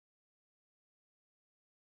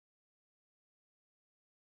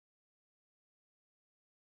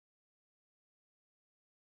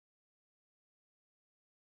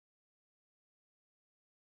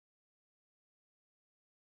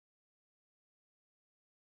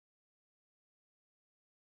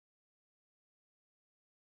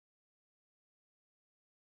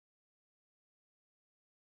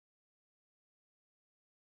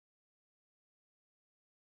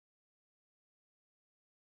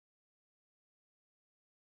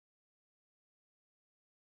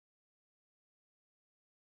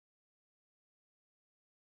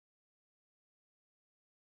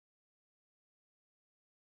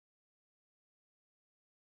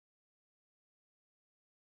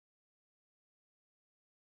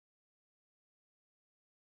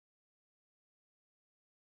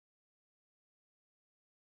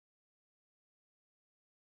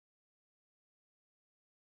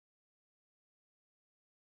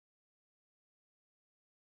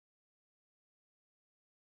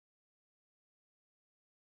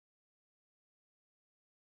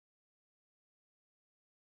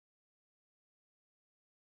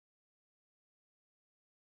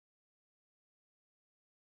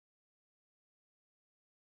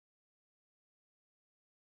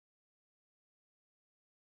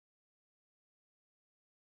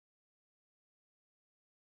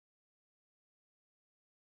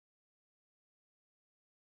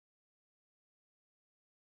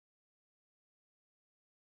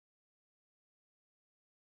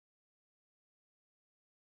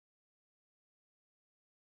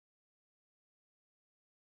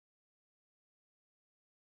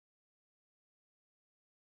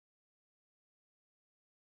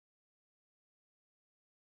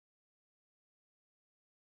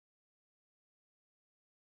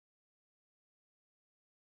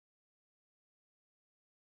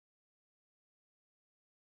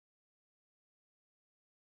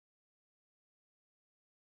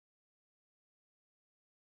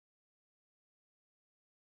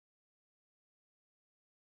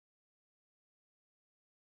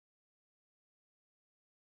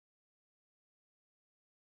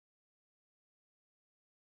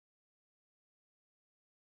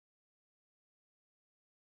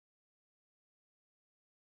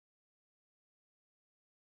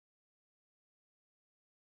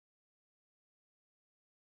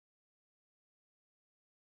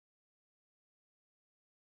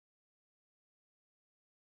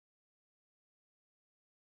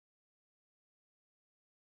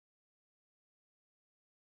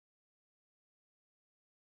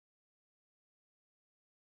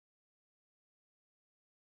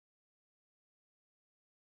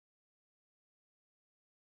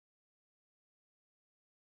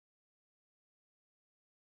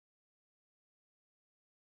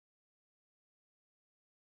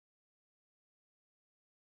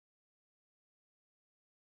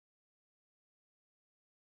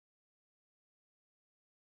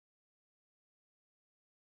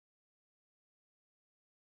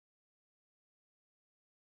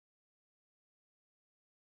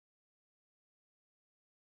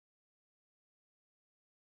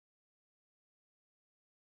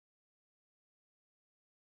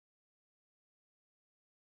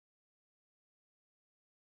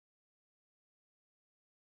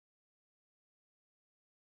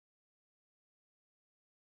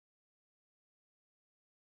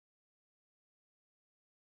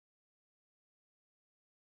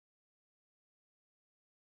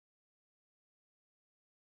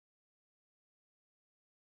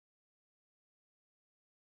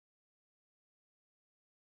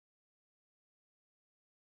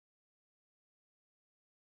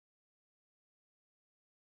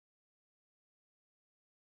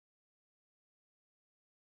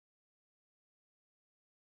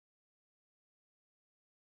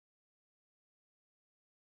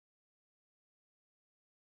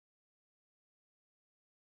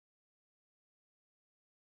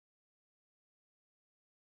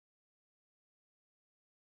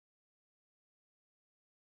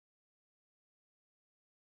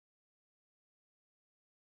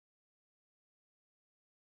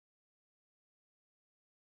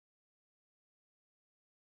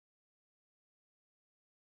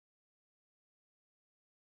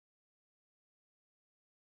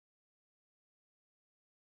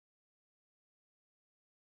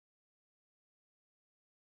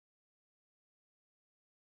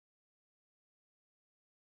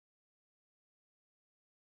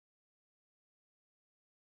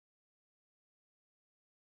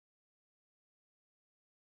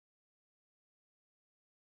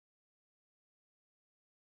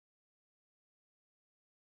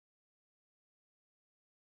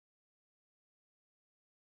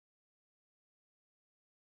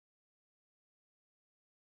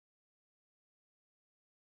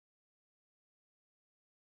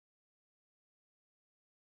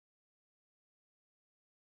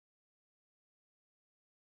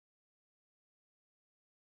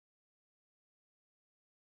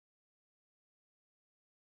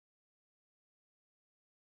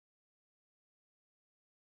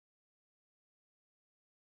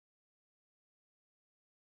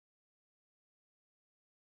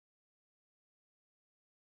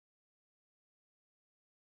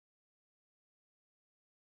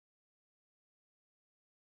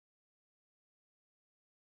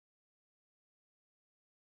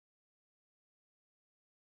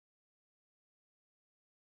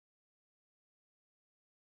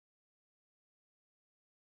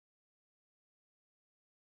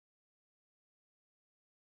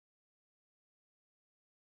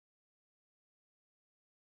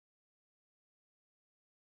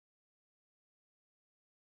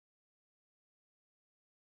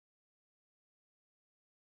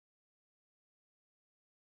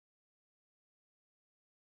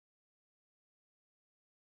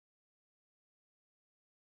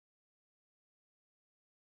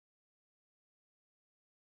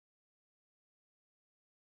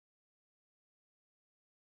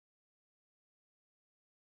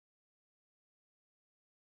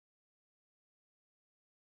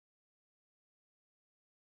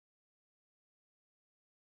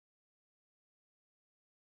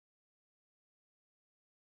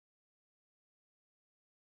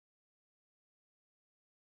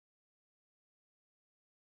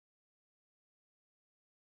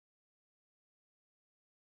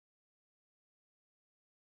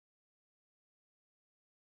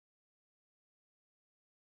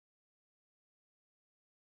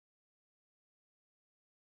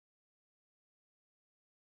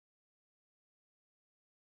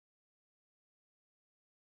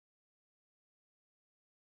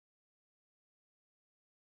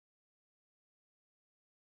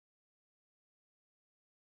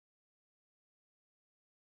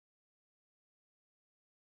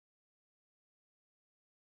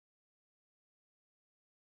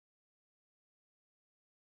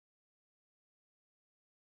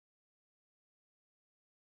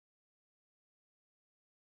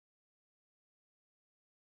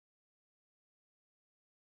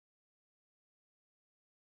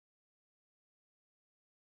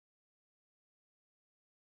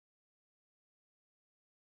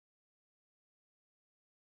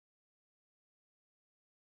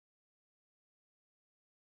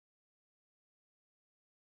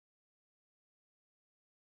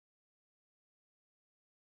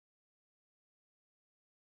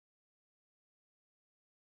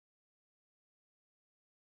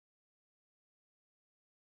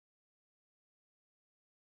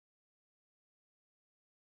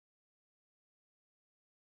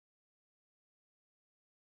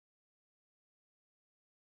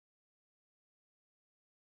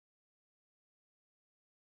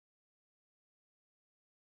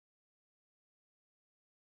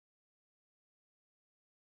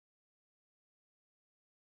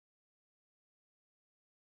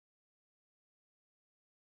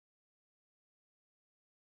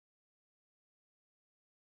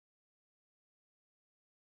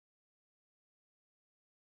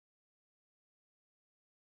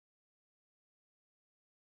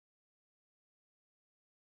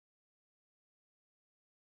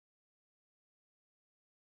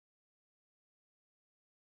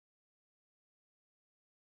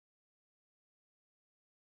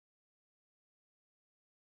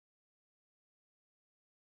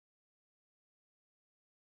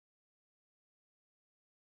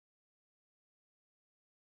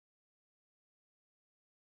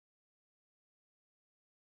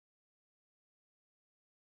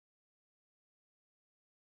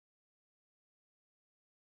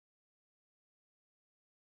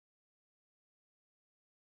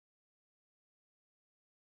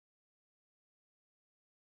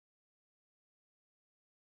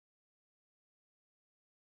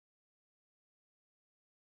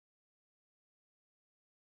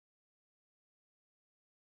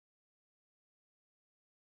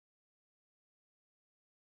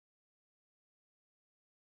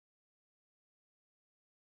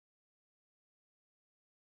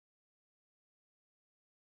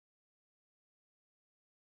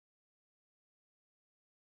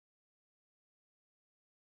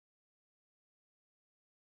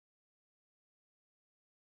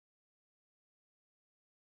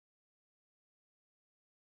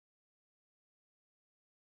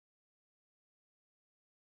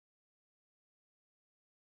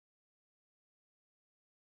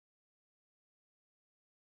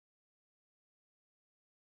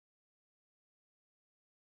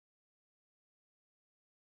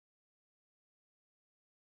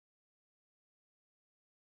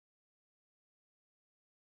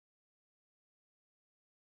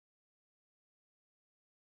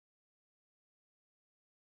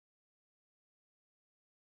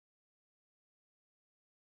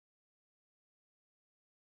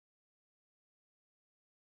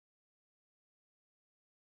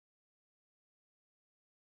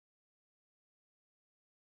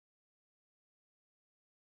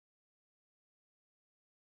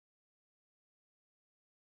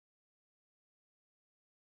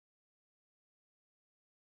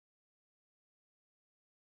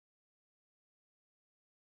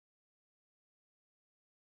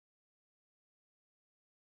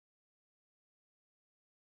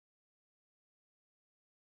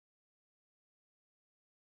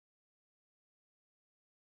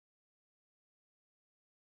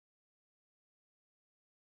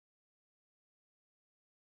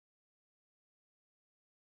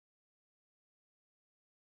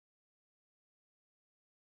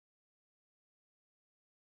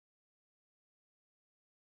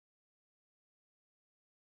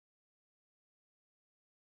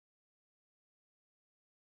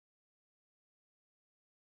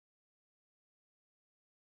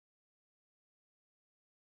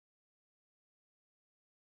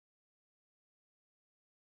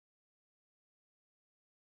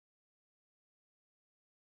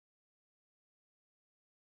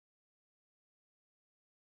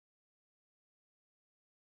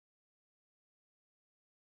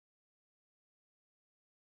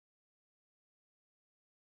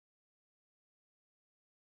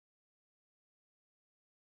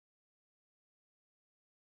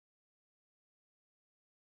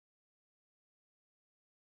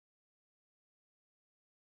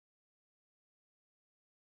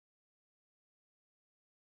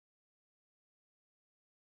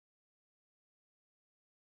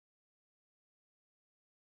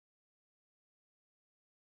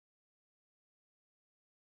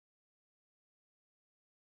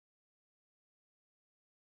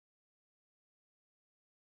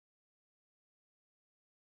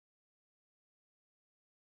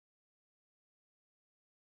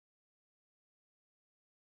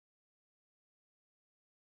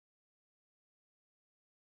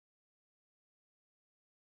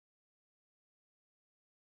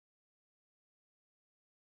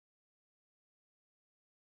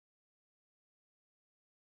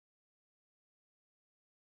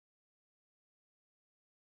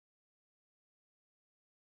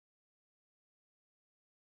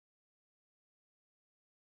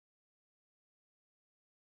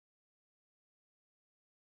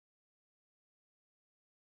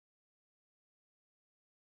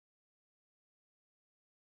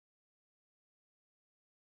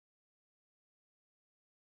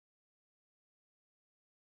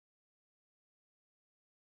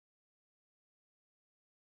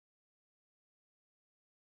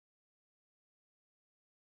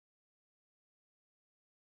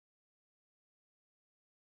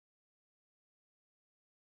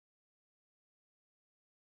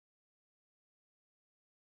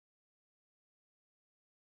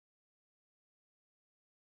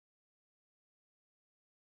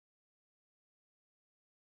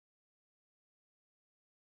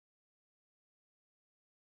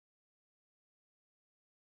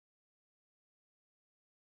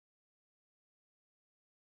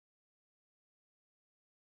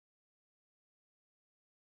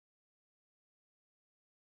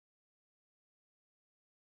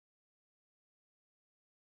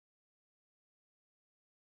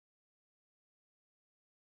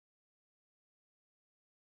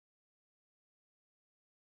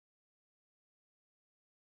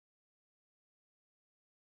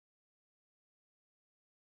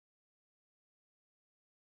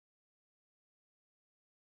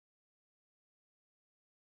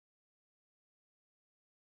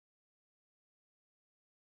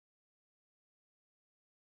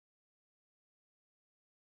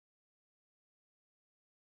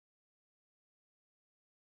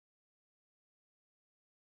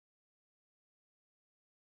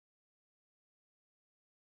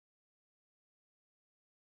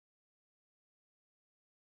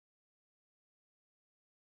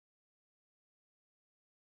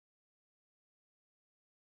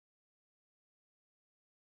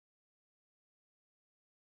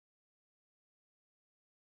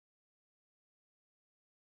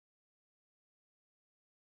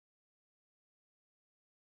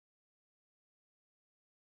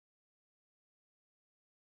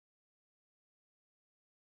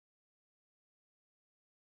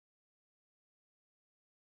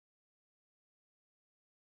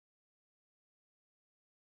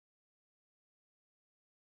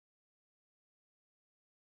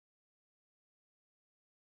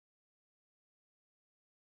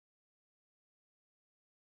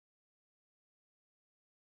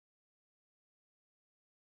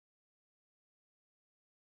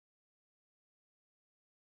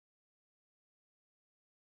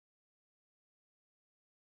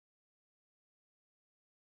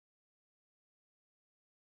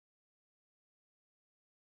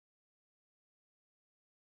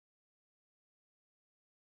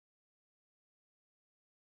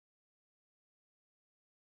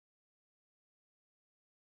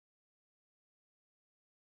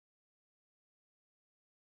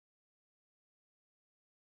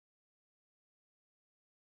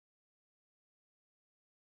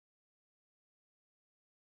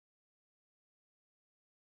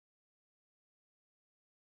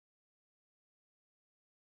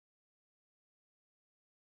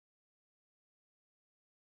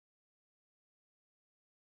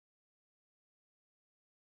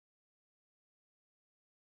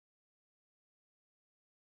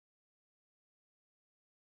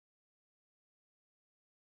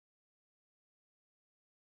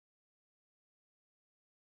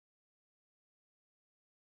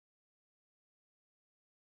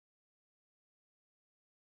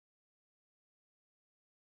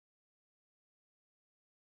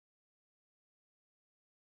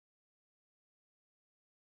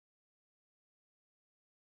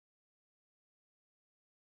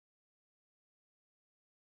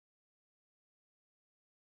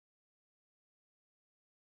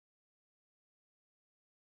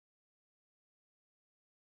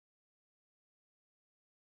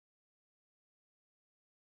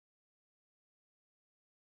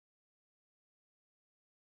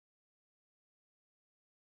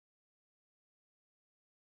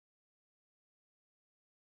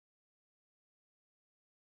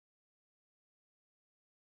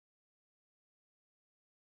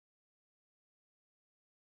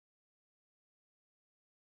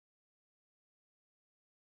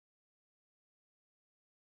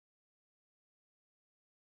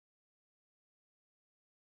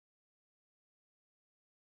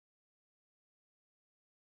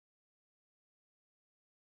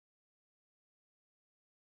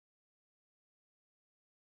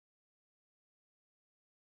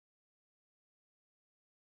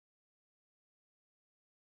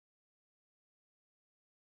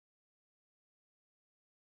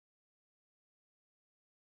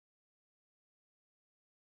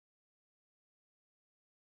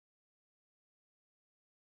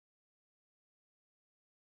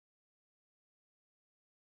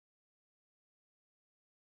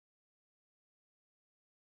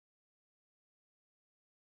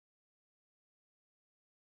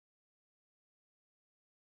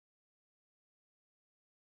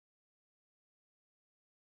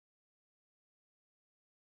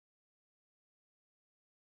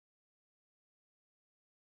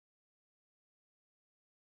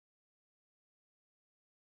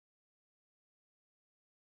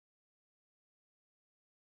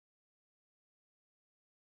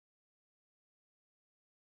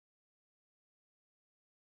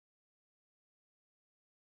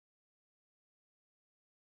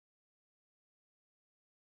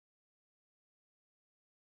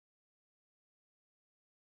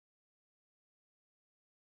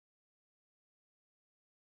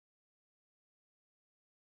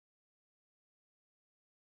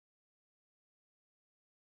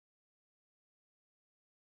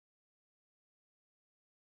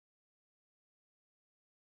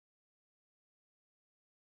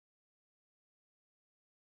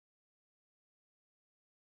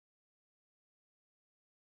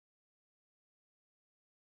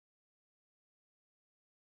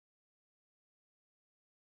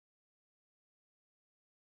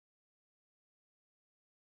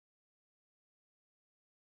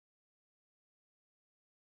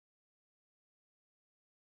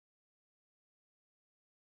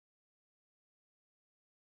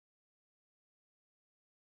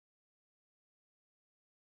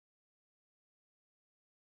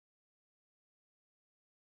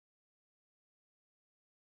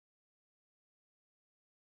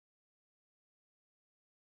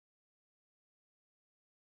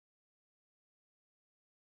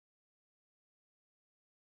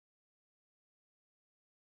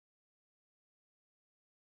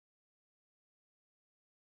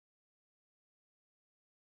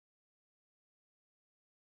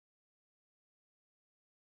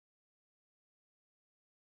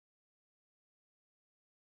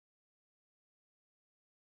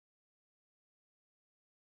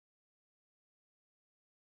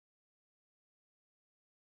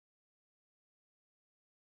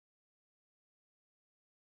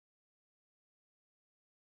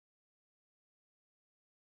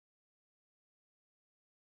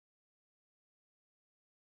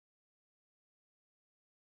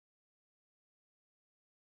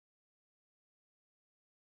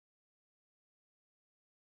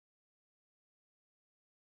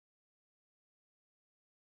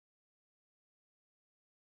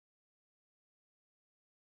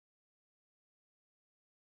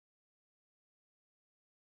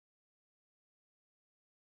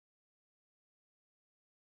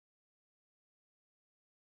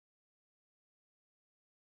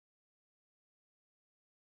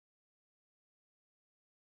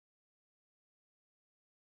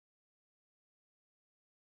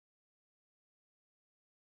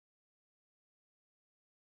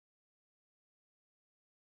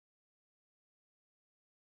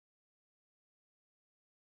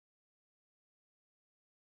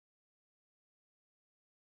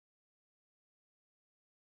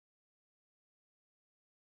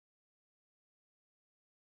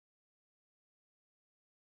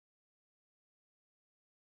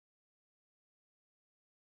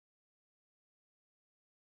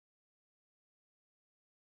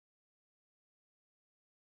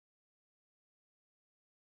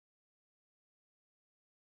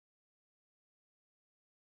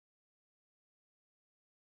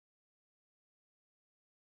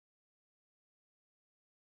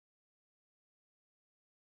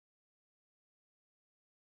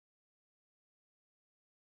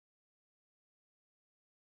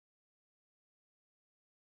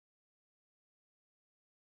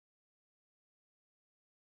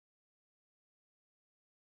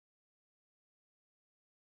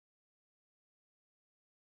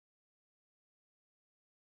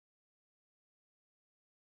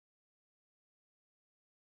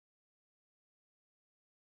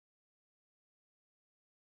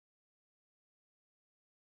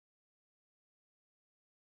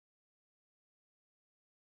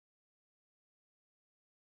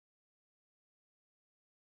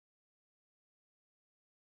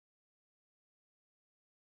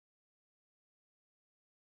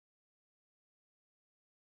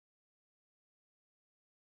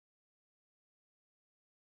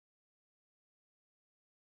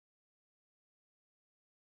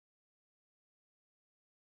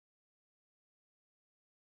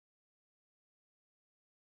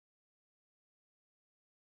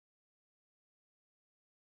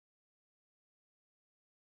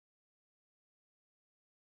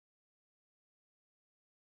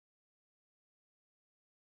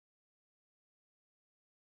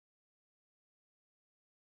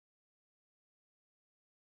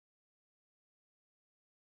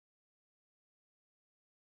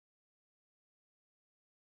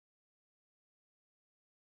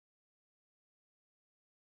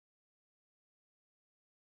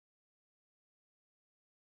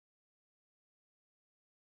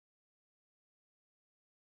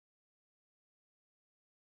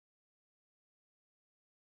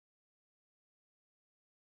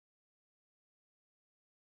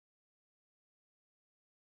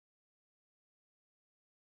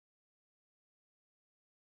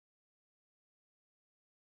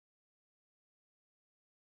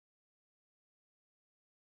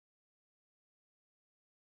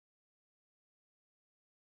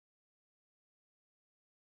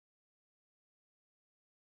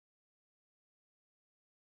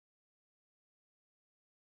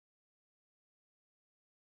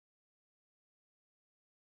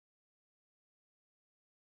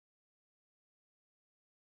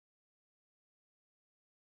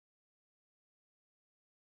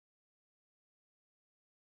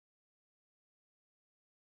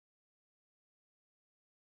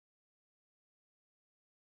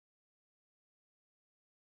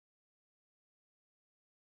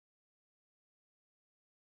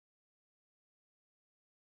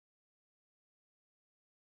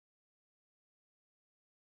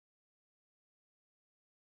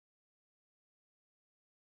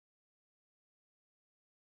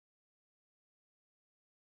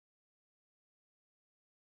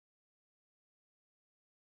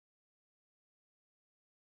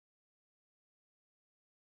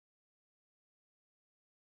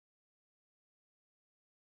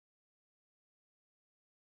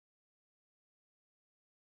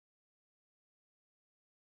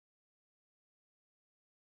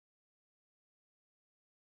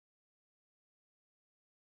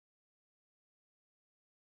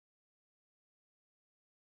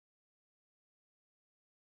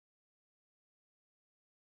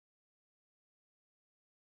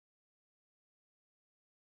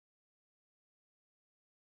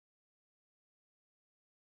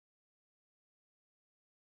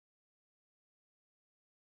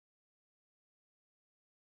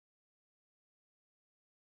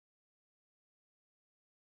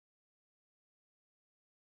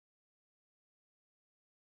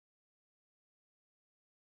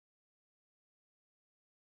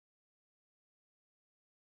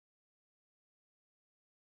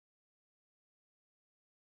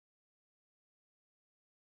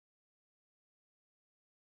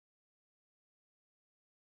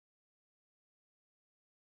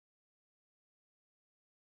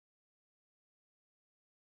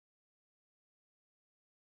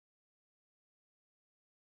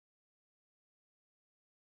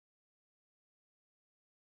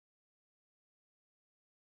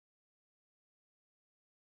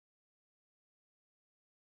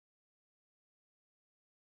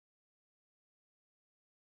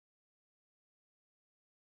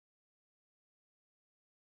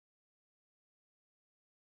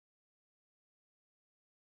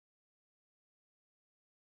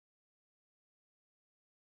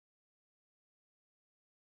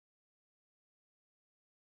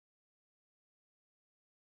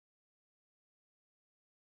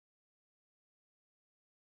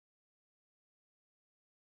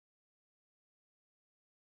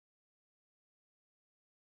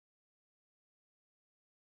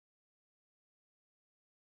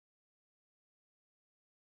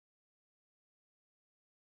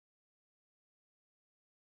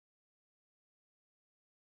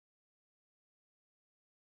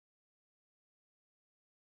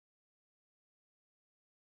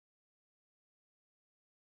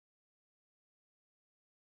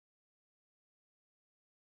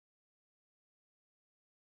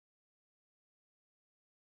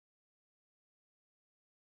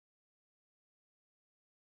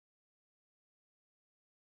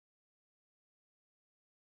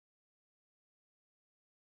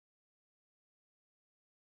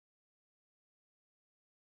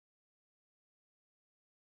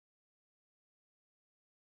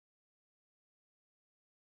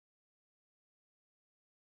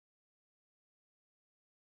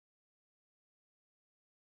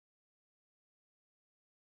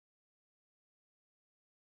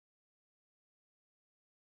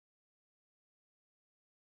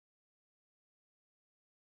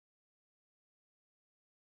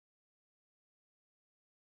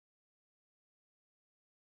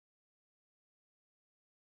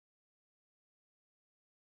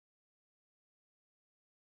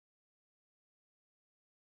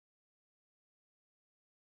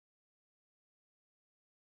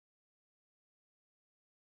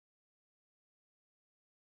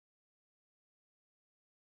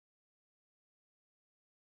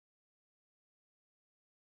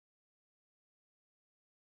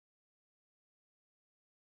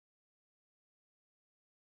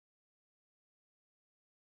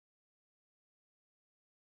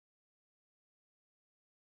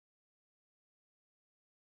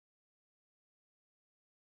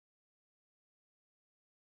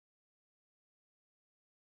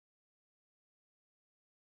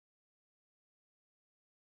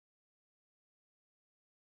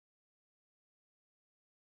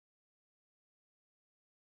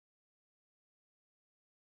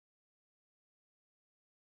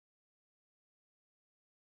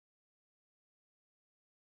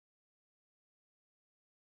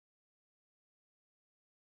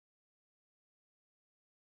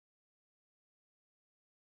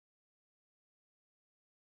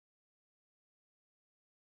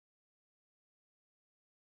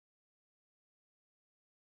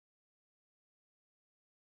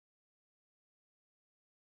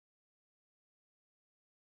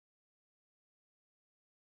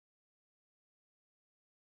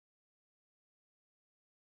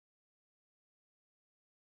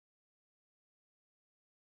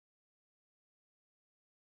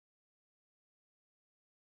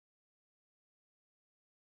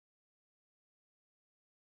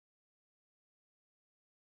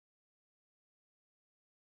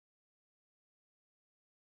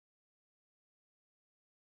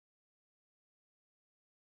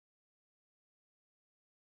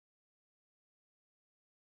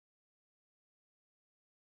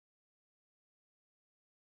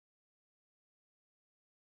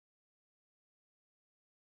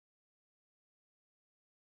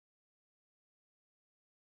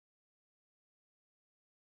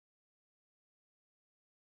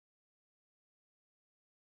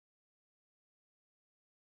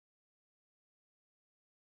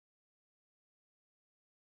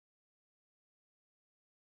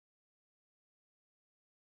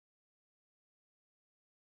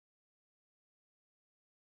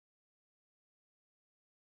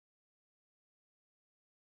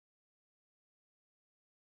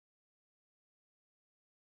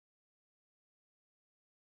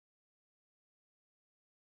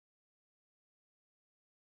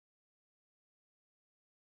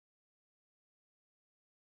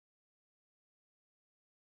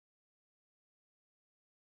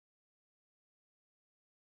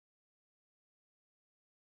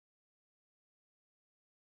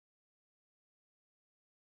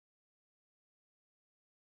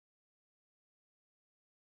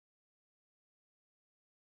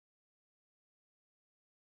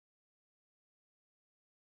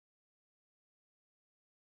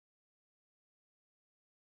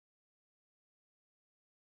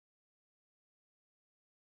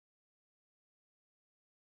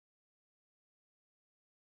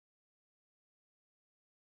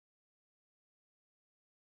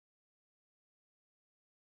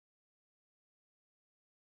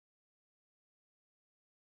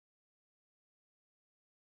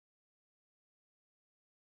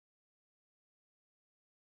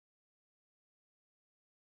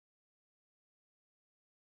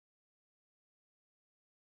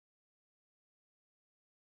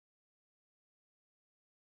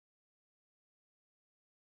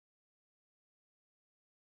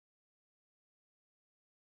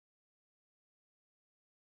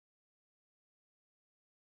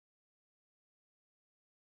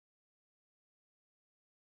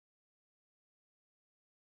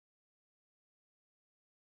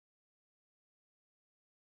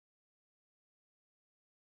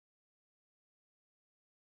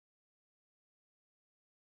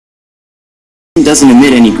doesn't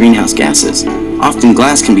emit any greenhouse gases. Often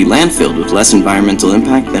glass can be landfilled with less environmental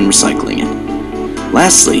impact than recycling it.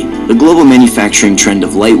 Lastly, the global manufacturing trend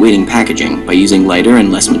of lightweighting packaging by using lighter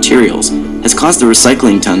and less materials has caused the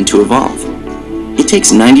recycling ton to evolve. It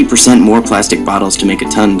takes 90% more plastic bottles to make a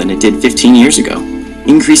ton than it did 15 years ago,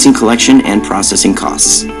 increasing collection and processing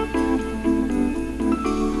costs.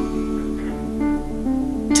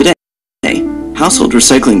 Today, household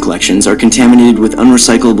recycling collections are contaminated with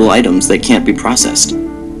unrecyclable items that can't be processed.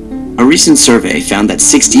 A recent survey found that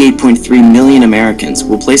 68.3 million Americans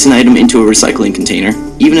will place an item into a recycling container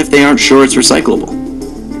even if they aren't sure it's recyclable.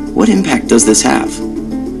 What impact does this have?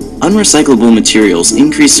 Unrecyclable materials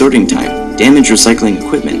increase sorting time, damage recycling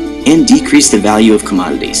equipment, and decrease the value of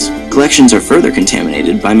commodities. Collections are further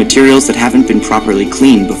contaminated by materials that haven't been properly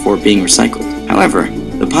cleaned before being recycled. However,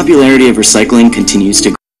 the popularity of recycling continues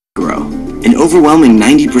to grow. An overwhelming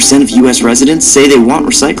 90% of US residents say they want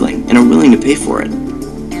recycling and are willing to pay for it.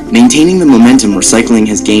 Maintaining the momentum recycling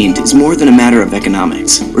has gained is more than a matter of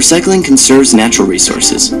economics. Recycling conserves natural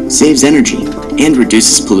resources, saves energy, and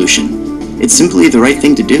reduces pollution. It's simply the right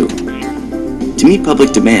thing to do. To meet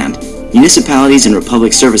public demand, municipalities and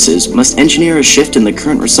Republic Services must engineer a shift in the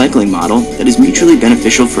current recycling model that is mutually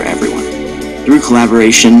beneficial for everyone. Through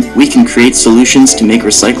collaboration, we can create solutions to make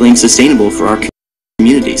recycling sustainable for our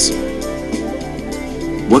communities.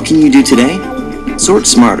 What can you do today? Sort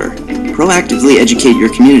smarter. Proactively educate your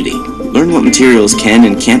community. Learn what materials can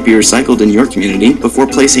and can't be recycled in your community before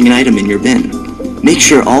placing an item in your bin. Make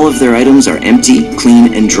sure all of their items are empty,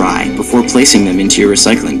 clean, and dry before placing them into your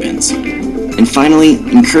recycling bins. And finally,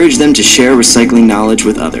 encourage them to share recycling knowledge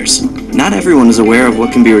with others. Not everyone is aware of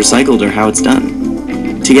what can be recycled or how it's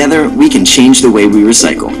done. Together, we can change the way we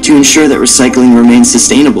recycle to ensure that recycling remains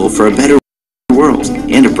sustainable for a better world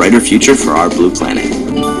and a brighter future for our blue planet.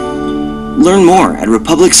 Learn more at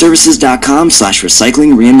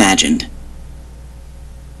republicservices.com/recyclingreimagined.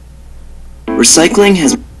 Recycling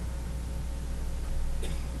has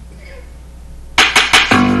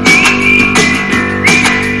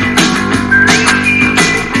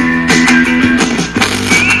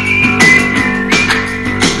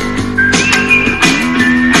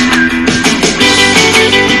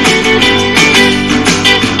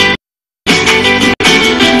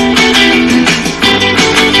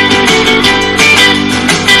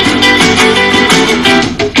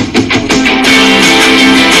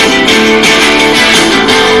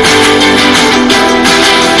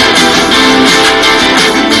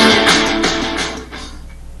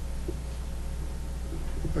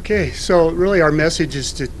Okay, so really our message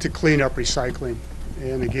is to clean up recycling.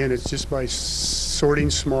 And again, it's just by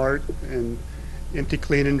sorting smart and empty,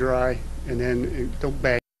 clean, and dry, and then don't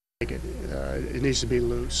bag it. It needs to be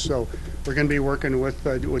loose. So we're going to be working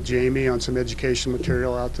with Jamie on some education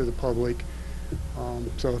material out to the public.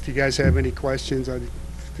 So if you guys have any questions, I'd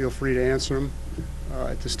feel free to answer them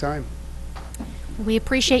at this time. We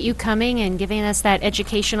appreciate you coming and giving us that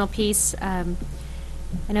educational piece. I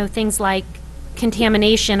know things like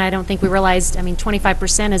contamination, I don't think we realized,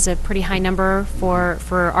 25% is a pretty high number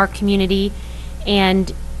for our community,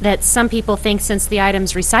 and that some people think since the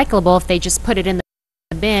item's recyclable, if they just put it in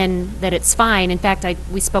the bin, that it's fine. In fact,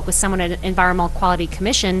 we spoke with someone at Environmental Quality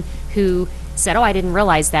Commission who said, oh, I didn't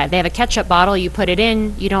realize that. They have a ketchup bottle, you put it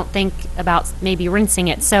in, you don't think about maybe rinsing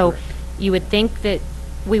it. So you would think that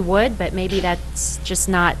we would, but maybe that's just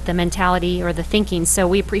not the mentality or the thinking. So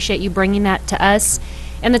we appreciate you bringing that to us.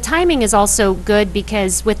 And the timing is also good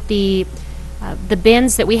because with the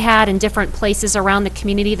bins that we had in different places around the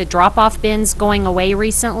community, the drop-off bins going away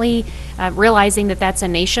recently, realizing that that's a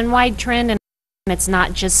nationwide trend and it's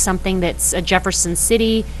not just something that's a Jefferson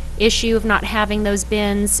City issue of not having those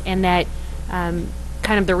bins, and that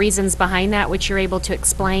kind of the reasons behind that, which you're able to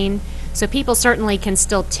explain. So people certainly can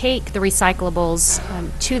still take the recyclables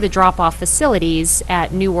to the drop-off facilities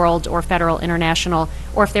at New World or Federal International,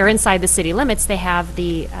 or if they're inside the city limits, they have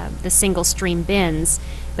the single-stream bins.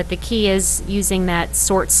 But the key is using that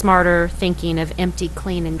sort smarter thinking of empty,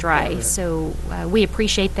 clean, and dry. So we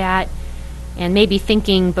appreciate that, and maybe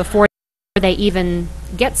thinking before they even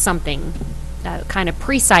get something, kind of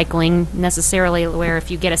pre-cycling necessarily, where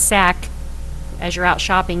if you get a sack as you're out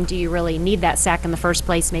shopping, do you really need that sack in the first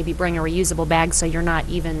place? Maybe bring a reusable bag so you're not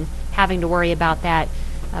even having to worry about that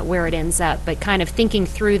where it ends up. But kind of thinking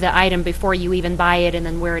through the item before you even buy it, and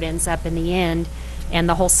then where it ends up in the end, and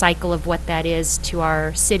the whole cycle of what that is to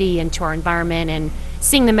our city and to our environment, and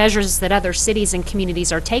seeing the measures that other cities and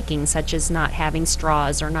communities are taking, such as not having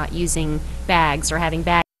straws or not using bags or having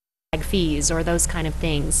bag fees or those kind of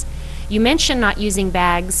things. You mentioned not using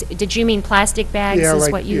bags. Did you mean plastic bags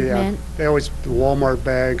is what you meant? They always, the Walmart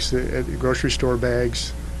bags, the grocery store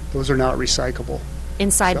bags, those are not recyclable.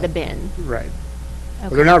 Inside So- the bin? Right. Okay. Well,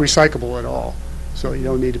 they're not recyclable at all. So you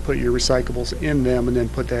don't need to put your recyclables in them and then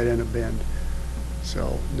put that in a bin.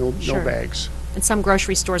 So no Sure. bags. And some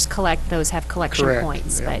grocery stores collect those, have collection Correct,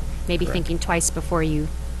 points, yeah, but maybe correct. thinking twice before we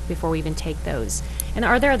even take those. And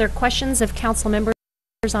are there other questions of council members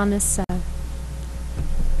on this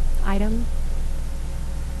item?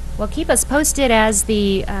 Well, keep us posted as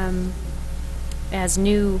the as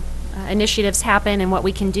new initiatives happen and what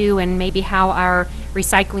we can do, and maybe how our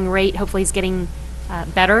recycling rate hopefully is getting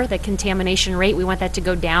better. The contamination rate, we want that to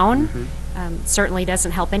go down. Certainly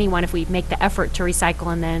doesn't help anyone if we make the effort to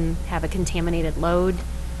recycle and then have a contaminated load.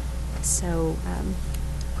 So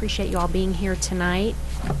appreciate you all being here tonight.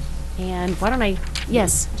 And why don't I,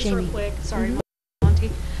 yes, Just Jamie. real quick, sorry, Monty.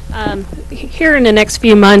 Here in the next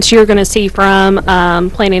few months, you're going to see from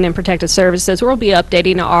Planning and Protective Services, we'll be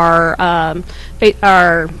updating our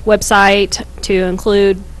our website to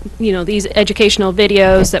include, you know, these educational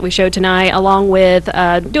videos that we showed tonight, along with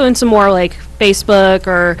doing some more like Facebook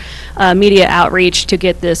or media outreach to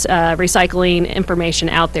get this recycling information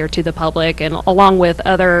out there to the public, and along with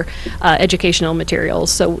other educational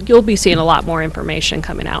materials. So you'll be seeing a lot more information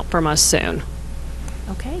coming out from us soon.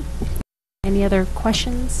 Okay. Any other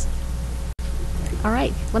questions? All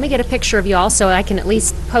right, let me get a picture of you all so I can at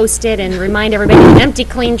least post it and remind everybody, empty,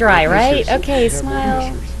 clean, dry, right? Okay,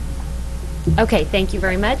 smile. Okay, thank you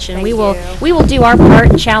very much, and we will do our part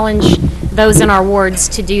and challenge those in our wards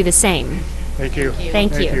to do the same. Thank you.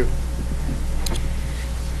 Thank you.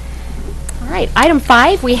 All right, item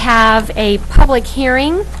 5, we have a public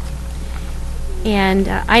hearing. And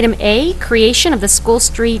item A, creation of the School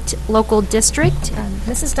Street Local District.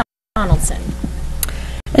 Mrs. Donaldson.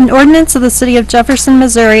 An ordinance of the City of Jefferson,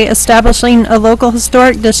 Missouri establishing a local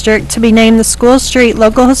historic district to be named the School Street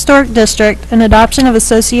Local Historic District and adoption of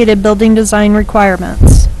associated building design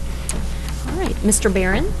requirements. All right, Mr.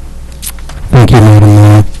 Barron. Thank you, Madam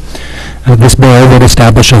Mayor. This bill would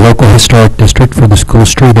establish a local historic district for the School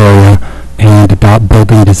Street area and adopt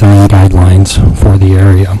building design guidelines for the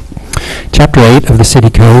area. Chapter 8 of the City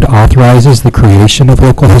Code authorizes the creation of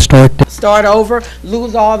local historic districts. Start over,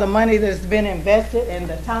 lose all the money that's been invested, and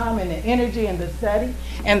the time and the energy and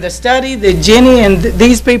the study that Jenny and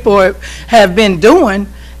these people have been doing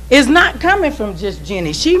is not coming from just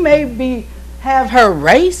Jenny. She may have her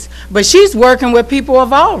race, but she's working with people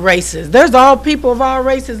of all races. There's all people of all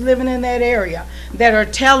races living in that area that are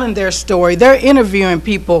telling their story. They're interviewing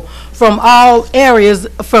people from all areas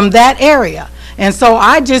from that area. And so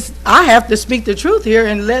I have to speak the truth here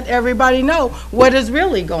and let everybody know what is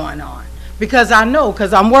really going on. Because I know,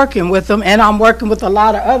 because I'm working with them, and I'm working with a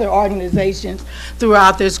lot of other organizations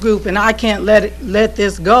throughout this group, and I can't let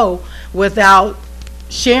this go without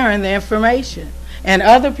sharing the information. And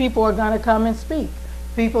other people are going to come and speak,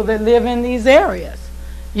 people that live in these areas,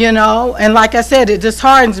 you know. And like I said, it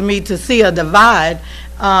disheartens me to see a divide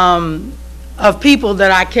of people that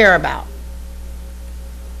I care about.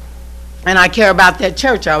 And I care about that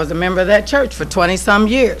church. I was a member of that church for 20-some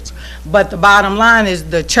years. But the bottom line is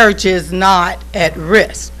the church is not at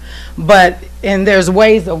risk. And there's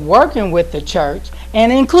ways of working with the church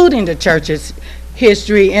and including the church's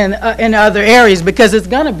history in other areas, because it's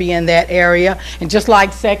going to be in that area. And just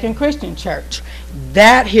like Second Christian Church,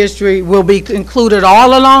 that history will be included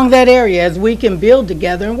all along that area as we can build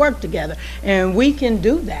together and work together. And we can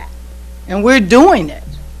do that. And we're doing it.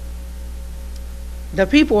 The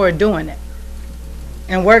people are doing it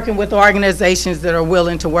and working with organizations that are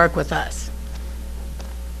willing to work with us.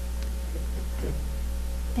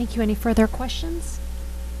 Thank you. Any further questions?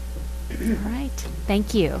 All right.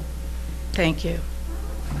 Thank you. Thank you.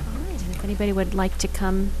 All right. And if anybody would like to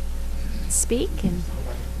come speak, and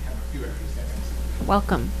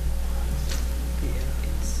welcome.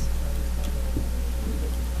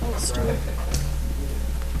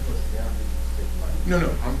 No,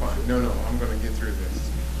 I'm fine. No, I'm going to get through this.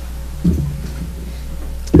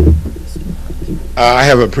 I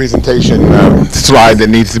have a presentation slide that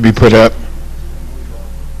needs to be put up.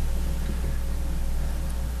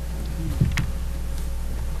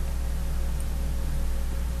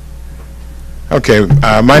 Okay,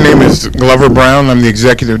 my name is Glover Brown. I'm the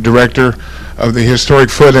Executive Director of the Historic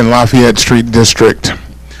Foot and Lafayette Street District.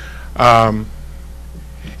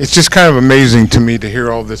 It's just kind of amazing to me to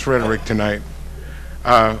hear all this rhetoric tonight.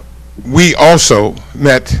 We also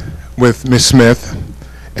met with Ms. Smith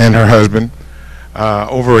and her husband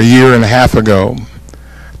over a year and a half ago,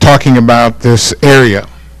 talking about this area.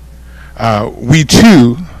 We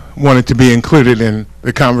too wanted to be included in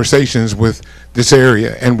the conversations with this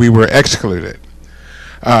area, and we were excluded.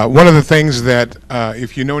 One of the things that,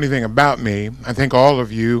 if you know anything about me, I think all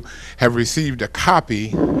of you have received a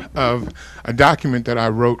copy of a document that I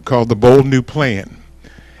wrote called the Bold New Plan.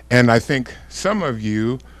 And I think some of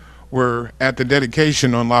you were at the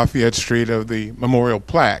dedication on Lafayette Street of the memorial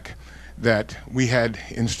plaque that we had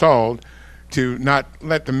installed to not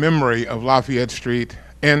let the memory of Lafayette Street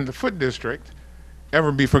and the Foot District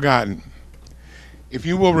ever be forgotten. If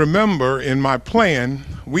you will remember, in my plan,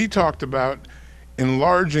 we talked about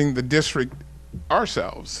enlarging the district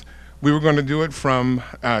ourselves. We were going to do it from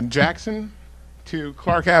Jackson to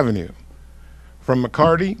Clark Avenue, from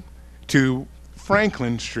McCarty to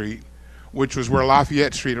Franklin Street, which was where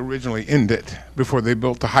Lafayette Street originally ended before they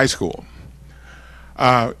built the high school.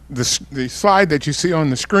 The slide that you see on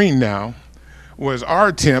the screen now was our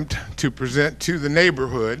attempt to present to the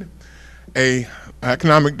neighborhood a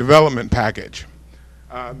economic development package.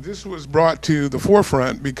 This was brought to the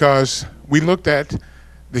forefront because we looked at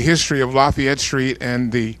the history of Lafayette Street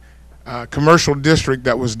and the commercial district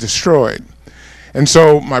that was destroyed. And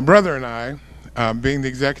so my brother and I, being the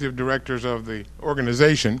executive directors of the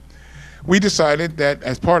organization, we decided that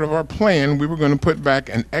as part of our plan, we were going to put back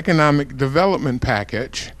an economic development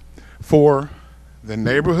package for the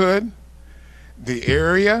neighborhood, the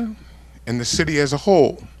area, and the city as a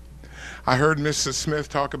whole. I heard Mrs. Smith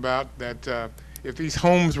talk about that if these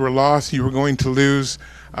homes were lost, you were going to lose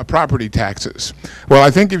property taxes. Well,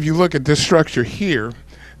 I think if you look at this structure here,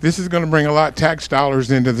 this is going to bring a lot of tax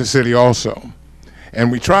dollars into the city also.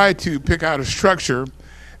 And we tried to pick out a structure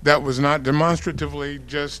that was not demonstratively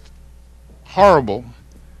just horrible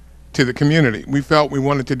to the community. We felt we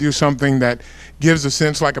wanted to do something that gives a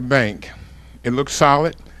sense like a bank. It looks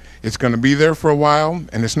solid, it's going to be there for a while,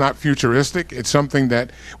 and it's not futuristic. It's something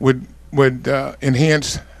that would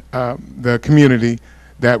enhance the community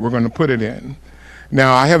that we're going to put it in.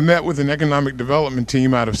 Now, I have met with an economic development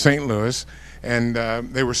team out of St. Louis, and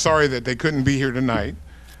they were sorry that they couldn't be here tonight,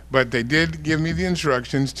 but they did give me the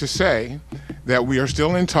instructions to say that we are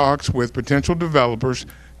still in talks with potential developers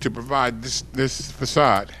to provide this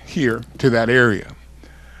facade here to that area.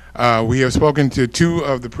 We have spoken to two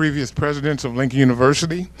of the previous presidents of Lincoln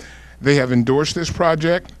University. They have endorsed this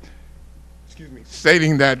project,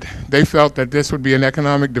 stating that they felt that this would be an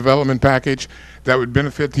economic development package that would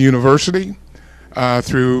benefit the university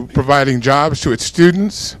through providing jobs to its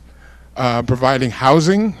students, providing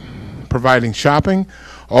housing, providing shopping,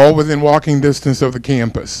 all within walking distance of the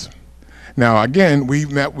campus. Now, again, we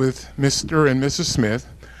met with Mr. and Mrs. Smith.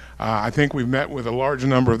 I think we've met with a large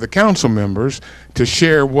number of the council members to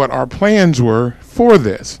share what our plans were for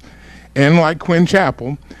this. And like Quinn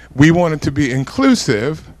Chapel, we wanted to be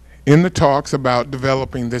inclusive in the talks about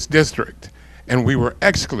developing this district, and we were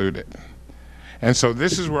excluded. And so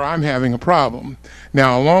this is where I'm having a problem.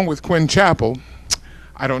 Now, along with Quinn Chapel,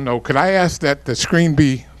 I don't know, could I ask that the screen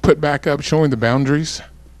be put back up showing the boundaries?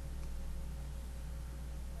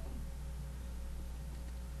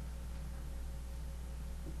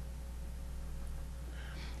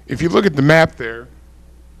 If you look at the map there,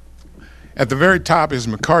 at the very top is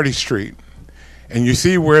McCarty Street, and you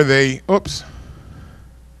see where they,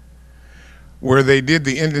 where they did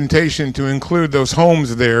the indentation to include those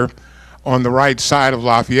homes there on the right side of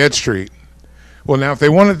Lafayette Street. Well, now, if they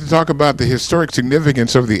wanted to talk about the historic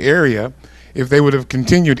significance of the area, if they would have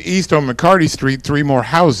continued east on McCarty Street 3 more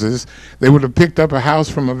houses, they would have picked up a house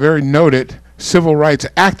from a very noted civil rights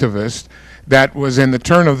activist that was in the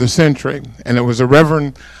turn of the century, and it was a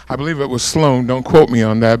Reverend, I believe it was Sloan, don't quote me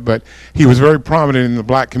on that, but he was very prominent in the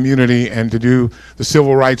black community and to do the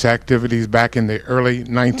civil rights activities back in the early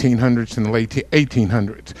 1900s and the late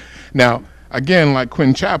 1800s. Now, again, like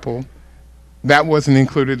Quinn Chapel, that wasn't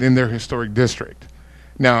included in their historic district.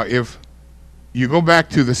 Now, if you go back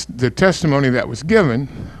to the testimony that was given,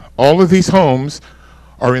 all of these homes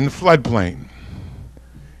are in the floodplain.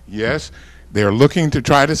 Yes, they're looking to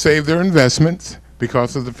try to save their investments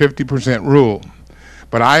because of the 50% rule.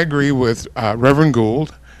 But I agree with Reverend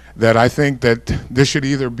Gould that I think that this should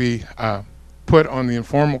either be put on the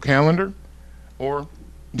informal calendar or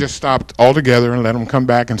just stopped altogether and let them come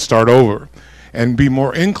back and start over and be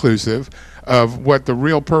more inclusive of what the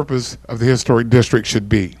real purpose of the historic district should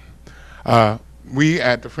be. We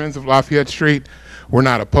at the Friends of Lafayette Street, we're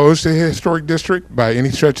not opposed to the historic district by any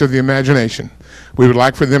stretch of the imagination. We would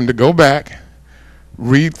like for them to go back,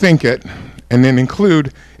 rethink it, and then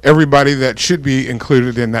include everybody that should be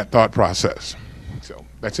included in that thought process. So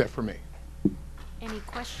that's it for me. Any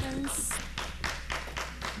questions?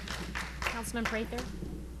 Councilman Prather?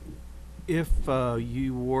 If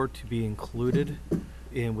you were to be included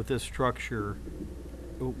in with this structure,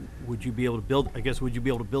 would you be able to build, I guess, would you be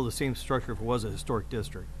able to build the same structure if it was a historic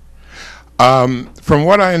district? From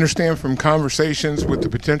what I understand from conversations with the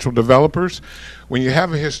potential developers, when you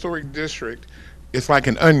have a historic district, it's like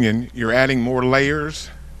an onion. You're adding more layers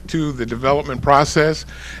to the development process.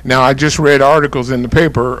 Now, I just read articles in the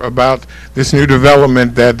paper about this new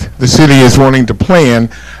development that the city is wanting to plan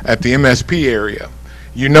at the MSP area.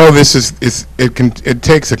 You know, it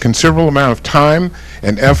takes a considerable amount of time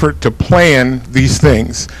and effort to plan these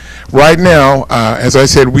things. Right now, as I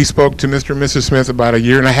said, we spoke to Mr. and Mrs. Smith about 1.5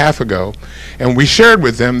 years ago, and we shared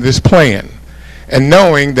with them this plan, and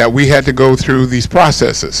knowing that we had to go through these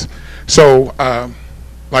processes. So,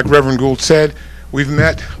 like Reverend Gould said, we've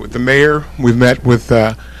met with the mayor, we've met with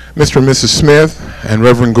Mr. and Mrs. Smith and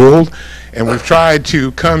Reverend Gould, and we've tried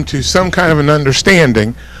to come to some kind of an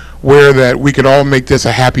understanding where that we could all make this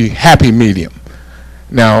a happy medium.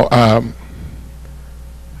 Now,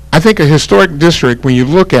 I think a historic district, when you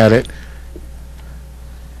look at it,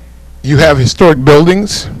 you have historic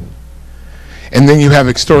buildings, and then you have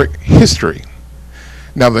historic history.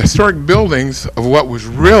 Now, the historic buildings of what was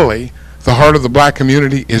really the heart of the black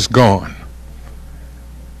community is gone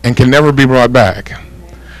and can never be brought back.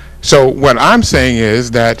 So what I'm saying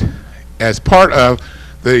is that as part of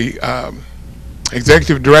the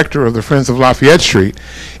executive director of the Friends of Lafayette Street,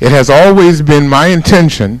 it has always been my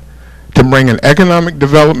intention to bring an economic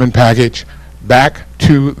development package back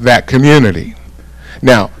to that community.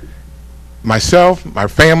 Now, myself, my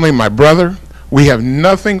family, my brother, we have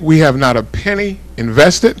nothing, we have not a penny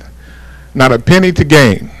invested, not a penny to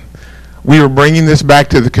gain. We are bringing this back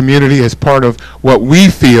to the community as part of what we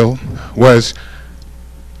feel was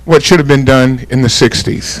what should have been done in the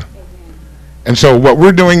 60s. And so what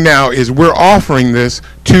we're doing now is we're offering this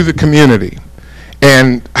to the community.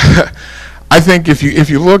 And I think if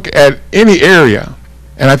you look at any area,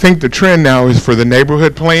 and I think the trend now is for the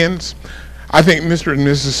neighborhood plans, I think Mr. and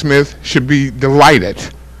Mrs. Smith should be delighted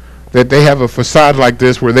that they have a facade like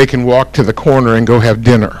this where they can walk to the corner and go have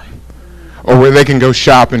dinner, or where they can go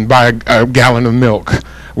shop and buy a gallon of milk,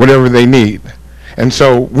 whatever they need. And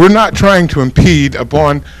so we're not trying to impede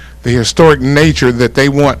upon the historic nature that they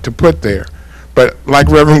want to put there. But like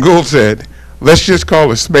Reverend Gould said, let's just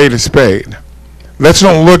call a spade a spade. Let's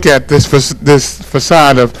don't look at this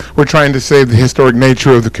facade of we're trying to save the historic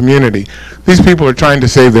nature of the community. These people are trying to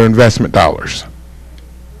save their investment dollars.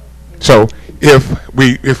 So if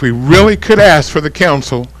we really could ask for the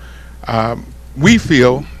council, we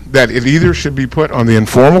feel that it either should be put on the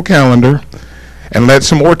informal calendar and let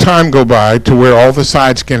some more time go by to where all the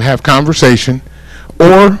sides can have conversation,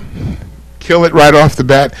 or kill it right off the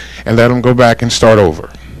bat and let them go back and start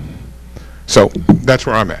over. So that's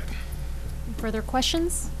where I'm at. Further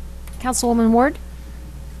questions? Councilwoman Ward?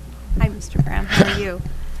 Hi, Mr. Brown. How are you?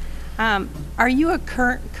 Are you a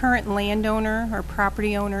current landowner or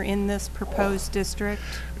property owner in this proposed district?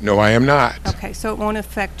 No, I am not. Okay, so it won't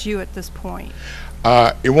affect you at this point.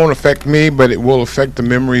 It won't affect me, but it will affect the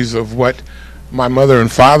memories of what my mother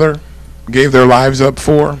and father gave their lives up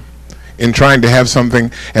for in trying to have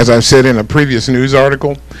something, as I've said in a previous news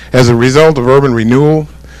article. As a result of urban renewal,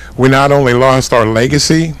 we not only lost our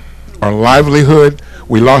legacy, our livelihood,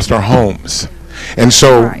 we lost our homes. And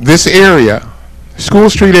so this area, School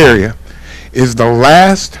Street area, is the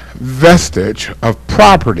last vestige of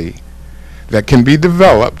property that can be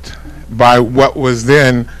developed by what was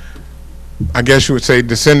then, I guess you would say,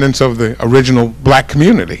 descendants of the original black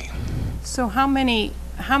community. So how many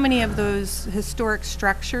of those historic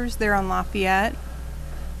structures there on Lafayette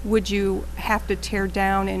would you have to tear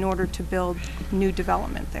down in order to build new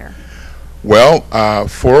development there? Well,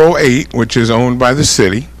 408, which is owned by the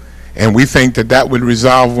city, and we think that that would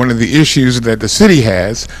resolve one of the issues that the city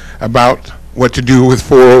has about what to do with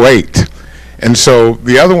 408. And so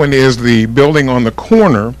the other one is the building on the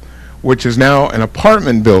corner, which is now an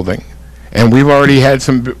apartment building. And we've already had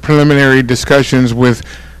some preliminary discussions with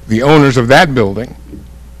the owners of that building,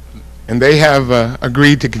 and they have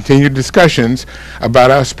agreed to continue discussions about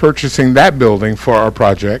us purchasing that building for our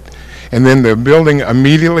project. And then the building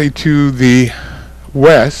immediately to the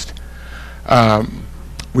west,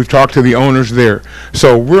 we've talked to the owners there.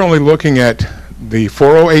 So we're only looking at the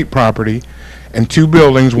 408 property and two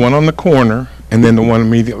buildings, one on the corner and then the one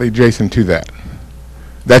immediately adjacent to that.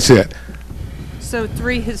 That's it. So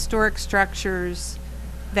 3 historic structures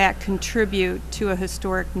that contribute to a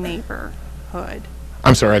historic neighborhood.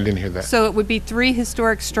 I'm sorry, I didn't hear that. So it would be 3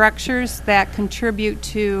 historic structures that contribute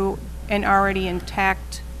to an already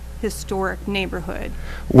intact historic neighborhood.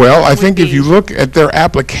 Well, I think if you look at their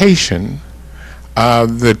application,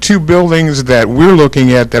 the 2 buildings that we're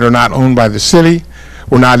looking at that are not owned by the city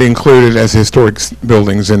were not included as historic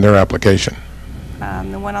buildings in their application.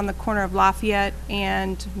 The one on the corner of Lafayette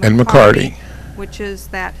and McCarty. which is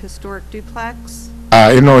that historic duplex.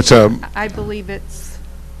 I believe it's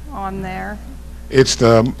on there. I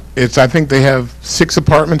think they have 6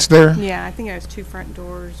 apartments there. Yeah, I think it has 2 front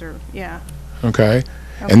doors or, yeah. Okay.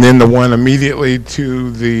 And then the one immediately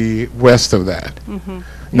to the west of that. Mm-hmm.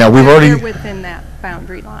 Now, They're within that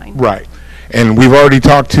boundary line. Right. And we've already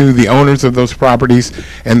talked to the owners of those properties,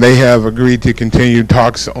 and they have agreed to continue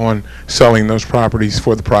talks on selling those properties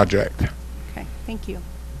for the project. Okay, thank you.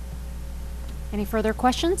 Any further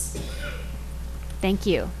questions? Thank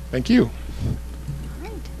you. Thank you. All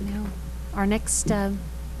right, now, our next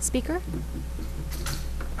speaker.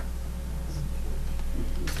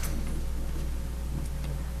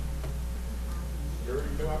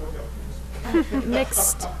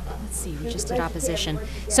 Next, let's see, we just did opposition.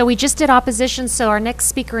 So we just did opposition, so our next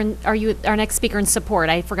speaker, our next speaker in support?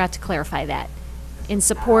 I forgot to clarify that. In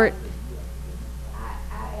support,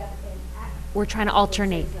 we're trying to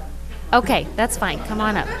alternate. Okay, that's fine, come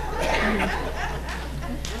on up.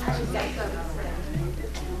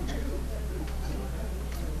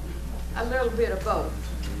 A little bit of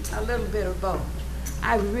both. A little bit of both.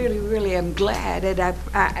 I really, really am glad, and I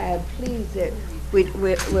am pleased that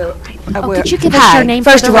we're could you give us your name for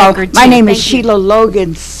First the of all, record, my too? name is Thank you. Sheila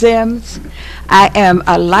Logan Sims. I am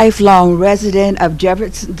a lifelong resident of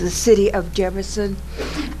Jefferson, the city of Jefferson.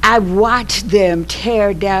 I watched them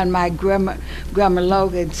tear down my grandma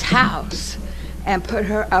Logan's house and put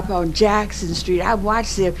her up on Jackson Street. I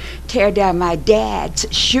watched them tear down my dad's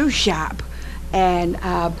shoe shop, and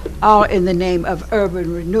all in the name of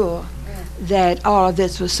urban renewal, that all of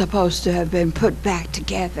this was supposed to have been put back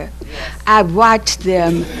together. I watched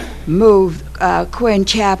them move Quinn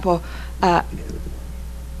Chapel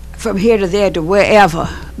from here to there to wherever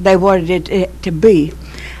they wanted it to be.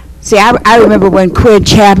 See, I remember when Quinn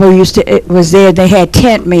Chapel was there, they had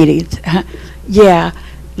tent meetings. Yeah,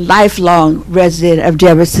 lifelong resident of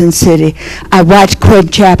Jefferson City. I watched Quinn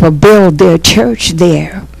Chapel build their church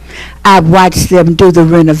there. I watched them do the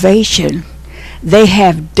renovation. They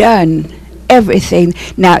have done everything.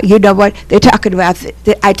 Now, you know what? They're talking about,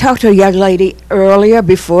 I talked to a young lady earlier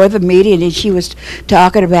before the meeting, and she was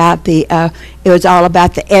talking about it was all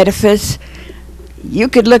about the edifice. You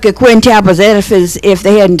could look at Quinn Chapel's edifice if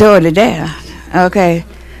they hadn't torn it down, okay?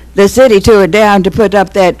 The city tore it down to put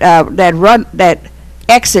up that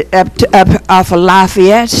exit up off of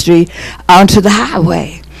Lafayette Street onto the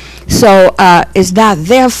highway. So it's not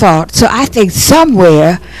their fault. So I think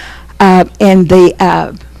somewhere in their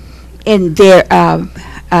the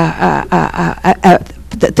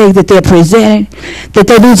thing that they're presenting, that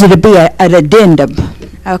there needs to be an addendum,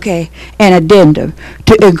 okay, an addendum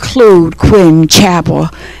to include Quinn Chapel,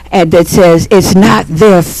 and that says it's not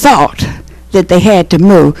their fault that they had to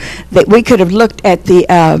move. That we could have looked at the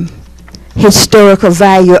historical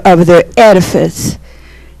value of their edifice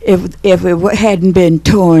if it hadn't been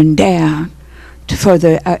torn down for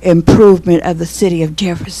the improvement of the city of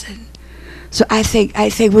Jefferson. So I think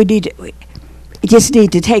we just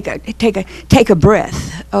need to take a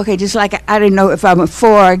breath. Okay, just like I didn't know if I'm for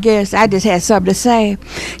or against. I just had something to say.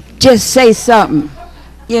 Just say something.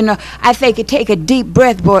 You know, I think it take a deep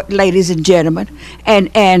breath, ladies and gentlemen,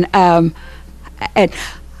 and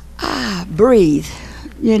breathe.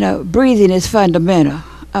 You know, breathing is fundamental.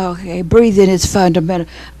 Okay, breathing is fundamental.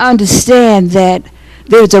 Understand that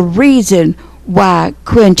there's a reason why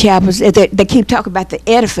Quinn Chapel, they keep talking about the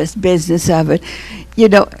edifice business of it. You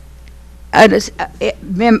know,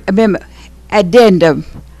 addendum,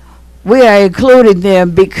 we are including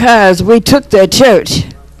them because we took their church,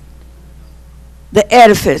 the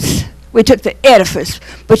edifice. We took the edifice,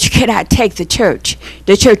 but you cannot take the church of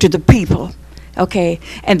the people, okay?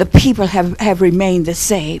 And the people have remained the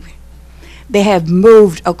same. They have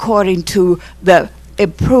moved according to the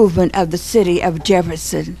improvement of the city of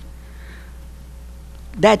Jefferson.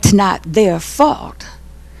 That's not their fault.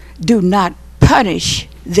 Do not punish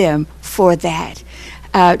them for that.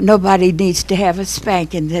 Nobody needs to have a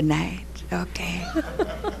spanking tonight, okay?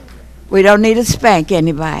 We don't need to spank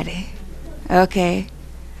anybody, okay?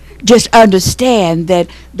 Just understand that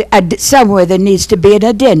somewhere there needs to be an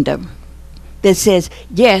addendum that says,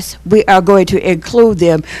 yes, we are going to include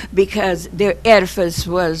them because their edifice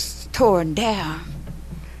was torn down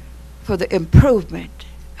for the improvement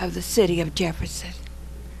of the city of Jefferson,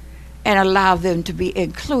 and allow them to be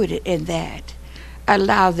included in that.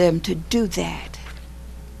 Allow them to do that.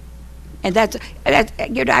 And that's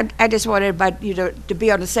you know, I just want everybody, you know, to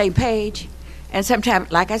be on the same page. And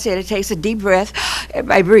sometimes, like I said, it takes a deep breath.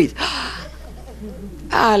 Everybody breathe.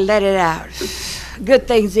 Let it out. good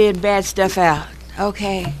things in, bad stuff out.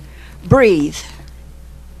 Okay, breathe.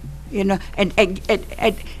 You know, and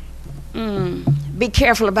be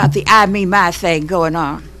careful about the I, me, my thing going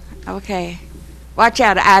on. Okay, watch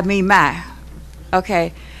out, I, me, my.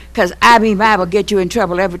 Okay, because I, me, my will get you in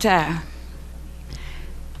trouble every time.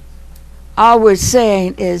 All I'm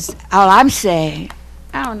saying,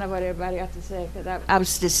 I don't know what everybody else to say because I'm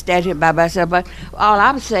just standing here by myself, but all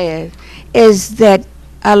I'm saying is that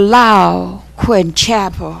allow Quinn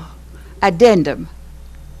Chapel addendum.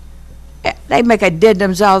 They make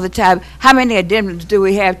addendums all the time. How many addendums do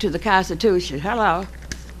we have to the Constitution? Hello?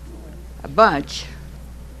 A bunch.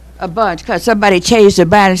 A bunch, because somebody changed their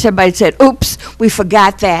mind and somebody said, oops, we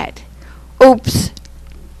forgot that. Oops.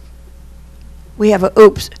 We have a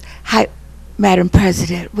oops. Hi, Madam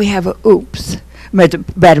President, we have a oops. Madam,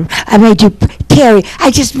 I made you, Terry,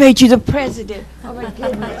 I just made you the president. Oh my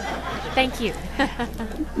goodness. Thank you.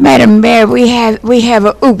 Madam Mayor, we have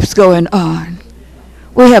a oops going on.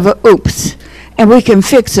 We have a oops, and we can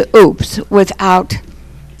fix a oops without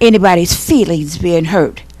anybody's feelings being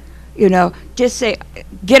hurt. You know, just say,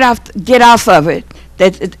 get off of it.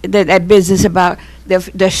 That business about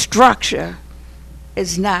the structure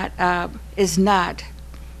is not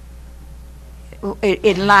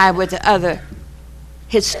in line with the other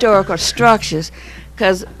historical structures,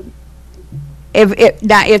 because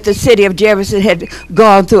if the city of Jefferson had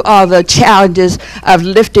gone through all the challenges of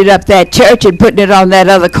lifting up that church and putting it on that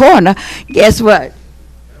other corner, guess what?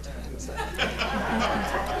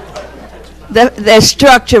 Their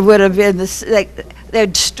structure would have been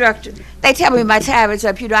their structure. They tell me my time is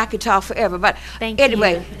up. You know, I could talk forever, but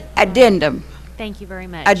anyway, addendum. Thank you very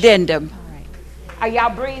much. Addendum. All right. Are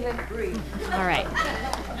y'all breathing? Breathe. All right.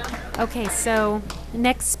 Okay, so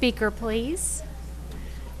next speaker, please.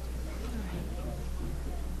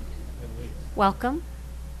 Welcome.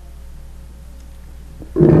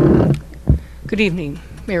 Good evening,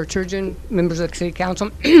 Mayor Turgeon, members of the City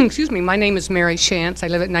Council. Excuse me, my name is Mary Shantz. I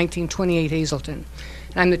live at 1928 Hazelton,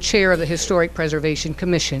 and I'm the chair of the Historic Preservation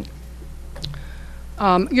Commission.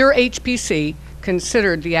 Your HPC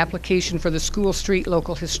considered the application for the School Street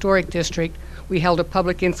Local Historic District. We held a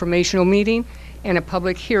public informational meeting and a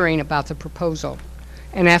public hearing about the proposal.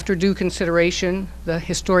 And after due consideration, the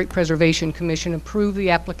Historic Preservation Commission approved the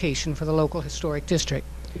application for the local historic district.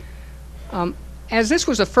 As this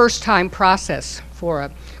was a first-time process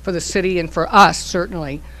for the city and for us,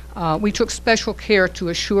 certainly, we took special care to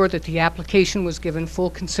assure that the application was given full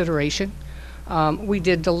consideration. We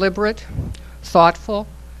did deliberate, thoughtful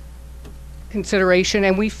consideration,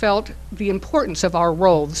 and we felt the importance of our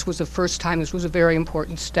role. This was the first time. This was a very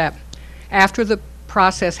important step. After the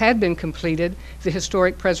process had been completed, the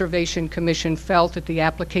Historic Preservation Commission felt that the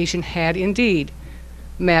application had indeed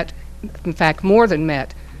met, in fact more than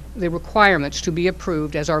met, the requirements to be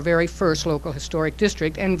approved as our very first local historic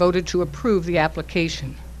district, and voted to approve the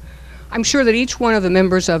application. I'm sure that each one of the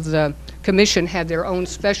members of the commission had their own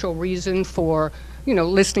special reason for, you know,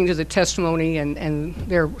 listening to the testimony and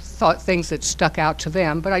their things that stuck out to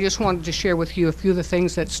them, but I just wanted to share with you a few of the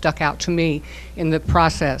things that stuck out to me in the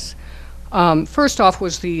process. First off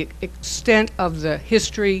was the extent of the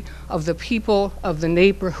history of the people of the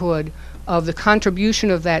neighborhood, of the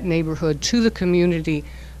contribution of that neighborhood to the community,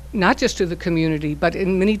 not just to the community, but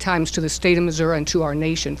in many times to the state of Missouri and to our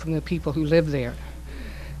nation from the people who live there.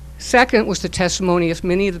 Second was the testimony of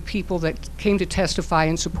many of the people that came to testify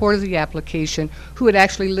in support of the application who had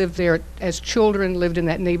actually lived there as children, lived in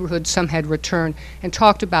that neighborhood, some had returned, and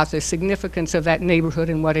talked about the significance of that neighborhood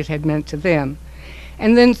and what it had meant to them.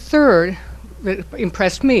 And then third, that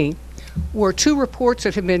impressed me, were two reports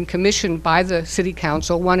that had been commissioned by the City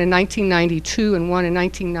Council, one in 1992 and one in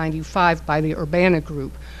 1995 by the Urbana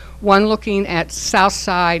Group, one looking at South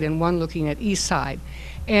Side and one looking at East Side.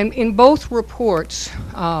 And in both reports,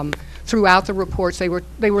 throughout the reports, they were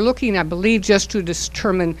looking, I believe, just to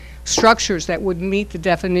determine structures that would meet the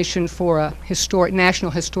definition for a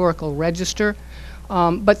National Historical Register.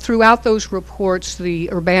 But throughout those reports,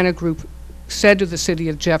 the Urbana Group said to the city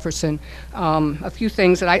of Jefferson a few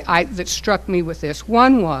things that struck me with this.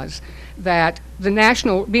 One was that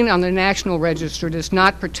being on the National Register does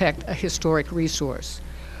not protect a historic resource.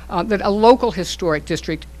 That a local historic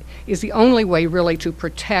district is the only way really to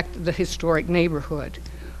protect the historic neighborhood.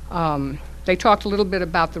 They talked a little bit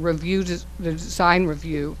about the design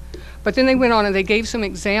review, but then they went on and they gave some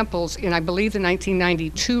examples in, I believe, the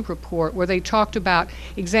 1992 report, where they talked about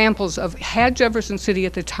examples of, had Jefferson City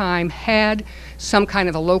at the time had some kind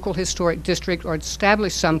of a local historic district or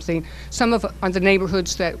established something, some of the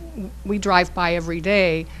neighborhoods that we drive by every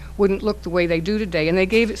day wouldn't look the way they do today. And they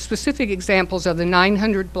gave specific examples of the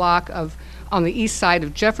 900 block of on the east side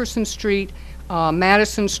of Jefferson Street,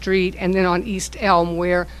 Madison Street, and then on East Elm,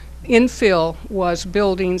 where infill was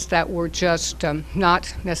buildings that were just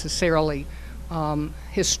not necessarily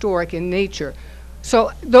historic in nature.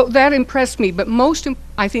 So that impressed me, but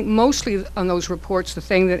I think mostly on those reports, the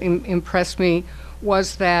thing that impressed me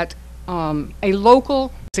was that a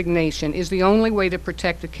local designation is the only way to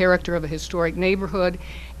protect the character of a historic neighborhood,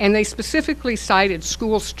 and they specifically cited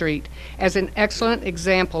School Street as an excellent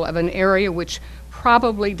example of an area which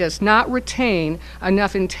probably does not retain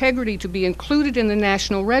enough integrity to be included in the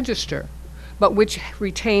National Register, but which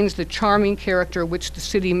retains the charming character which the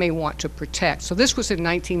city may want to protect. So this was in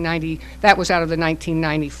 1990, that was out of the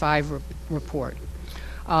 1995 report.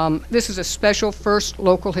 This is a special first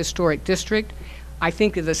local historic district. I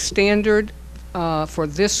think the standard for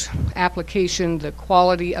this application, the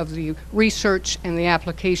quality of the research and the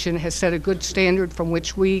application has set a good standard from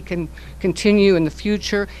which we can continue in the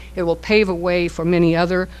future. It will pave a way for many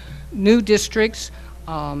other new districts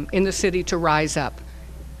in the city to rise up.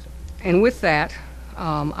 And with that,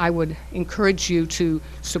 I would encourage you to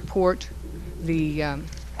support the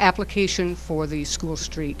application for the School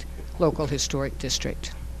Street Local Historic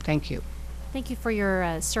District. Thank you. Thank you for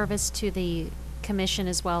your service to the commission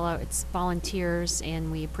as well. It's volunteers,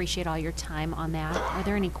 and we appreciate all your time on that. Are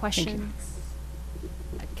there any questions?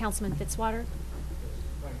 Councilman Fitzwater?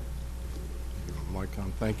 Mike,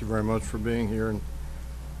 thank you very much for being here. And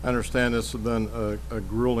I understand this has been a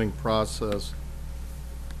grueling process.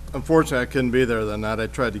 Unfortunately, I couldn't be there that night. I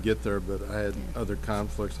tried to get there, but I had other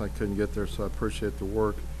conflicts and I couldn't get there, so I appreciate the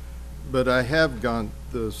work. But I have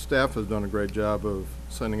the staff has done a great job of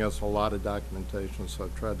sending us a lot of documentation, so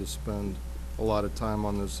I've tried to spend a lot of time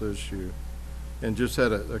on this issue. And just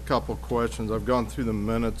had a couple questions. I've gone through the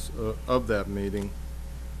minutes of that meeting,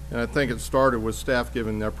 and I think it started with staff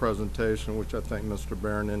giving their presentation, which I think Mr.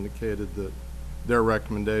 Barron indicated that their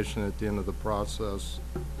recommendation at the end of the process.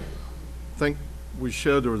 I think we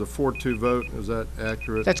showed there was a 4-2 vote. Is that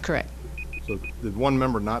accurate? That's correct. So did one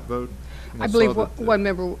member not vote? I believe one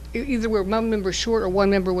member, either one member short or one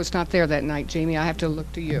member was not there that night, Jamie. I have to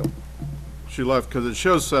look to you. She left because it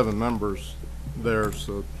shows 7 members there,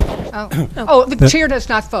 so. Oh, the chair does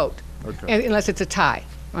not vote. Okay. Unless it's a tie.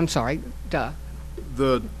 I'm sorry, duh.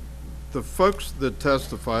 The folks that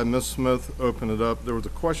testified, Ms. Smith opened it up. There was a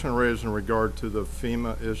question raised in regard to the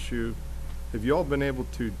FEMA issue. Have you all been able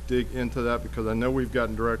to dig into that? Because I know we've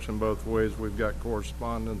gotten direction both ways. We've got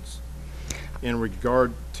correspondence in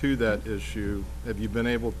regard to that issue. Have you been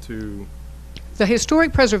able to? The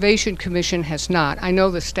Historic Preservation Commission has not. I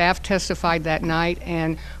know the staff testified that night,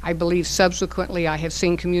 and I believe subsequently I have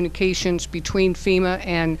seen communications between FEMA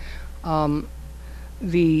and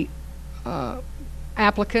the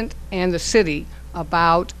applicant and the city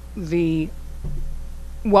about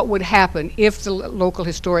what would happen if the local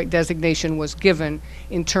historic designation was given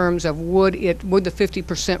in terms of would the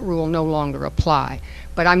 50% rule no longer apply.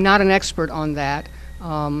 But I'm not an expert on that.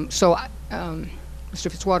 Mr.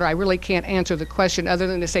 Fitzwater, I really can't answer the question other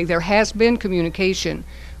than to say there has been communication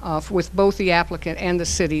with both the applicant and the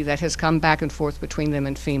city that has come back and forth between them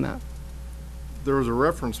and FEMA. There was a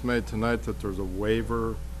reference made tonight that there's a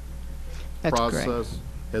waiver process. Correct.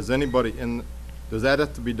 Has anybody does that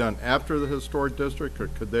have to be done after the historic district, or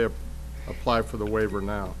could they apply for the waiver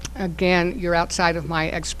now? Again, you're outside of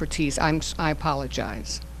my expertise. I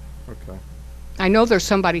apologize. Okay. I know there's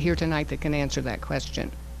somebody here tonight that can answer that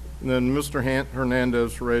question. And then Mr.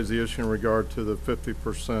 Hernandez raised the issue in regard to the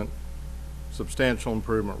 50% substantial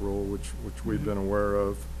improvement rule, which we've been aware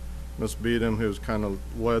of. Ms. Beadham, who's kind of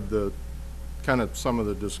led some of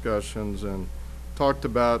the discussions and talked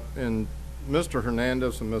about, and Mr.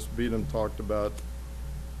 Hernandez and Ms. Beadham talked about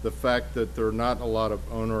the fact that there are not a lot of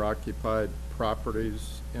owner-occupied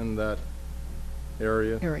properties in that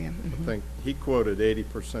area. Mm-hmm. I think he quoted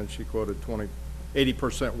 80%, she quoted 20.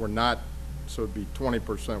 80% were not, so it'd be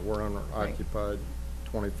 20% were owner-occupied,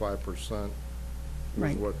 25%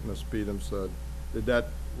 was what Ms. Beadham said. Did that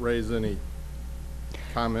raise any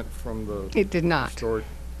comment from the It did not. Historic?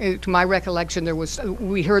 To my recollection,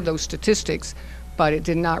 we heard those statistics, but it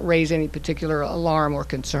did not raise any particular alarm or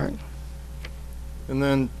concern. And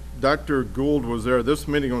then Dr. Gould was there. This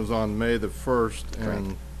meeting was on May the 1st,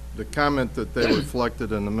 and the comment that they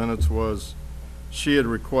reflected in the minutes was she had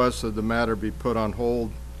requested the matter be put on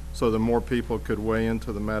hold so that more people could weigh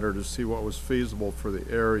into the matter to see what was feasible for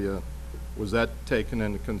the area. Was that taken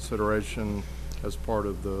into consideration as part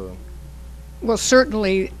of the? Well,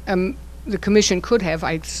 certainly the commission could have,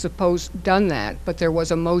 I suppose, done that, but there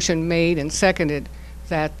was a motion made and seconded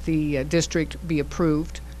that the district be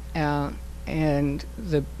approved, and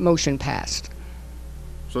the motion passed.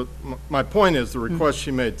 So my point is, the request she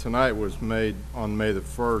made tonight was made on May the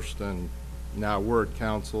 1st, and now we're at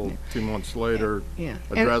council 2 months later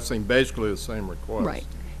addressing basically the same request. Right.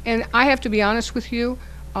 And I have to be honest with you,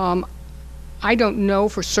 I don't know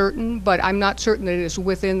for certain, but I'm not certain that it is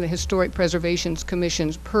within the Historic Preservation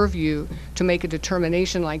Commission's purview to make a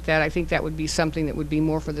determination like that. I think that would be something that would be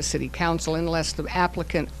more for the city council unless the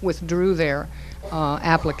applicant withdrew their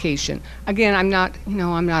application. Again, I'm not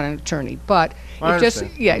an attorney, but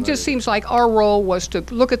it just seems like our role was to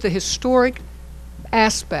look at the historic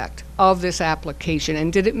aspect of this application,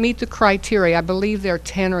 and did it meet the criteria? I believe there are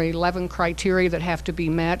 10 or 11 criteria that have to be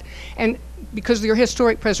met, and because the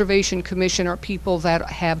Historic Preservation Commission are people that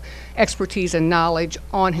have expertise and knowledge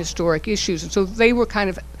on historic issues, and so they were kind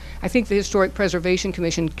of, I think the Historic Preservation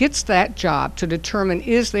Commission gets that job to determine,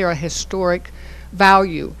 is there a historic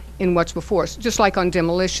value in what's before us? Just like on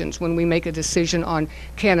demolitions, when we make a decision on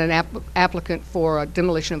can an applicant for a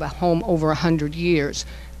demolition of a home over 100 years,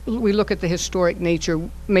 we look at the historic nature,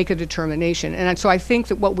 make a determination. And so I think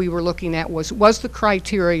that what we were looking at was the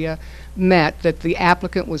criteria met that the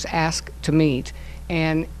applicant was asked to meet?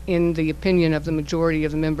 And in the opinion of the majority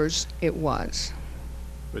of the members, it was.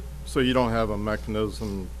 But, so you don't have a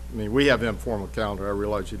mechanism, I mean, we have informal calendar, I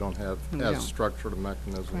realize you don't have as structured a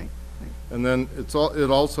mechanism. Right. And then it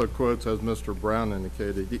also quotes, as Mr. Brown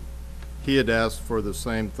indicated, he had asked for the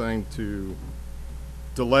same thing, to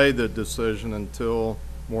delay the decision until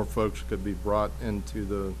more folks could be brought into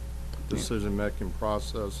the decision-making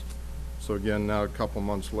process. So again, now a couple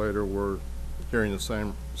months later, we're hearing the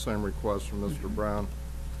same request from Mr. Brown.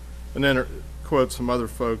 And then it quotes some other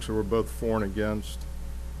folks who were both for and against.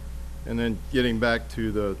 And then getting back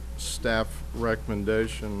to the staff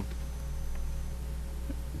recommendation,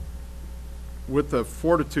 with the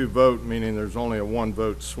 4-2 vote, meaning there's only a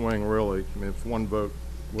 1-vote swing, really. I mean, if one vote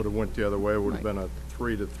would have went the other way, it would have been a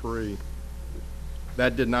 3-3.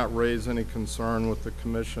 That did not raise any concern with the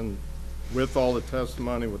commission, with all the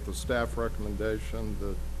testimony, with the staff recommendation,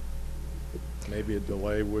 that maybe a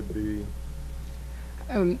delay would be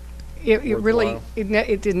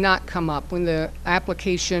it did not come up. When the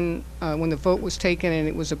application, when the vote was taken and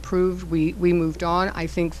it was approved, we moved on. I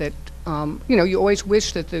think that, you always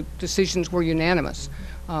wish that the decisions were unanimous.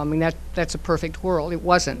 I mean, that's a perfect world. It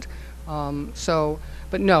wasn't.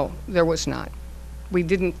 But no, there was not. We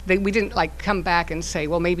didn't like come back and say,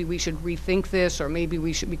 well, maybe we should rethink this, or maybe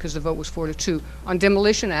we should, because the vote was 4-2. On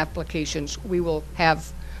demolition applications, we will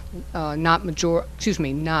have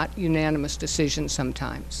not unanimous decisions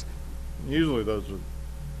sometimes. Usually those are,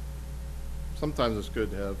 sometimes it's good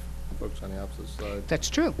to have folks on the opposite side. That's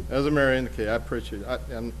true. As Mary indicated, I appreciate it.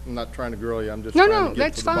 I'm not trying to grill you. I'm just trying to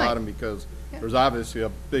get to the bottom, because there's obviously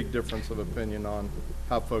a big difference of opinion on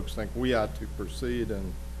how folks think we ought to proceed,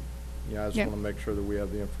 and I just want to make sure that we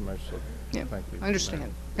have the information. So thank you. I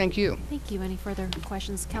understand. Thank you. Thank you. Any further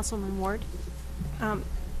questions? Councilman Ward?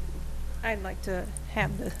 I'd like to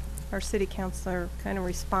have our city councilor kind of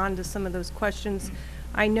respond to some of those questions.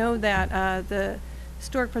 I know that the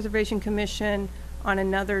Historic Preservation Commission on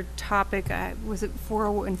another topic, was it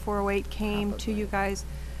 408 came to you guys?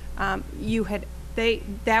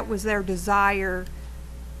 That was their desire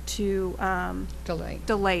to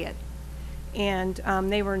delay it. And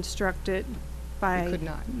they were instructed by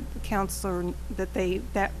the counselor that they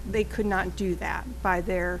could not do that by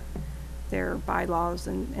their bylaws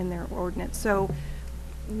and their ordinance. So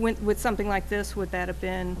with something like this, would that have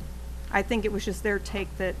been, I think it was just their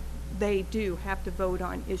take that they do have to vote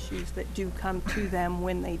on issues that do come to them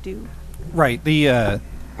when they do. Right. The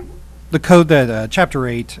code that Chapter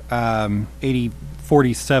 8,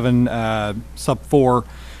 8047 sub 4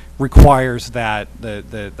 requires that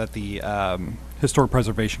the Historic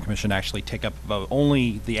Preservation Commission actually take up a vote.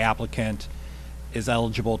 Only the applicant is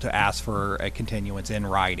eligible to ask for a continuance in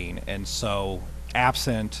writing, and so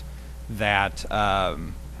absent that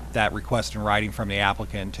that request in writing from the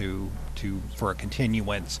applicant for a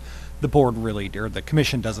continuance, the board really, or the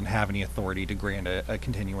commission, doesn't have any authority to grant a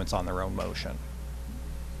continuance on their own motion.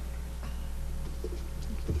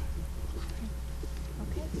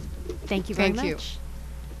 Okay. Thank you very much. Thank you.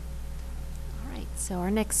 All right. So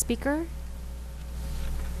our next speaker.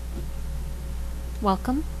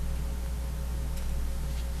 Welcome.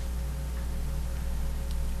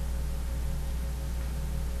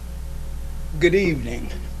 Good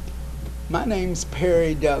evening. My name's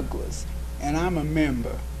Perry Douglas, and I'm a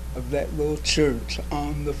member of that little church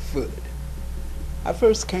on the foot. I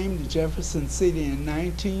first came to Jefferson City in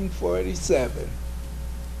 1947.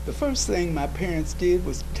 The first thing my parents did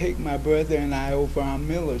was take my brother and I over on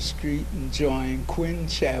Miller Street and join Quinn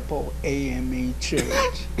Chapel AME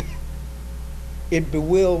Church. it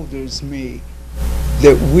bewilders me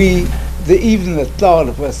that even the thought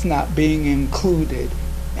of us not being included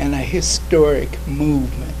in a historic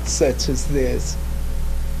movement such as this.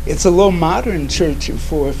 It's a little modern church at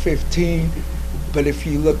 415, but if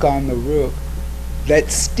you look on the roof,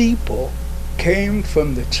 that steeple came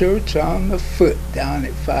from the church on the foot down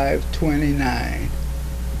at 529.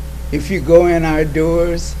 If you go in our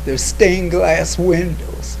doors, there's stained glass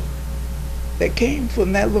windows that came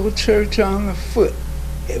from that little church on the foot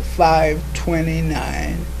at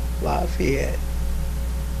 529 Lafayette.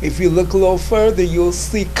 If you look a little further, you'll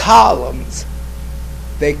see columns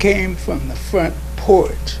that came from the front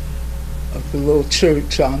porch of the little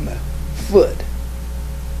church on the foot.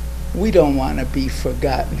 We don't want to be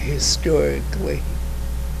forgotten historically.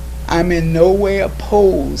 I'm in no way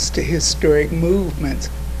opposed to historic movements,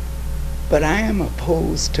 but I am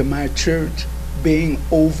opposed to my church being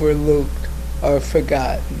overlooked or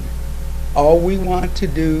forgotten. All we want to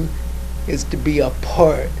do is to be a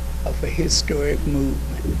part of a historic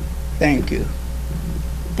movement. Thank you.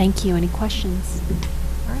 Thank you. Any questions?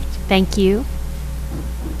 All right. Thank you.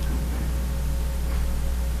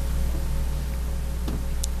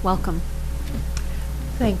 Welcome.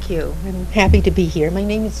 Thank you. I'm happy to be here. My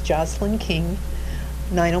name is Jocelyn King,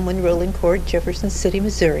 901 Rolling Court, Jefferson City,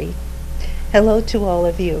 Missouri. Hello to all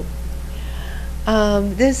of you.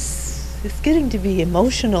 This is getting to be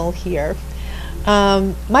emotional here.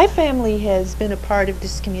 My family has been a part of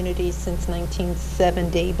this community since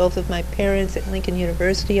 1970. Both of my parents at Lincoln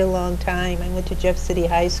University a long time. I went to Jeff City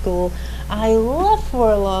High School. I left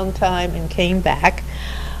for a long time and came back.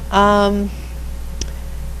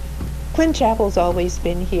 Quinn Chapel's always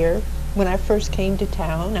been here. When I first came to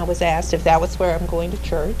town, I was asked if that was where I'm going to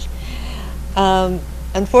church.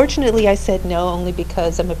 Unfortunately, I said no, only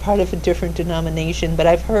because I'm a part of a different denomination, but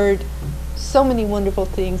I've heard so many wonderful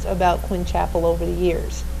things about Quinn Chapel over the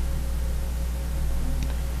years.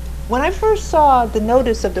 When I first saw the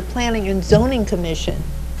notice of the Planning and Zoning Commission,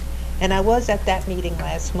 and I was at that meeting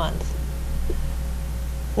last month,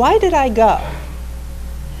 why did I go?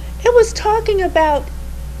 It was talking about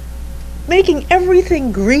making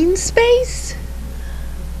everything green space.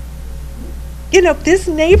 You know, this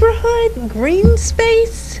neighborhood, green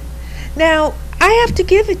space. Now, I have to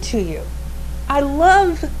give it to you. I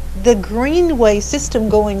love the greenway system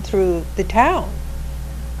going through the town.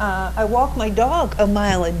 I walk my dog a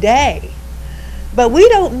mile a day. But we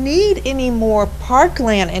don't need any more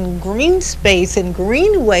parkland and green space and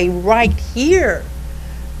greenway right here.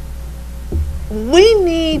 We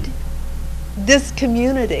need this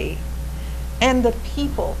community and the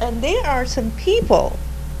people. And there are some people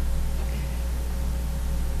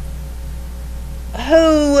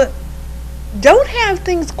who don't have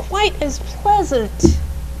things quite as pleasant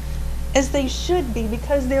as they should be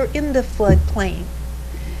because they're in the floodplain.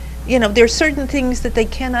 You know, there are certain things that they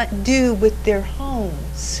cannot do with their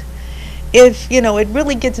homes. If, you know, it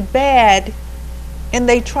really gets bad and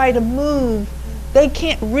they try to move, they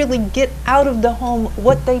can't really get out of the home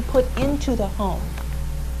what they put into the home.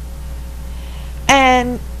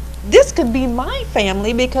 And this could be my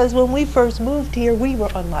family because when we first moved here, we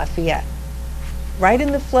were on Lafayette, right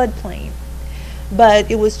in the floodplain.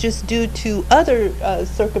 But it was just due to other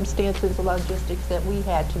circumstances, logistics, that we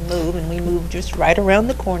had to move, and we moved just right around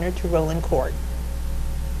the corner to Rolling Court.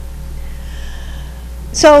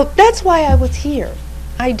 So that's why I was here.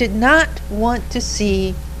 I did not want to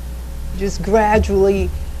see just gradually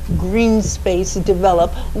green space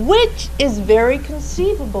develop, which is very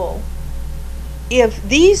conceivable if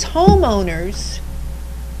these homeowners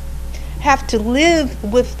have to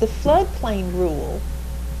live with the floodplain rule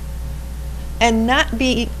and not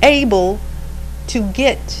be able to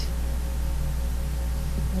get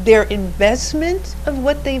their investment of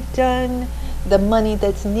what they've done, the money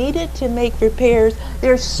that's needed to make repairs.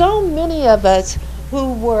 There's so many of us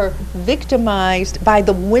who were victimized by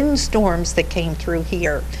the windstorms that came through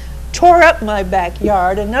here. Tore up my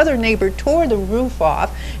backyard, another neighbor tore the roof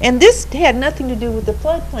off, and this had nothing to do with the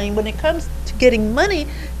floodplain. When it comes to getting money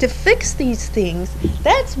to fix these things,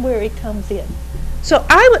 that's where it comes in. So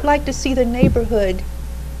I would like to see the neighborhood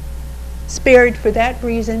spared for that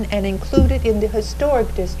reason and included in the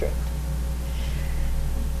historic district.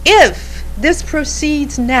 If this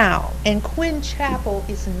proceeds now and Quinn Chapel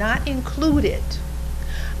is not included,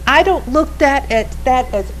 I don't look at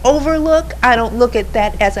that as overlook. I don't look at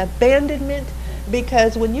that as abandonment,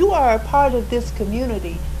 because when you are a part of this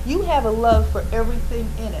community, you have a love for everything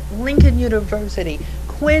in it. Lincoln University,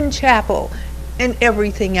 Quinn Chapel, and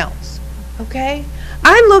everything else. Okay?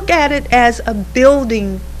 I look at it as a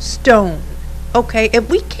building stone. Okay? If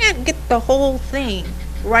we can't get the whole thing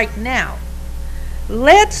right now,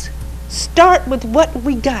 let's start with what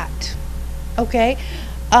we got, okay?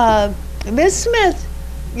 Ms. Smith,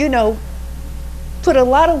 you know, put a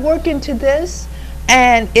lot of work into this,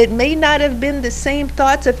 and it may not have been the same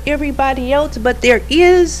thoughts of everybody else, but there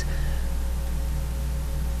is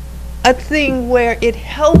a thing where it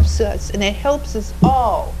helps us, and it helps us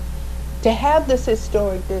all to have this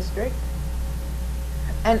historic district.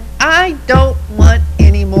 And I don't want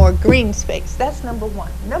any more green space. That's number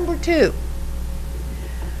one. Number two,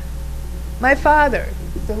 my father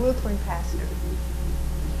is a Lutheran pastor,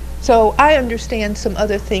 so I understand some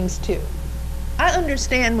other things too. I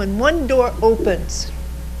understand when one door opens,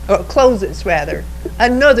 or closes rather,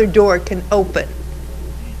 another door can open.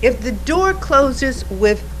 If the door closes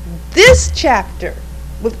with this chapter,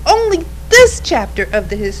 with only this chapter of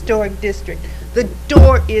the historic district, the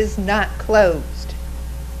door is not closed.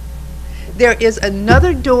 There is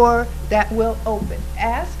another door that will open.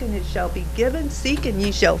 Ask and it shall be given, seek and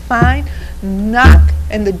ye shall find, knock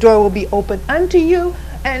and the door will be open unto you.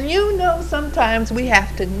 And you know, sometimes we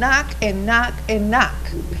have to knock and knock and knock.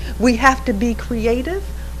 We have to be creative.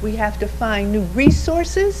 We have to find new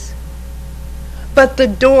resources. But the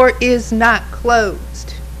door is not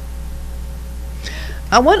closed.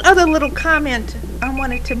 One other little comment I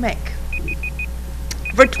wanted to make.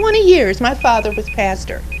 For 20 years, my father was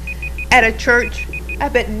pastor at a church I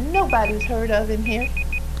bet nobody's heard of in here,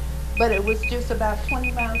 but it was just about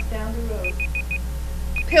 20 miles down the road.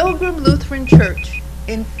 Pilgrim Lutheran Church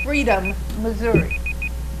in Freedom, Missouri.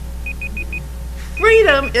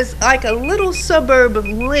 Freedom is like a little suburb of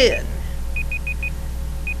Lynn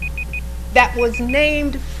that was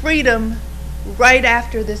named Freedom right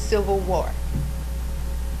after the Civil War.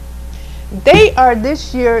 They are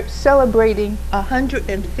this year celebrating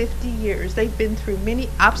 150 years. They've been through many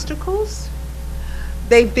obstacles.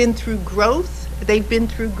 They've been through growth. They've been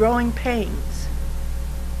through growing pains.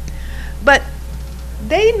 But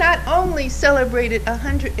they not only celebrated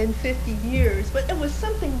 150 years, but it was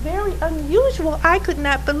something very unusual I could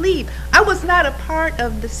not believe. I was not a part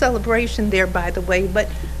of the celebration there, by the way, but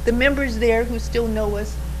the members there who still know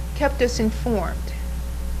us kept us informed.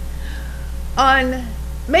 On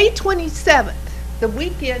May 27th, the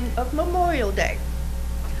weekend of Memorial Day,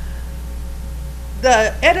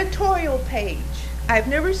 the editorial page, I've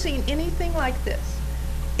never seen anything like this.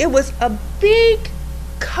 It was a big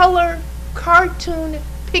color cartoon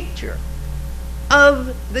picture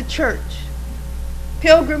of the church.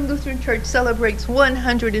 Pilgrim Lutheran Church celebrates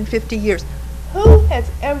 150 years. Who has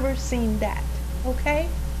ever seen that? Okay?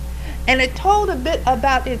 And it told a bit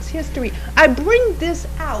about its history. I bring this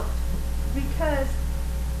out because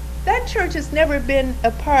that church has never been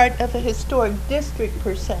a part of a historic district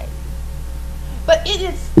per se, but it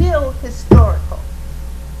is still historical.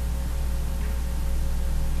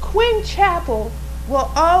 Quinn Chapel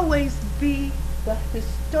will always be the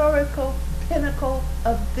historical pinnacle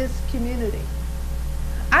of this community.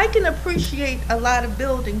 I can appreciate a lot of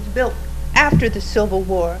buildings built after the Civil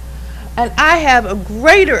War, and I have a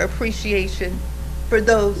greater appreciation for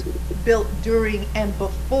those built during and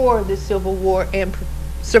before the Civil War and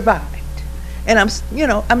survived. And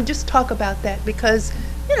I'm just talk about that because,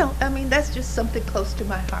 that's just something close to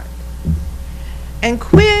my heart. And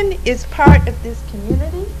Quinn is part of this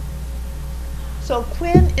community. So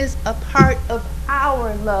Quinn is a part of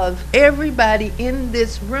our love, everybody in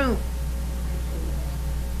this room.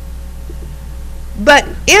 But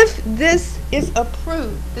if this is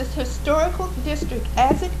approved, this historical district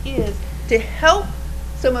as it is, to help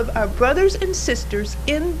some of our brothers and sisters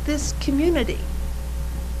in this community,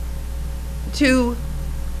 to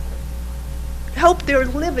help their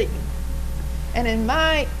living, and in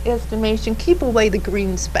my estimation, keep away the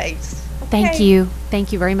green space. Okay?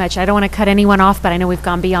 Thank you very much. I don't want to cut anyone off, but I know we've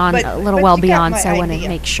gone beyond, well beyond, so I want to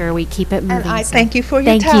make sure we keep it moving. And I so thank you for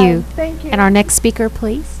your time. Thank you. And our next speaker,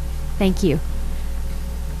 please. Thank you.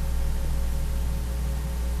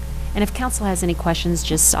 And if council has any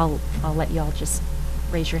questions, I'll let you all just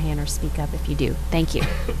raise your hand or speak up if you do. Thank you.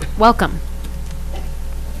 Welcome.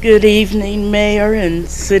 Good evening, Mayor and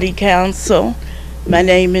City Council. My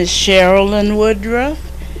name is Sherilyn Woodruff,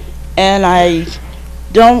 and I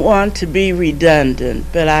don't want to be redundant,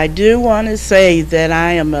 but I do want to say that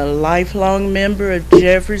I am a lifelong member of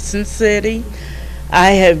Jefferson City.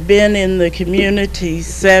 I have been in the community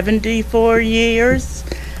 74 years.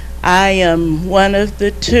 I am one of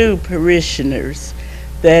the 2 parishioners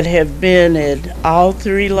that have been at all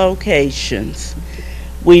 3 locations.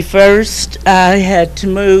 I had to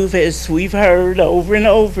move, as we've heard over and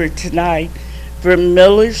over tonight, from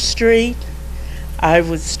Miller Street. I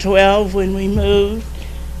was 12 when we moved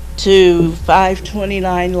to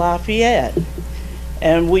 529 Lafayette.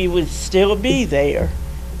 and we would still be there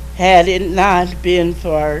had it not been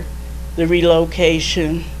for the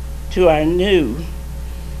relocation to our new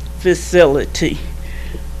facility.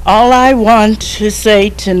 All I want to say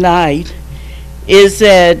tonight is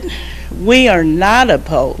that we are not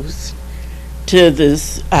opposed to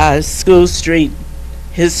this School Street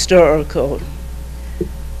Historical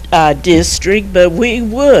District, but we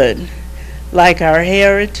would like our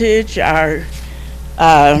heritage, our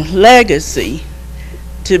legacy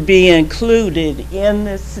to be included in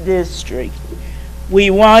this district. We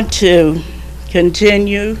want to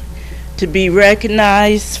continue to be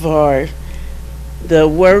recognized for the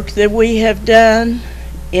work that we have done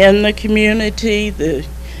in the community, the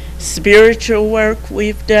spiritual work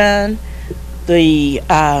we've done, the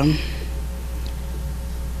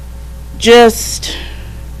just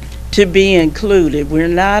to be included. We're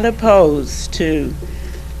not opposed to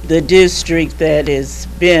the district that has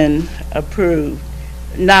been approved,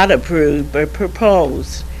 not approved, but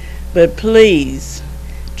proposed. But please,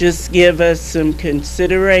 just give us some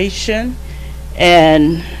consideration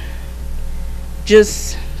and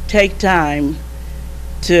just take time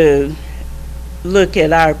to look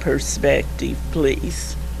at our perspective,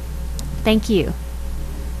 please. Thank you.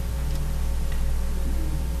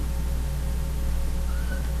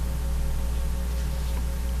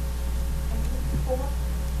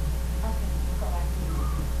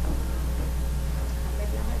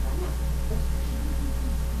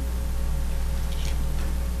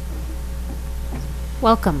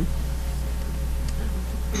 Welcome.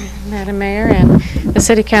 Madam Mayor and the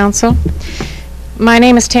City Council. My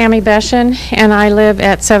name is Tammy Beshen, and I live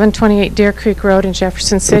at 728 Deer Creek Road in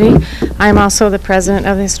Jefferson City. I am also the president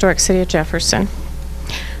of the Historic City of Jefferson.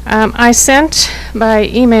 I sent by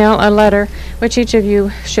email a letter, which each of you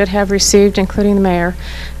should have received, including the mayor,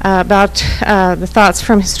 about the thoughts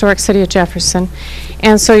from Historic City of Jefferson.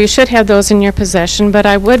 And so you should have those in your possession, but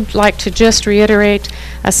I would like to just reiterate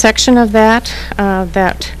a section of that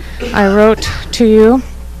that I wrote to you.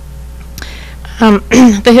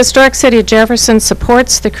 The Historic City of Jefferson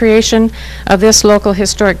supports the creation of this local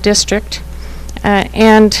historic district,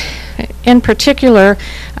 and in particular,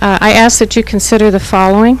 I ask that you consider the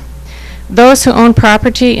following. Those who own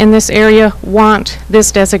property in this area want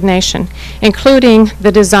this designation, including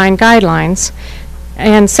the design guidelines,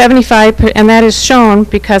 and that is shown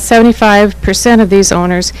because 75% of these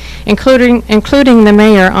owners, including the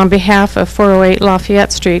mayor on behalf of 408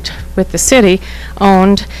 Lafayette Street with the city,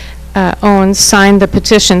 signed the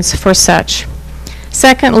petitions for such.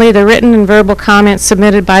 Secondly, the written and verbal comments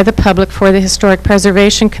submitted by the public for the Historic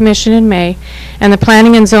Preservation Commission in May and the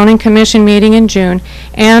Planning and Zoning Commission meeting in June,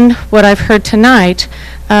 and what I've heard tonight,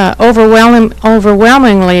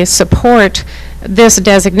 overwhelmingly support this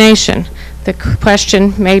designation. The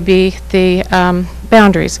question may be the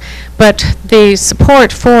boundaries, but the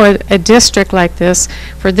support for a district like this,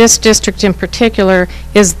 for this district in particular,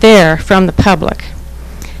 is there from the public.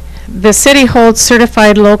 The city holds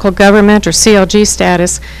certified local government, or CLG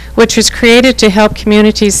status, which was created to help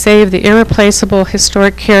communities save the irreplaceable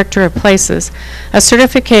historic character of places, a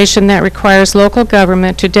certification that requires local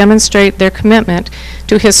government to demonstrate their commitment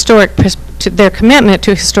to historic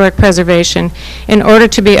preservation in order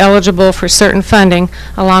to be eligible for certain funding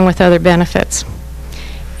along with other benefits.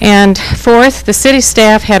 And fourth, the city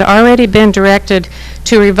staff had already been directed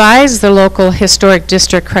to revise the local historic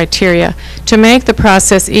district criteria to make the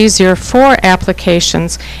process easier for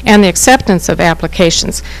applications and the acceptance of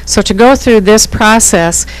applications. So to go through this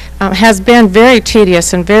process has been very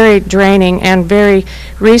tedious and very draining and very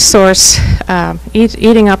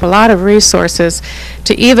eating up a lot of resources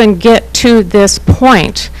to even get to this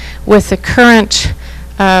point with the current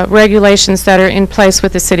regulations that are in place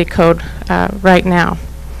with the city code right now.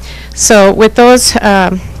 So with those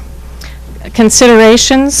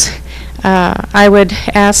considerations, I would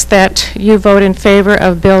ask that you vote in favor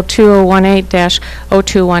of Bill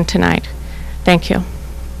 2018-021 tonight. Thank you.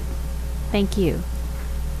 Thank you.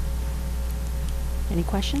 Any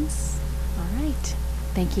questions? All right.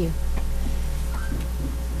 Thank you.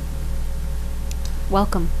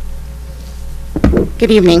 Welcome.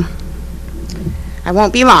 Good evening. I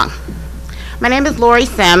won't be long. My name is Lori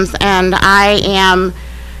Sims, and I am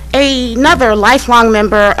another lifelong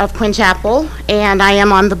member of Quinn Chapel, and I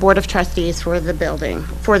am on the Board of Trustees for the building,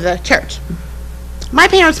 for the church. My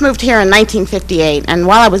parents moved here in 1958, and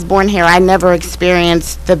while I was born here, I never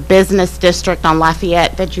experienced the business district on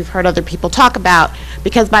Lafayette that you've heard other people talk about,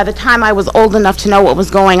 because by the time I was old enough to know what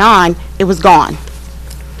was going on, it was gone.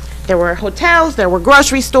 There were hotels, there were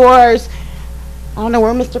grocery stores. I don't know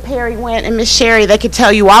where Mr. Perry went and Miss Sherry. They could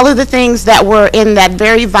tell you all of the things that were in that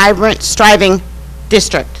very vibrant, striving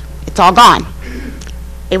district. It's all gone.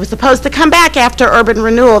 It was supposed to come back after urban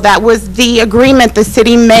renewal. That was the agreement the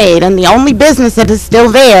city made, and the only business that is still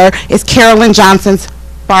there is Carolyn Johnson's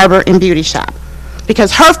barber and beauty shop,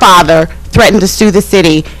 because her father threatened to sue the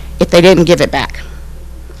city if they didn't give it back.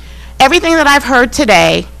 Everything that I've heard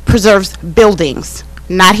today preserves buildings,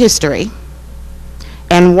 not history.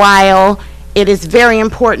 And while it is very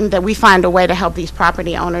important that we find a way to help these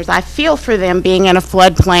property owners, I feel for them being in a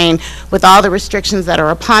floodplain with all the restrictions that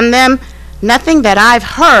are upon them. Nothing that I've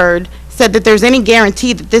heard said that there's any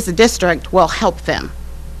guarantee that this district will help them.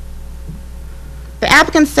 The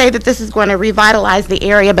applicants say that this is going to revitalize the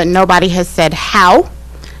area, but nobody has said how.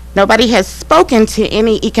 Nobody has spoken to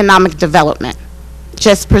any economic development,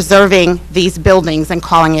 just preserving these buildings and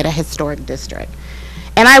calling it a historic district.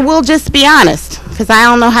 And I will just be honest, because I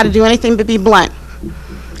don't know how to do anything but be blunt.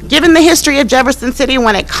 Given the history of Jefferson City,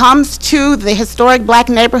 when it comes to the historic black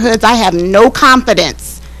neighborhoods, I have no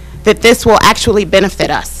confidence that this will actually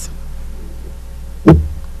benefit us.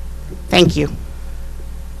 Thank you.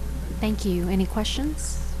 Thank you. Any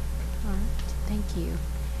questions? All right, thank you.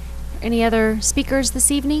 Any other speakers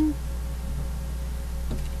this evening?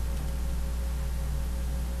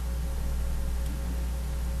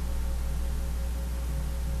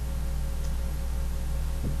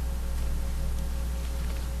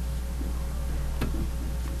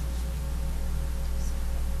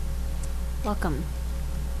 Welcome.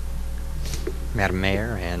 Madam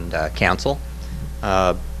Mayor and Council.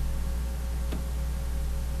 I've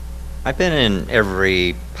been in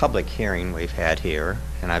every public hearing we've had here,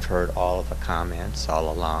 and I've heard all of the comments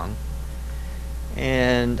all along.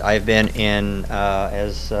 And I've been in,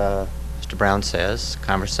 as Mr. Brown says,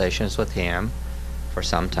 conversations with him for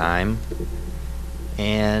some time.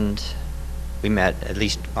 And we met at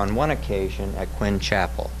least on one occasion at Quinn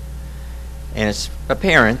Chapel. And it's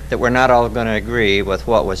apparent that we're not all going to agree with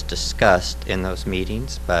what was discussed in those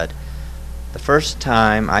meetings, but the first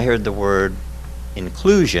time I heard the word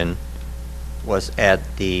inclusion was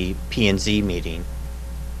at the P&Z meeting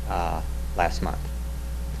last month.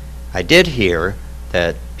 I did hear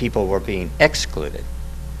that people were being excluded,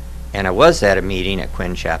 and I was at a meeting at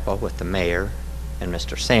Quinn Chapel with the mayor and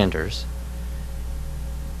Mr. Sanders,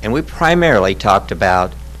 and we primarily talked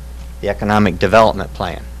about the economic development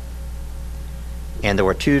plan. And there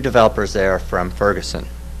were two developers there from Ferguson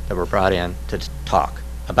that were brought in to talk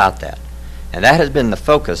about that. And that has been the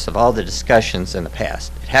focus of all the discussions in the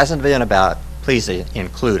past. It hasn't been about, please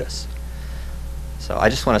include us. So I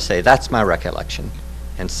just want to say that's my recollection.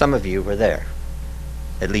 And some of you were there,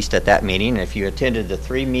 at least at that meeting. And if you attended the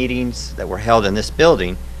 3 meetings that were held in this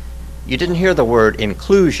building, you didn't hear the word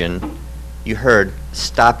inclusion. You heard,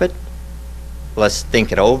 stop it, let's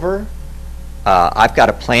think it over. I've got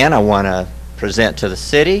a plan I want to present to the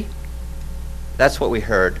city. That's what we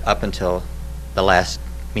heard up until the last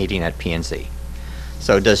meeting at P&Z.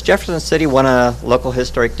 So does Jefferson City want a local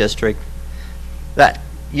historic district? That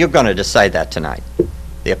you're going to decide that tonight.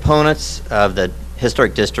 The opponents of the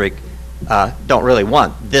historic district don't really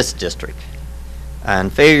want this district.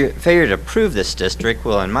 And failure to approve this district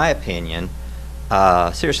will, in my opinion,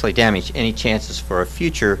 seriously damage any chances for a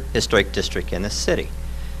future historic district in this city.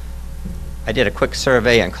 I did a quick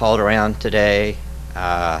survey and called around today.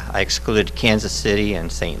 I excluded Kansas City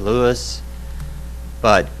and St. Louis,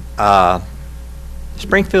 but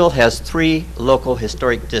Springfield has 3 local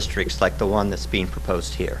historic districts like the one that's being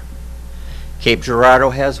proposed here. Cape Girardeau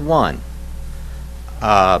has 1.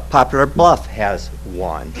 Poplar Bluff has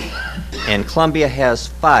 1. And Columbia has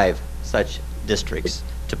 5 such districts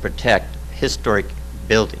to protect historic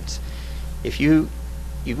buildings. If you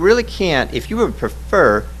really can't, if you would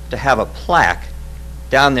prefer to have a plaque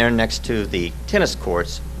down there next to the tennis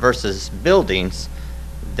courts versus buildings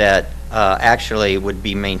that actually would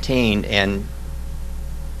be maintained and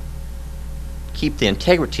keep the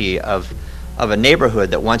integrity of a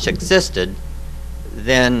neighborhood that once existed,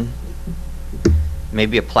 then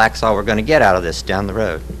maybe a plaque's all we're going to get out of this down the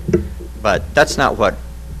road. But that's not what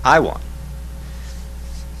I want.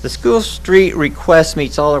 The school street request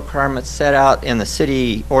meets all requirements set out in the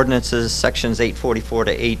city ordinances, sections 844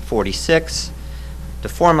 to 846, to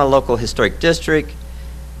form a local historic district.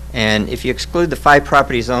 And if you exclude the 5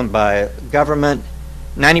 properties owned by government,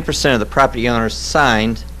 90% of the property owners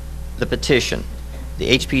signed the petition.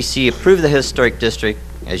 The HPC approved the historic district,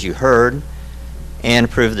 as you heard, and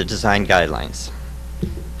approved the design guidelines.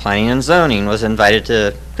 Planning and zoning was invited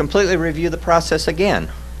to completely review the process again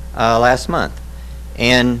last month.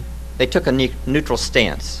 And they took a neutral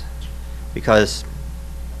stance because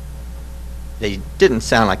they didn't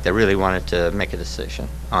sound like they really wanted to make a decision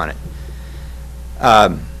on it.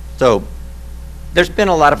 So There's been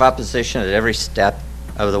a lot of opposition at every step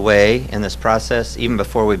of the way in this process, even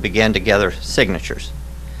before we began to gather signatures.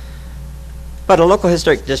 But a local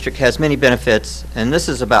historic district has many benefits, and this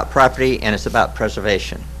is about property and it's about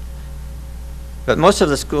preservation. But most of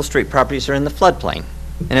the School Street properties are in the floodplain,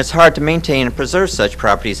 and it's hard to maintain and preserve such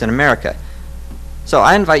properties in America. So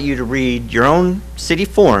I invite you to read your own city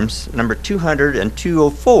forms, number 200 and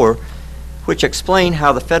 204, which explain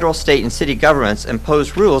how the federal, state, and city governments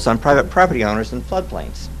impose rules on private property owners in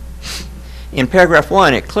floodplains. In paragraph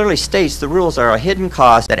 1, it clearly states the rules are a hidden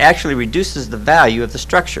cost that actually reduces the value of the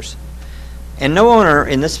structures. And no owner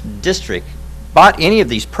in this district bought any of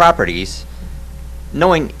these properties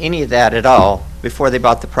knowing any of that at all before they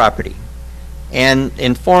bought the property. And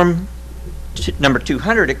in form number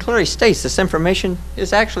 200, it clearly states this information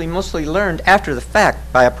is actually mostly learned after the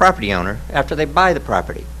fact by a property owner after they buy the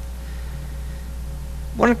property.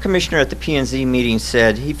 One commissioner at the P&Z meeting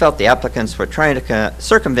said he felt the applicants were trying to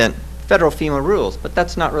circumvent federal FEMA rules, but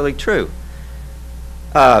that's not really true.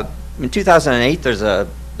 In 2008, there's a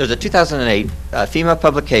 2008 FEMA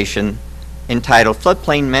publication entitled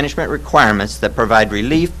Floodplain Management Requirements that Provide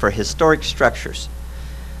Relief for Historic Structures.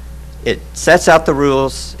 It sets out the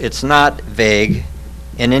rules. It's not vague.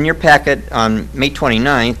 And in your packet on May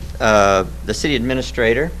 29th, the city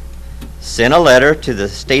administrator sent a letter to the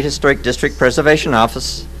State Historic District Preservation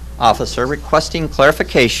Officer requesting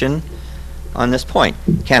clarification on this point.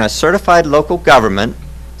 Can a certified local government,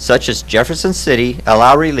 such as Jefferson City,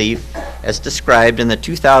 allow relief as described in the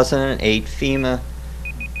 2008 FEMA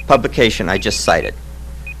publication I just cited?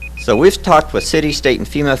 So we've talked with city, state, and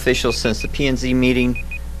FEMA officials since the P&Z meeting.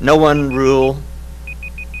 No one rule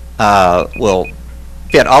will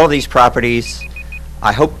fit all of these properties.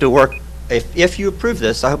 I hope to work, if you approve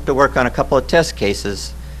this, I hope to work on a couple of test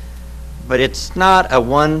cases, but it's not a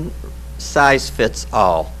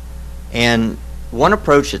one-size-fits-all. And one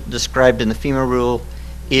approach described in the FEMA rule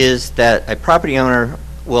is that a property owner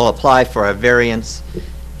will apply for a variance.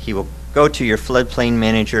 He will go to your floodplain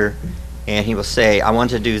manager and he will say, I want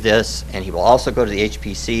to do this, and he will also go to the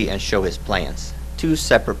HPC and show his plans. Two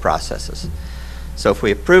separate processes. So if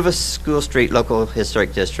we approve a School Street Local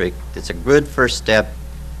Historic District, it's a good first step,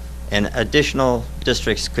 and additional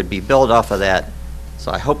districts could be built off of that.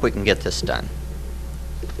 So I hope we can get this done.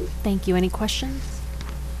 Thank you. Any questions?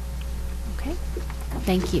 Okay.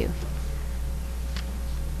 Thank you.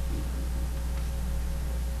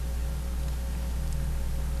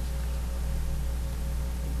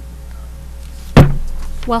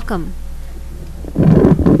 Welcome.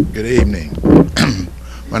 Good evening.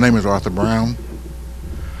 My name is Arthur Brown.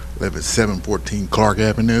 Live at 714 Clark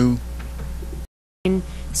Avenue.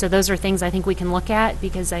 So those are things I think we can look at,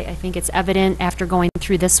 because I think it's evident after going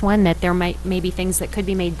through this one that there may be things that could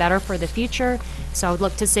be made better for the future. So I would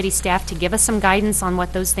look to city staff to give us some guidance on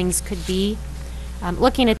what those things could be.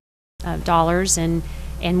 Looking at dollars, and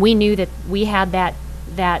we knew that we had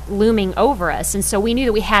that looming over us, and so we knew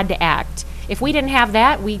that we had to act. If we didn't have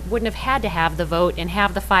that, we wouldn't have had to have the vote and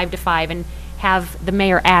have the 5-5 and have the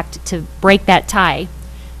mayor act to break that tie.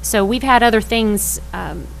 So we've had other things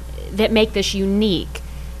that make this unique.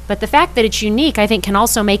 But the fact that it's unique, I think, can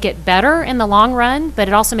also make it better in the long run, but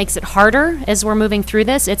it also makes it harder as we're moving through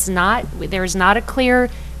this. There's not a clear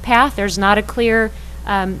path, there's not a clear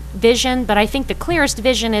vision, but I think the clearest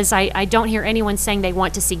vision is I don't hear anyone saying they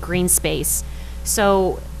want to see green space.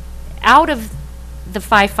 So out of the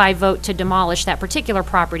 5-5 vote to demolish that particular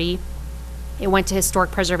property, it went to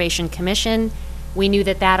Historic Preservation Commission. We knew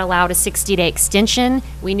that that allowed a 60-day extension.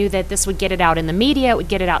 We knew that this would get it out in the media, it would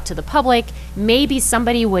get it out to the public. Maybe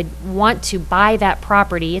somebody would want to buy that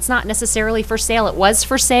property. It's not necessarily for sale. It was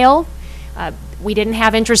for sale. We didn't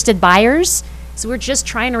have interested buyers, so we're just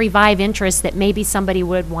trying to revive interest that maybe somebody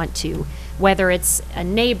would want to, whether it's a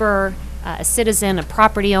neighbor, a citizen, a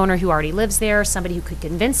property owner who already lives there, somebody who could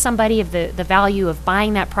convince somebody of the value of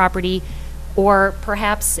buying that property, or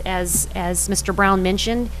perhaps, as Mr. Brown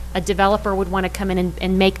mentioned, a developer would want to come in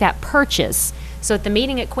and make that purchase. So at the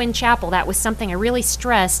meeting at Quinn Chapel, that was something I really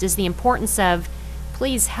stressed, is the importance of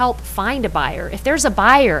please help find a buyer. If there's a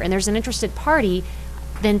buyer and there's an interested party,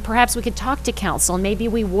 then perhaps we could talk to council and maybe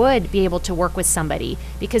we would be able to work with somebody,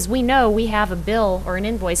 because we know we have a bill or an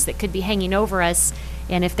invoice that could be hanging over us,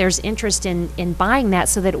 and if there's interest in buying that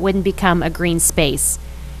so that it wouldn't become a green space.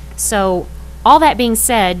 So all that being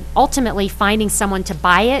said, ultimately finding someone to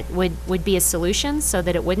buy it would be a solution so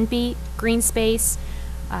that it wouldn't be green space.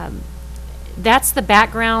 That's the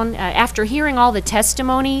background. After hearing all the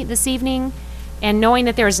testimony this evening and knowing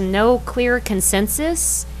that there's no clear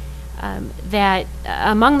consensus that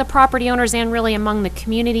among the property owners and really among the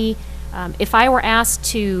community, If I were asked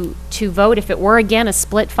to vote, if it were again a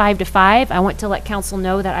split 5-5, I want to let council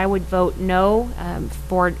know that I would vote no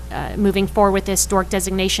for moving forward with the historic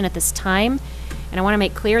designation at this time. And I want to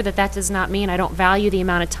make clear that that does not mean I don't value the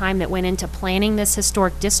amount of time that went into planning this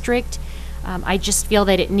historic district. I just feel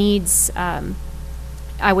that it needs,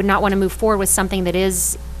 I would not want to move forward with something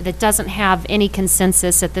that doesn't have any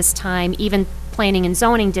consensus at this time. Even planning and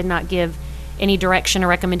zoning did not give any direction or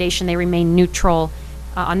recommendation. They remain neutral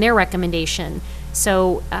on their recommendation.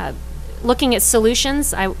 So looking at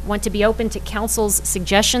solutions, I want to be open to council's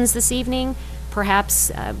suggestions this evening.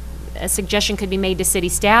 Perhaps a suggestion could be made to city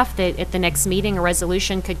staff that at the next meeting a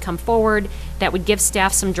resolution could come forward that would give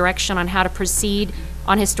staff some direction on how to proceed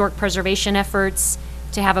on historic preservation efforts,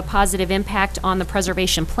 to have a positive impact on the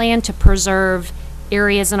preservation plan, to preserve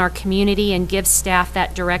areas in our community and give staff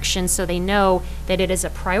that direction so they know that it is a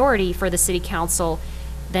priority for the city council.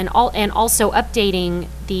 And also updating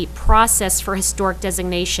the process for historic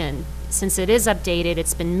designation. Since it is updated,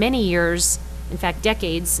 it's been many years, in fact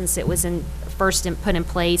decades, since it was first put in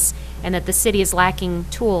place, and that the city is lacking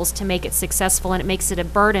tools to make it successful, and it makes it a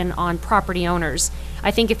burden on property owners.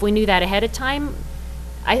 I think if we knew that ahead of time,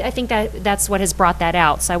 I think that's what has brought that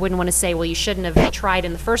out. So I wouldn't want to say, well, you shouldn't have tried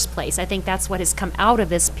in the first place. I think that's what has come out of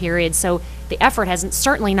this period. So the effort hasn't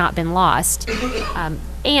certainly not been lost.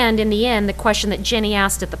 And in the end, the question that Jenny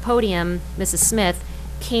asked at the podium, Mrs. Smith,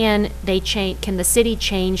 can the city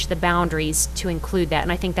change the boundaries to include that?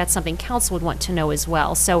 And I think that's something council would want to know as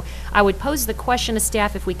well. So I would pose the question to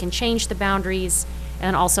staff if we can change the boundaries,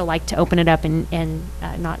 and also like to open it up and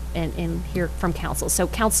hear from council. So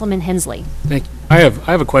Councilman Hensley. Thank you. I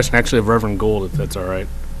have a question actually of Reverend Gould, if that's all right,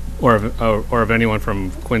 or of anyone from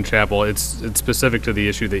Quinn Chapel. It's specific to the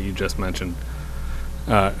issue that you just mentioned.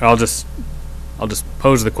 I'll just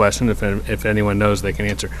pose the question. If anyone knows, they can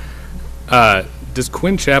answer. Does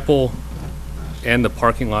Quinn Chapel and the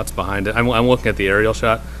parking lots behind it, I'm looking at the aerial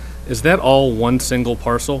shot, is that all one single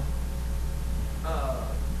parcel? The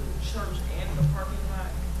church and the parking lot,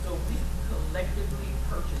 so we collectively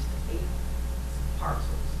purchased 8 parcels.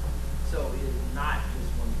 So it is not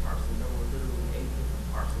just one parcel. There were literally 8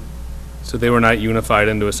 different parcels. So they were not unified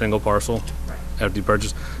into a single parcel? Right. After you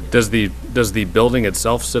purchased? Does the building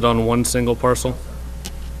itself sit on one single parcel?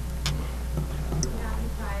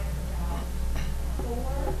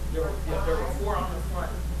 There were 4 on the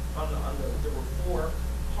front. There were 4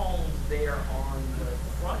 homes there on the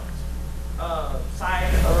front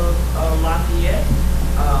side of Lafayette,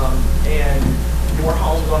 and 4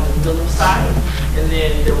 homes on the middle side, and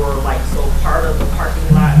then there were so part of the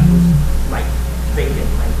parking lot was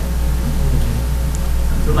vacant land.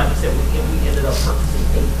 So like I said, we ended up purchasing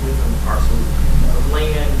 8 different parcels of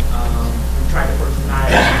land. We tried to purchase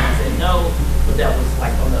 9, and said no, but that was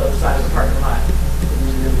on the other side of the parking lot.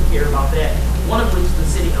 We didn't really care about that. One of which the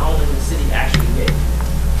city owned and the city actually gave.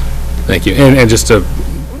 Thank you. And just to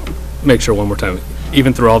make sure one more time,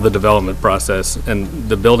 even through all the development process, and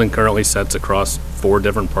the building currently sits across 4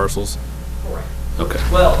 different parcels? Correct. Okay.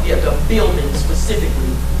 Well, yeah, the building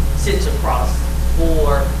specifically sits across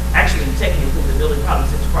 4, actually technically the building probably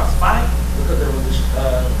sits across 5, because there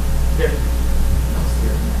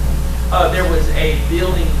was a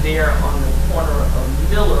building there on the corner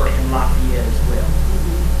of Miller and Lafayette as well.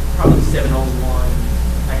 Probably 701.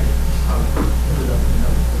 I can probably put it up in the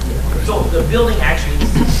notes. Yeah. So the building actually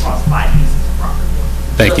sits across 5 pieces of property.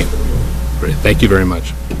 Thank you. Great. Thank you very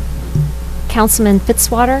much. Councilman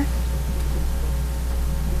Fitzwater.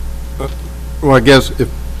 Well, I guess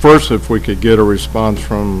if we could get a response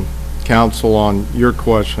from council on your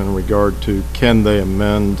question in regard to can they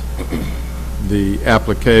amend the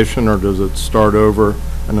application, or does it start over?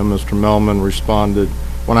 I know Mr. Melman responded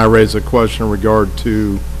when I raised a question in regard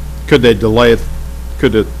to could they delay it,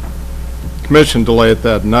 could the commission delay it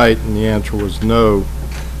that night, and the answer was no.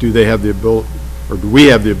 Do they have the ability, or do we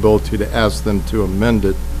have the ability to ask them to amend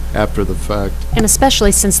it after the fact? And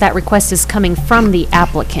especially since that request is coming from the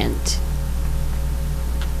applicant.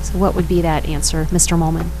 So what would be that answer, Mr.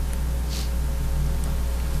 Molman?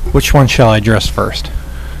 Which one shall I address first?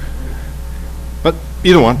 But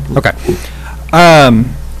either one. Okay.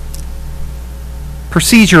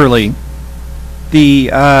 Procedurally, the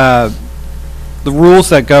rules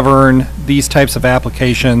that govern these types of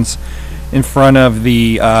applications in front of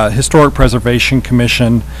the Historic Preservation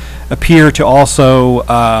Commission appear to also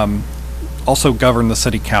govern the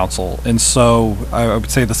City Council. And so I would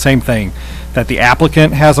say the same thing, that the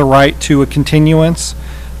applicant has a right to a continuance,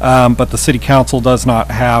 but the City Council does not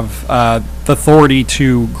have the authority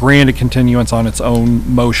to grant a continuance on its own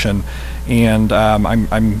motion. And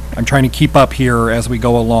I'm trying to keep up here as we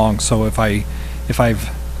go along. So if I've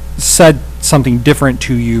said something different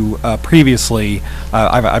to you previously,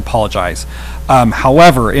 I apologize.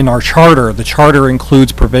 However, in our charter, the charter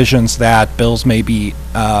includes provisions that bills may be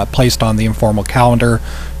placed on the informal calendar.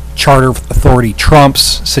 Charter authority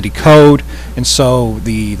trumps city code, and so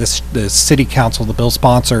the city council, the bill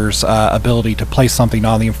sponsor's ability to place something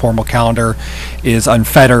on the informal calendar is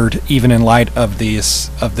unfettered, even in light of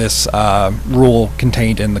this rule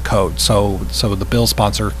contained in the code. So the bill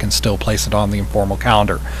sponsor can still place it on the informal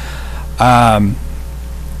calendar.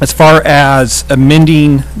 As far as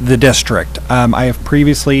amending the district, I have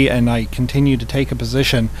previously, and I continue to take a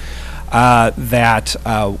position that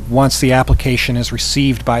once the application is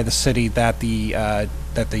received by the city, that the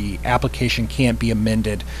application can't be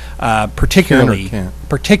amended, particularly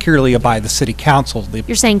by the city council.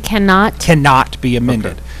 You're saying cannot? Cannot be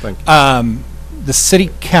amended. Okay, thank you. The city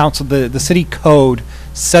council, the city code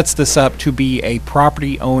sets this up to be a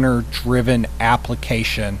property owner driven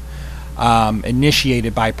application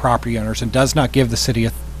initiated by property owners, and does not give the city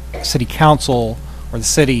council or the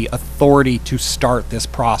city authority to start this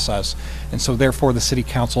process. And so therefore the city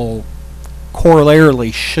council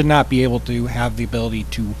corollarily should not be able to have the ability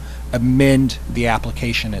to amend the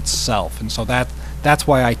application itself. And so that's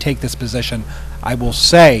why I take this position. I will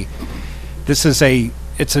say this is the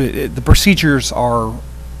procedures are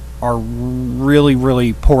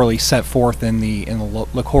really poorly set forth in the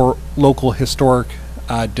local historic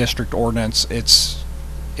district ordinance. It's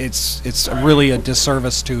really a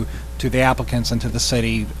disservice to the applicants and to the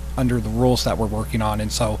city under the rules that we're working on.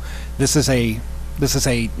 And so this is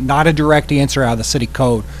not a direct answer out of the city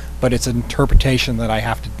code, but it's an interpretation that I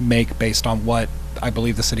have to make based on what I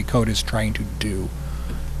believe the city code is trying to do.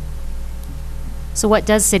 So what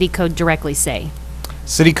does city code directly say?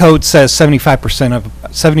 City code says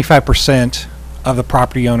 75% of the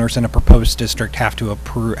property owners in a proposed district have to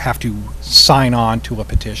sign on to a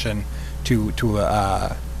petition to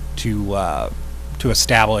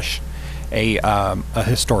establish a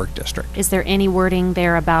historic district. Is there any wording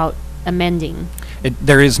there about amending?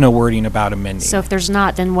 There is no wording about amending. So if there's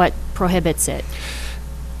not, then what prohibits it?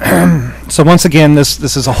 So once again, this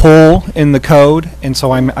is a hole in the code, and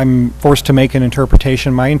so I'm forced to make an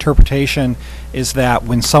interpretation. My interpretation is that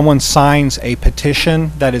when someone signs a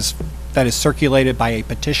petition that is circulated by a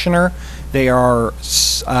petitioner, they are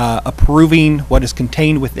approving what is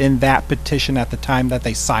contained within that petition at the time that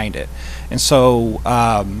they signed it. And so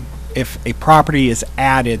if a property is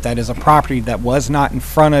added that is a property that was not in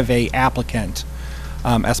front of a applicant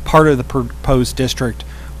as part of the proposed district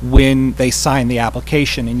when they sign the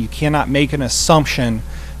application, and you cannot make an assumption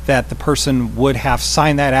that the person would have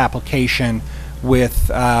signed that application with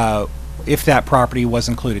if that property was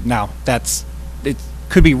included. Now, it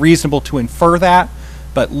could be reasonable to infer that,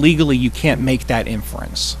 but legally you can't make that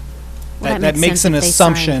inference. Well, that makes an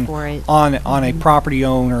assumption on a property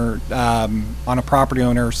owner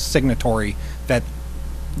signatory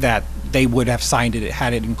that they would have signed it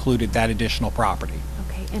had it included that additional property.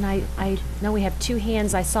 Okay, and I know we have two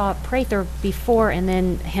hands. I saw Prather before and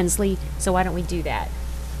then Hensley, so why don't we do that?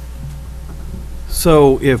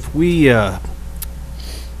 So if we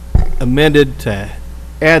amended to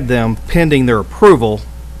add them pending their approval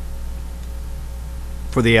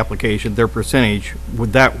for the application, their percentage,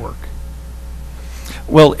 would that work?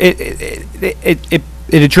 Well, it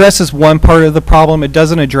addresses one part of the problem. It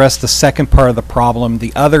doesn't address the second part of the problem.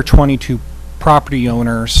 The other 22 property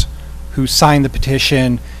owners who signed the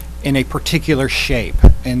petition in a particular shape,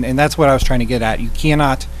 and that's what I was trying to get at. You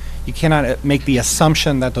cannot make the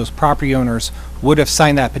assumption that those property owners would have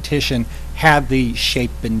signed that petition had the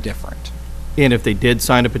shape been different. And if they did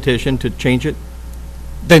sign a petition to change it?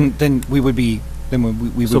 Then we would be.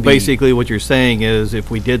 So basically what you're saying is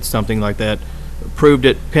if we did something like that, approved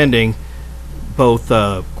it pending both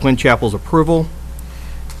Quinn Chapel's approval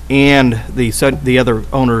and the other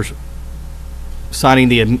owners signing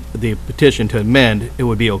the petition to amend, it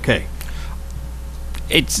would be okay.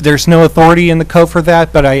 There's no authority in the code for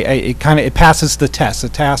that, but it passes the test.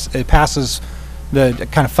 It passes the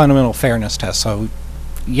kind of fundamental fairness test. So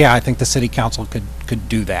yeah, I think the city council could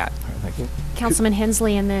do that. Thank you. Councilman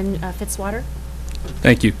Hensley and then Fitzwater.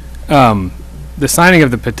 Thank you. The signing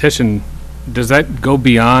of the petition, does that go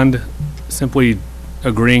beyond simply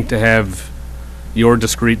agreeing to have your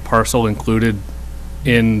discrete parcel included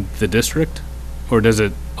in the district? Or does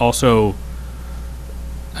it also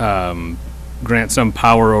grant some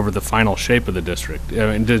power over the final shape of the district?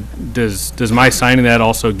 I mean, does my signing that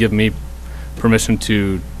also give me permission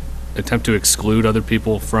to attempt to exclude other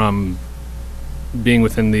people from being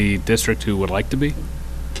within the district who would like to be?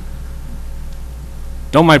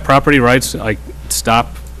 Don't my property rights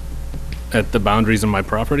stop at the boundaries of my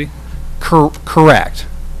property? Correct.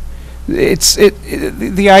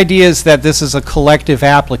 The idea is that this is a collective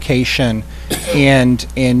application, and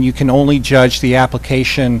you can only judge the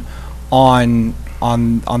application on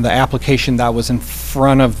the application that was in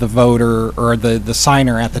front of the voter or the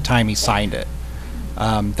signer at the time he signed it.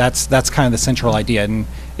 That's kind of the central idea, and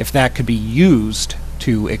if that could be used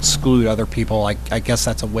to exclude other people, I guess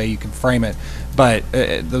that's a way you can frame it. But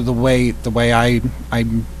the way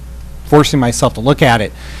I'm forcing myself to look at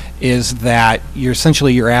it is that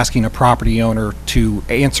you're asking a property owner to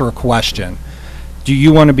answer a question. Do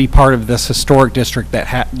you want to be part of this historic district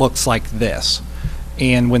that looks like this?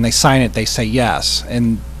 And when they sign it, they say yes.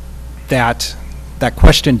 And that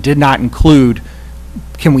question did not include,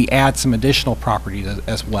 can we add some additional property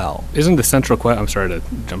as well? Isn't the central question, I'm sorry to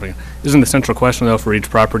jump in, isn't the central question though for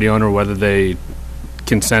each property owner whether they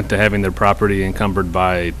consent to having their property encumbered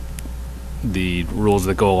by the rules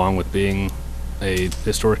that go along with being a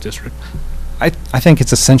historic district? I think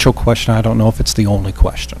it's a central question. I don't know if it's the only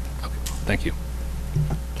question. Okay, thank you.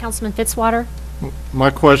 Councilman Fitzwater? My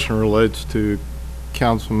question relates to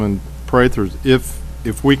Councilman Prather's.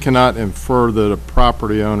 If we cannot infer that a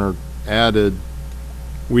property owner added,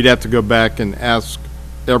 we'd have to go back and ask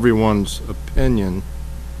everyone's opinion.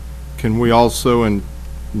 Can we also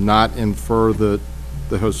not infer that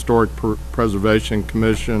the Historic Preservation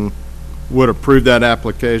Commission would approve that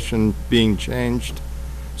application being changed?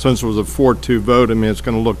 Since it was a 4-2 vote, I mean, it's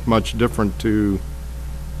going to look much different to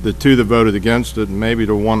the two that voted against it and maybe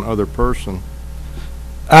to one other person.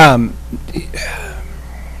 That's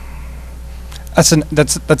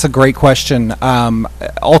a great question.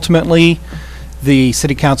 Ultimately, the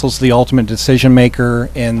city council's the ultimate decision maker,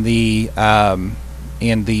 and the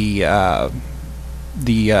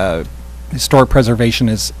historic preservation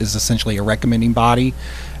is essentially a recommending body,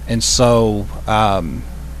 and so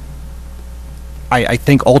I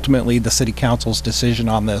think ultimately the city council's decision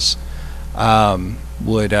on this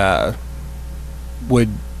would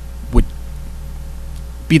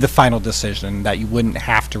be the final decision, that you wouldn't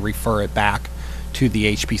have to refer it back to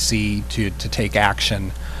the HPC to take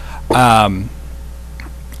action. I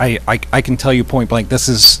can tell you point blank, this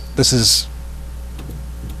is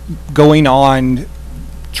going on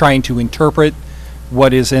trying to interpret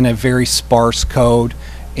what is in a very sparse code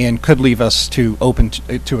and could leave us open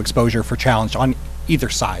to exposure for challenge on either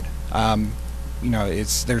side. You know,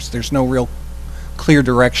 there's no real clear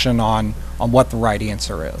direction on what the right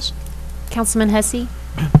answer is. Councilman Hesse?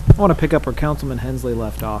 I want to pick up where Councilman Hensley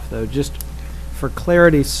left off, though, just for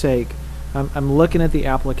clarity's sake. I'm looking at the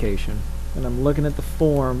application, and I'm looking at the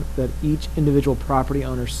form that each individual property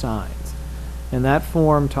owner signs. And that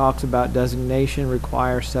form talks about designation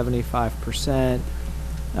requires 75%.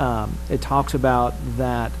 It talks about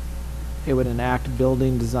that it would enact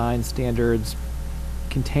building design standards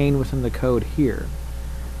contained within the code here.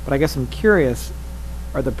 But I guess I'm curious,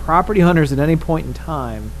 are the property owners at any point in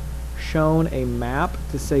time shown a map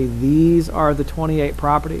to say these are the 28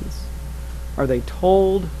 properties? Are they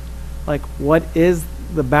told, like, what is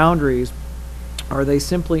the boundaries? Are they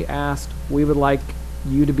simply asked, we would like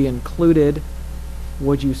you to be included,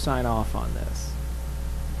 would you sign off on this?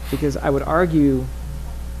 Because I would argue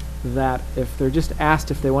that if they're just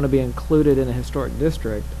asked if they want to be included in a historic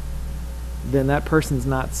district, then that person's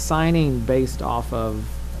not signing based off of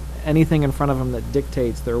anything in front of them that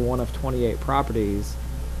dictates they're one of 28 properties.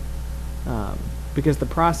 Because the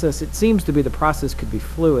process, it seems to be the process could be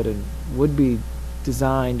fluid and would be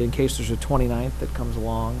designed in case there's a 29th that comes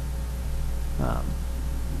along.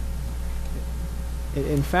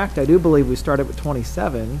 In fact, I do believe we started with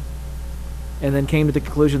 27 and then came to the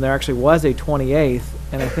conclusion there actually was a 28th,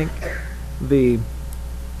 and I think the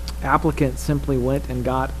applicant simply went and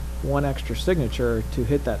got one extra signature to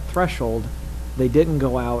hit that threshold. They didn't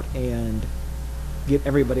go out and get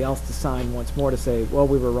everybody else to sign once more to say, well,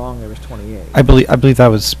 we were wrong, there was 28. I believe that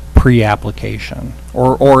was pre-application,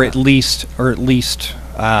 or at least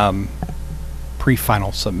pre-final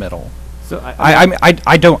submittal. So I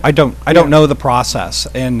don't know the process,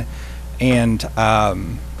 and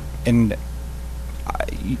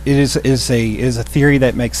it is a theory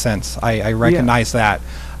that makes sense. I recognize that.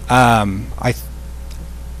 I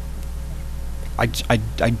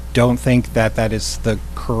don't think that is the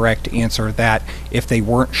correct answer, that if they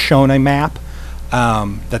weren't shown a map,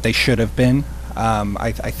 that they should have been.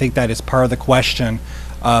 I think that is part of the question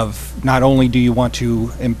of not only do you want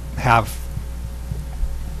to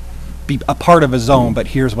be a part of a zone, but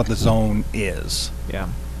here's what the zone is. Yeah.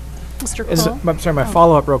 Mr. Cole? I'm sorry, my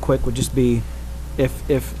follow-up real quick would just be,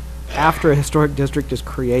 if after a historic district is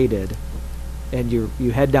created and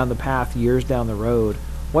you head down the path years down the road,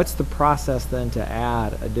 what's the process then to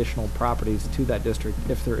add additional properties to that district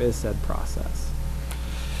if there is said process?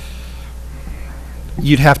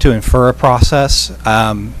 You'd have to infer a process.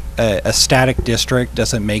 A static district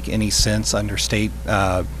doesn't make any sense under state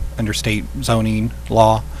zoning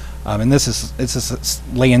law, and it's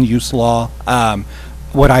a land use law.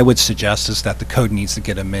 What I would suggest is that the code needs to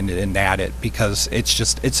get amended and added, because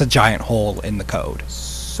it's a giant hole in the code.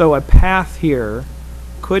 So a path here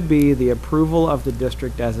could be the approval of the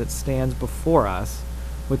district as it stands before us,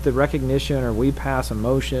 with the recognition, or we pass a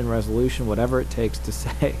motion, resolution, whatever it takes to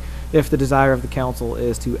say, if the desire of the council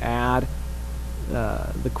is to add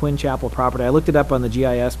the Quinn Chapel property. I looked it up on the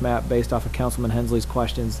GIS map based off of Councilman Hensley's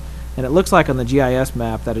questions, and it looks like on the GIS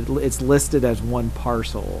map that it's listed as one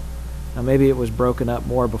parcel. Now maybe it was broken up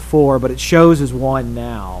more before, but it shows as one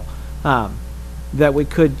now. That we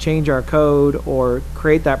could change our code or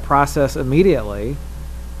create that process immediately.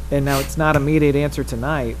 And now it's not an immediate answer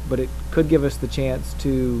tonight, but it could give us the chance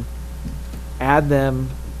to add them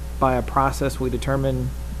by a process we determine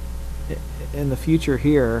in the future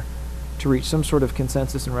here to reach some sort of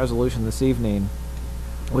consensus and resolution this evening.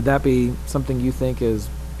 Would that be something you think is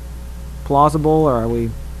plausible, or are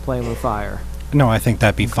we playing with fire? No, I think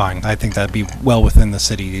that'd be fine. I think that'd be well within the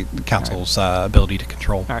city council's ability to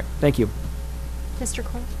control. All right, thank you. Mr.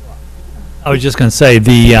 Cole? I was just going to say,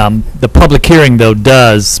 the public hearing, though,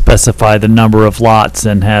 does specify the number of lots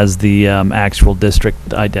and has the actual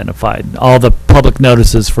district identified. All the public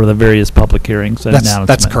notices for the various public hearings and announcements.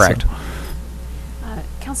 That's correct.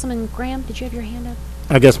 Councilman Graham, did you have your hand up?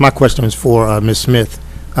 I guess my question is for Ms. Smith.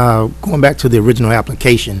 Going back to the original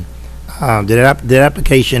application, did that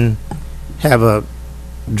application have a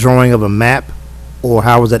drawing of a map, or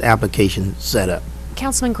how was that application set up?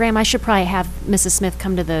 Councilman Graham, I should probably have Mrs. Smith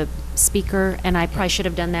come to the speaker, and I probably should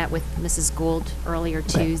have done that with Mrs. Gould earlier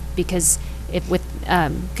too, Okay. because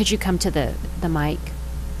could you come to the mic?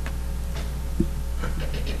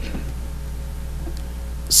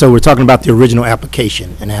 So we're talking about the original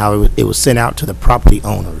application and how it was sent out to the property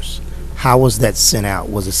owners. How was that sent out?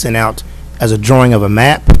 Was it sent out as a drawing of a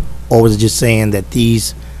map, or was it just saying that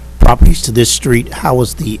these properties to this street? How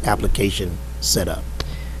was the application set up?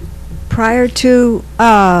 Prior to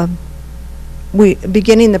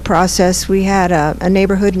beginning the process, we had a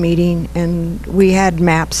neighborhood meeting, and we had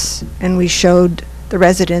maps, and we showed the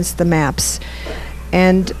residents the maps.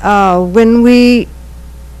 And when we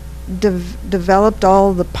developed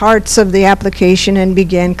all the parts of the application and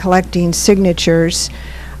began collecting signatures,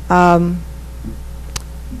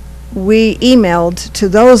 we emailed to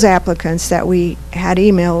those applicants that we had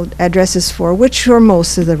emailed addresses for, which were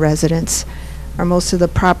most of the residents, or most of the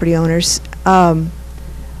property owners,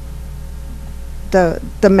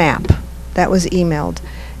 the map that was emailed.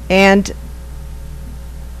 And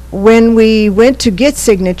when we went to get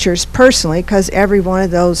signatures personally, because every one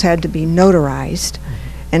of those had to be notarized,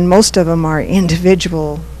 and most of them are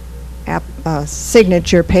individual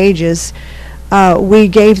signature pages, we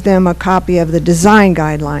gave them a copy of the design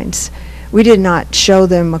guidelines. We did not show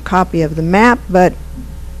them a copy of the map, but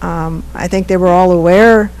I think they were all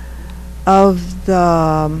aware of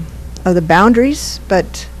the boundaries,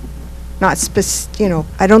 but not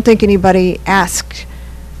I don't think anybody asked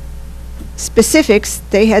specifics.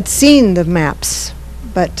 They had seen the maps,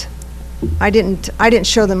 but I didn't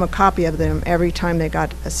show them a copy of them every time they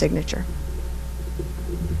got a signature.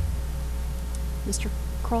 Mr.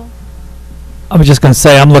 Kroll? I was just going to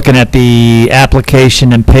say, I'm looking at the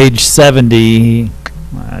application and page 70.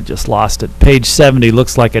 I just lost it. Page 70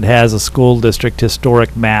 looks like it has a school district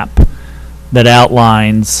historic map that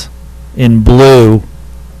outlines in blue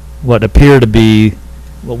what appear to be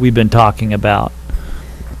what we've been talking about.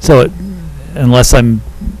 So unless I'm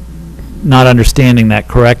not understanding that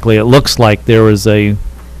correctly, it looks like there was a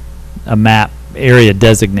map area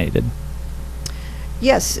designated.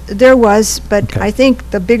 Yes, there was, but Okay. I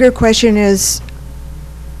think the bigger question is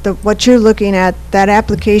what you're looking at. That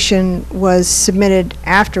application was submitted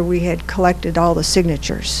after we had collected all the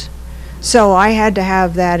signatures. So I had to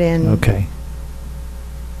have that in, Okay.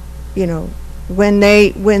 when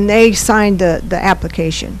they signed the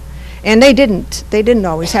application. And they didn't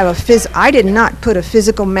always have I did not put a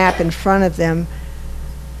physical map in front of them.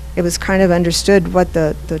 It was kind of understood what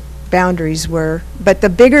the boundaries were. But the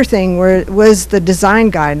bigger thing was the design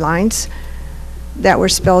guidelines that were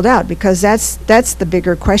spelled out, because that's the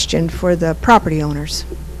bigger question for the property owners.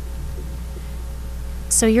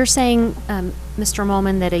 So you're saying, Mr.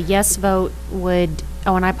 Molman, that a yes vote would,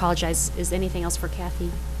 oh, and I apologize, is anything else for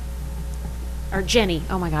Kathy? Or Jenny,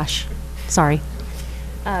 oh my gosh, sorry.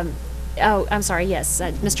 Oh, I'm sorry, yes,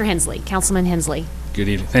 Mr. Hensley, Councilman Hensley. Good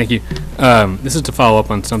evening. Thank you. This is to follow up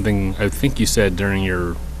on something I think you said during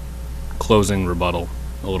your closing rebuttal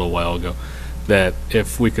a little while ago, that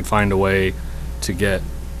if we could find a way to get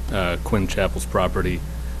Quinn Chapel's property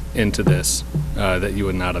into this, that you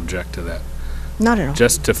would not object to that. Not at all.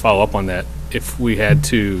 Just to follow up on that, if we had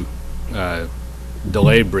to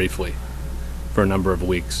delay briefly for a number of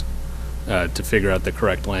weeks to figure out the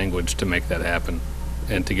correct language to make that happen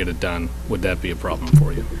and to get it done, would that be a problem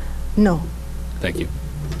for you? No. Thank you.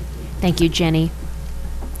 Thank you, Jenny.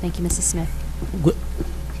 Thank you, Mrs. Smith.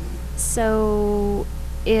 So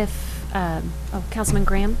if, Councilman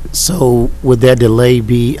Graham? So would that delay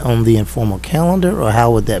be on the informal calendar, or how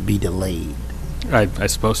would that be delayed? I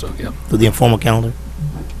suppose so, yeah. Through the informal calendar?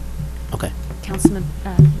 Okay. Councilman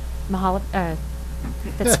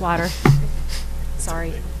Fitzwater.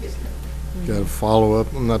 Sorry. Got to follow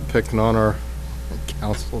up. I'm not picking on our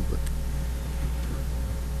council, but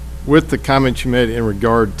with the comments you made in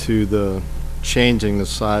regard to the changing the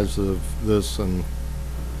size of this, and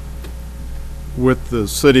with the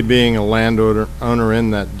city being a landowner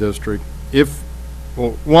in that district,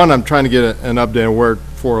 well, one, I'm trying to get an update on where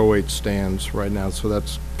 408 stands right now, so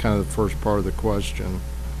that's kind of the first part of the question.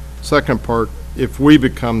 Second part, if we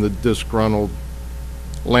become the disgruntled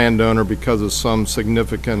landowner because of some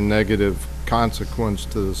significant negative consequence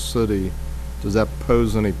to the city, does that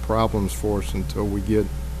pose any problems for us until we get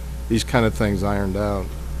these kind of things ironed out?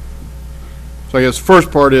 So I guess first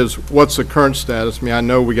part is, what's the current status? I mean, I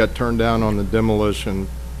know we got turned down on the demolition.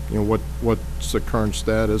 You know, what's the current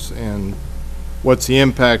status, and what's the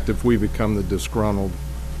impact if we become the disgruntled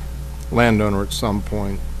landowner at some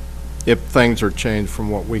point, if things are changed from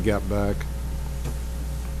what we got back?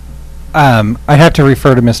 I have to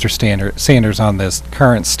refer to Mr. Sanders on this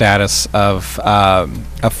current status of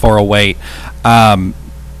 408.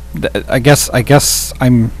 I guess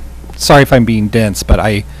I'm sorry if I'm being dense, but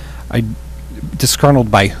I disgruntled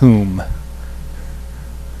by whom?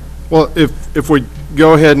 Well, if we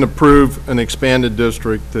go ahead and approve an expanded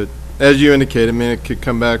district that, as you indicated, I mean, it could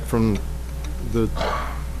come back from the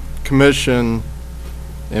commission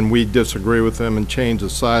and we disagree with them and change the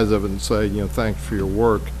size of it and say, you know, thanks for your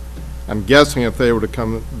work. I'm guessing if they were to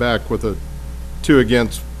come back with a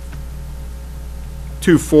 2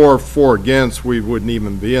 for, 4 against, we wouldn't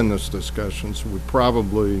even be in this discussion, so we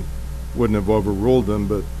probably wouldn't have overruled them.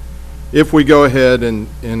 But if we go ahead and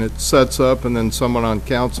it sets up and then someone on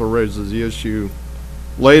council raises the issue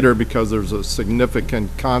later because there's a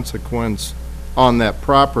significant consequence on that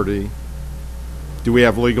property, do we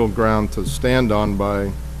have legal ground to stand on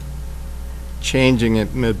by changing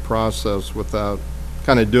it mid-process without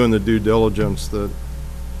kind of doing the due diligence that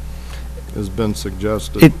has been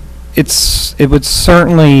suggested? It would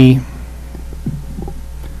certainly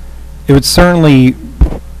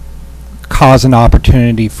cause an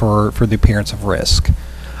opportunity for the appearance of risk,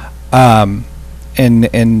 and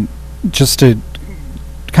just to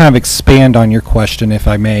kind of expand on your question, if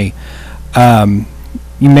I may,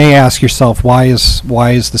 you may ask yourself, why is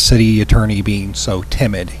the city attorney being so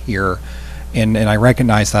timid here? And I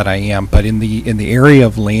recognize that I am, but in the area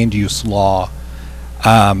of land use law,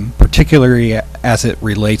 particularly as it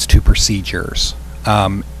relates to procedures,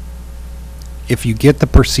 if you get the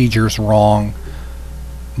procedures wrong,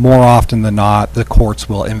 more often than not, the courts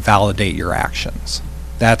will invalidate your actions.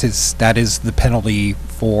 That is the penalty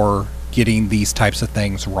for getting these types of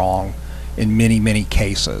things wrong in many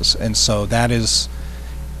cases, and so that is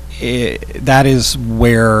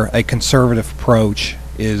where a conservative approach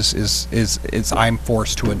is I'm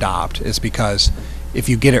forced to adopt, is because if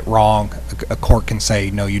you get it wrong, a court can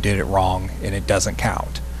say, no, you did it wrong, and it doesn't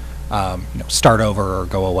count. Start over or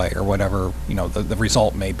go away or whatever, the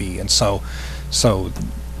result may be. And so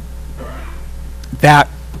that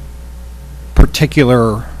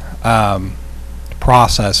particular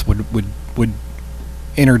process would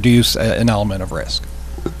introduce an element of risk.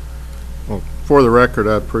 Well, for the record,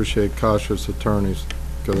 I appreciate cautious attorneys,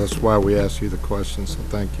 because that's why we ask you the questions, so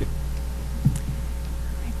thank you.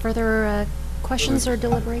 Further questions or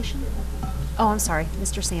deliberation? Oh, I'm sorry,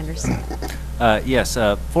 Mr. Sanders. Yes,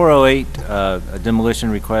 408, a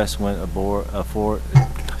demolition request went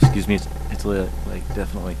excuse me, it's late,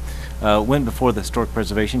 definitely. Went before the Historic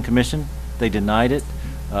Preservation Commission. They denied it.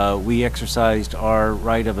 We exercised our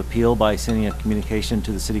right of appeal by sending a communication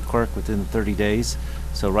to the city clerk within 30 days.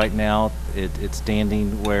 So right now, it's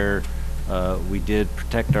standing where we did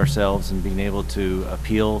protect ourselves in being able to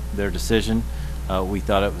appeal their decision. We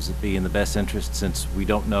thought it was be in the best interest, since we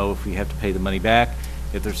don't know if we have to pay the money back,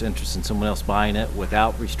 if there's interest in someone else buying it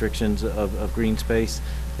without restrictions of green space.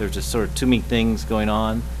 There's just sort of too many things going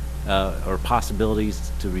on, or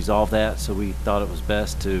possibilities to resolve that. So we thought it was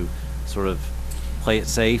best to sort of play it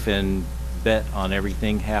safe and bet on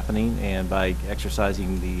everything happening. And by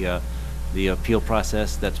exercising the appeal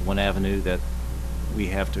process, that's one avenue that we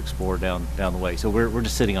have to explore down the way. So we're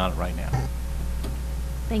just sitting on it right now.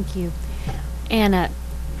 Thank you. And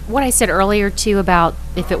what I said earlier too about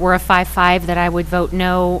if it were a 5-5 that I would vote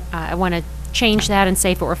no, I want to change that and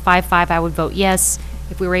say if it were 5-5 I would vote yes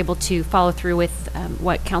if we were able to follow through with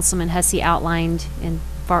what Councilman Hussey outlined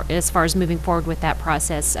as far as moving forward with that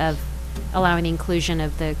process of allowing the inclusion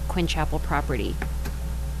of the Quinn Chapel property.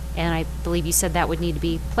 And I believe you said that would need to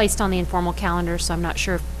be placed on the informal calendar, so I'm not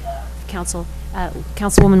sure if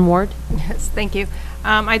Councilwoman Ward? Yes, thank you.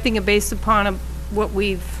 I think based upon what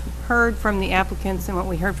we've heard from the applicants and what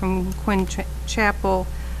we heard from Quinn Chapel,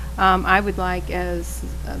 I would like, as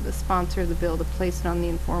the sponsor of the bill, to place it on the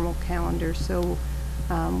informal calendar so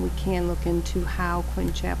we can look into how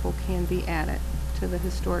Quinn Chapel can be added to the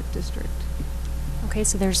historic district. Okay,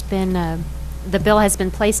 so there's been, the bill has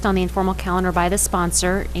been placed on the informal calendar by the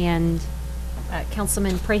sponsor, and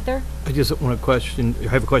Councilman Prather? I just want to question, I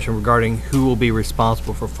have a question regarding who will be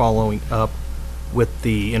responsible for following up with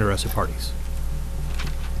the interested parties.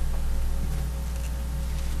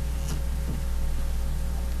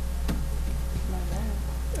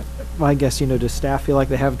 Well, I guess, does staff feel like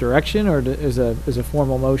they have direction, or is a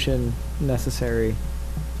formal motion necessary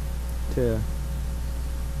to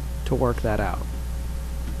work that out?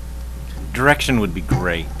 Direction would be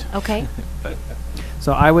great. Okay. But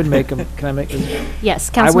So I would make can I make? Yes,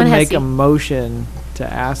 I Councilman would make Hussey. a motion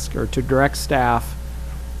to ask or to direct staff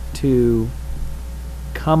to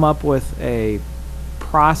come up with a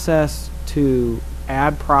process to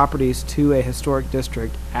add properties to a historic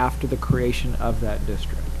district after the creation of that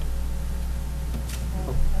district.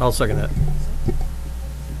 I'll second that.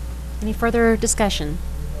 Any further discussion?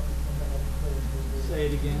 Say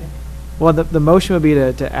it again. Well, the motion would be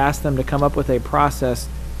to ask them to come up with a process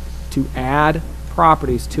to add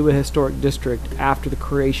properties to a historic district after the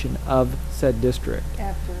creation of said district.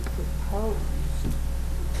 After proposed.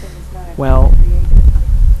 Well,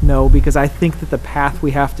 no, because I think that the path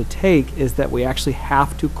we have to take is that we actually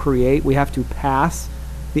have to we have to pass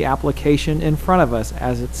the application in front of us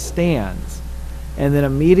as it stands, and then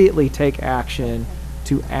immediately take action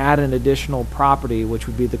to add an additional property, which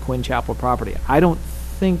would be the Quinn Chapel property. I don't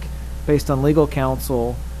think, based on legal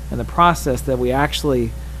counsel and the process, that we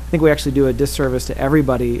actually do a disservice to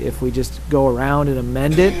everybody if we just go around and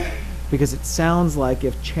amend it, because it sounds like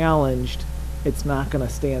if challenged, it's not going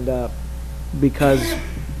to stand up because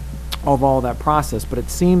of all that process. But it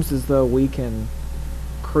seems as though we can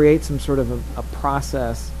create some sort of a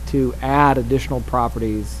process to add additional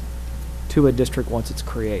properties to a district once it's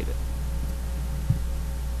created.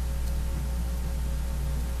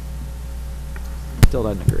 Still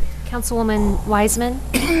doesn't agree. Councilwoman Wiseman?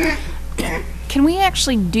 Can we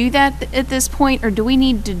actually do that at this point, or do we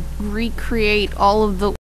need to recreate all of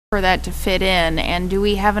the for that to fit in? And do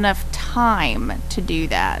we have enough time to do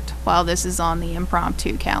that while this is on the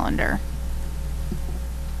impromptu calendar?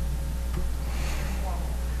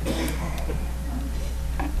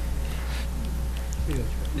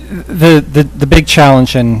 The big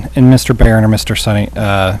challenge, and Mr. Barron or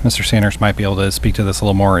Mr. Sanders might be able to speak to this a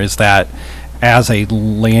little more, is that as a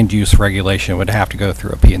land use regulation, it would have to go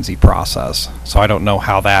through a P&Z process. So I don't know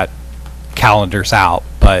how that calendars out,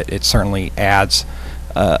 but it certainly adds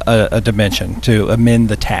a dimension to amend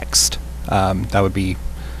the text. That would be.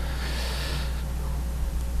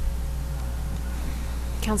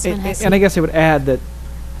 Councilman Hussey. And I guess I would add that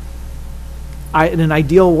in an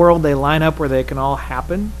ideal world, they line up where they can all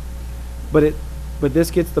happen, but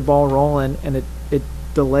this gets the ball rolling, and it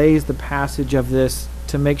delays the passage of this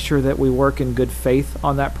to make sure that we work in good faith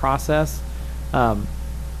on that process.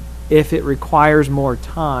 If it requires more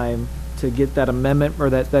time to get that amendment or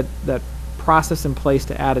that process in place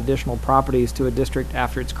to add additional properties to a district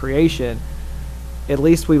after its creation, at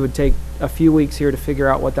least we would take a few weeks here to figure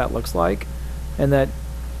out what that looks like, and that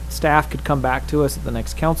staff could come back to us at the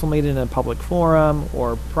next council meeting in a public forum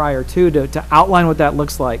or prior to outline what that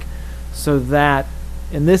looks like, so that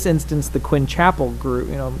in this instance the Quinn Chapel group,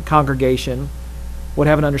 congregation, would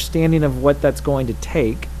have an understanding of what that's going to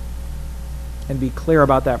take and be clear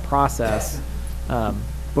about that process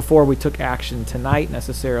before we took action tonight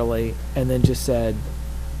necessarily, and then just said,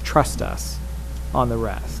 trust us on the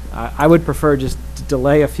rest. I would prefer just to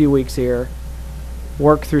delay a few weeks here,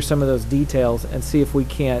 work through some of those details, and see if we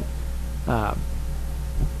can't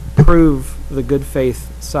prove the good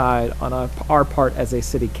faith side on our part as a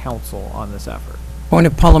city council on this effort. Point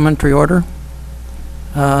of parliamentary order.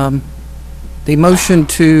 The motion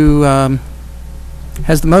to,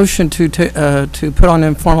 has the motion to put on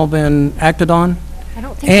informal been acted on? I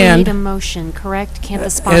don't think we need a motion, correct? Can't the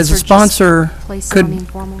sponsor As a sponsor, just place it on the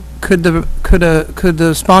informal? could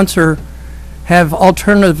the sponsor have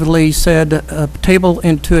alternatively said table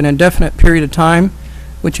into an indefinite period of time,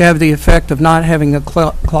 which have the effect of not having the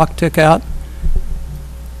clock tick out?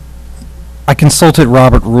 I consulted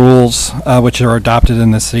Robert rules, which are adopted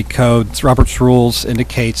in the city code. Robert's rules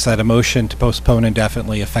indicates that a motion to postpone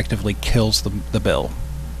indefinitely effectively kills the bill.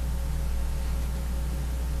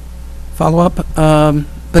 Follow up,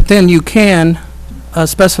 but then you can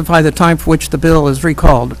specify the time for which the bill is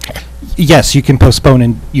recalled. Yes, you can postpone,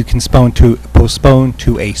 and you can postpone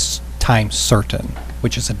to a time certain,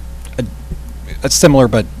 which is a similar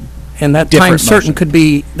but and that time certain could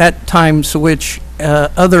be that time to which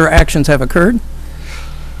other actions have occurred.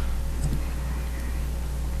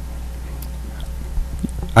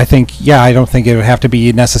 I think, yeah, I don't think it would have to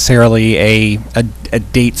be necessarily a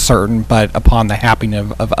date certain, but upon the happening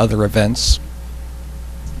of other events.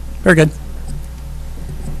 Very good.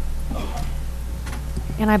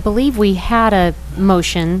 And I believe we had a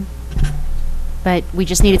motion, but we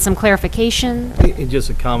just needed some clarification. And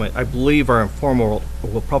just a comment, I believe our informal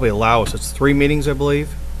will probably allow us, it's 3 meetings, I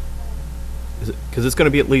believe. Because it's going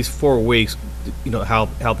to be at least 4 weeks, you know, how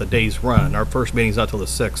the days run. Our first meeting's not till the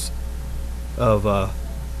 6th of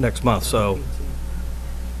next month, so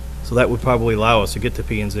that would probably allow us to get to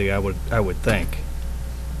P&Z, I would think.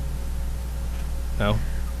 No?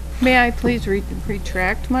 May I please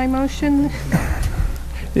retract my motion?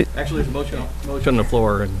 Actually, there's a motion on the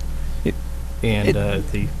floor, and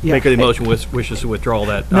the maker of the motion wishes to withdraw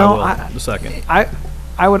that. No, I will, the second.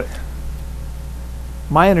 I would.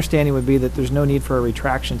 My understanding would be that there's no need for a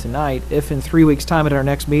retraction tonight. If in 3 weeks' time at our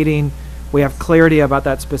next meeting, we have clarity about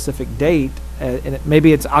that specific date, and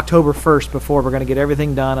maybe it's October 1st before we're going to get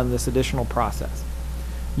everything done on this additional process.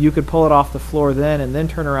 You could pull it off the floor then, and then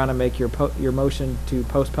turn around and make your motion to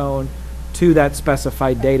postpone to that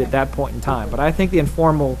specified date at that point in time. But I think the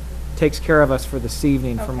informal takes care of us for this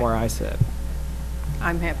evening from where I sit.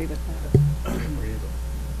 I'm happy with that.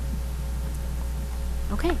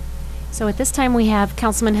 Okay. So at this time, we have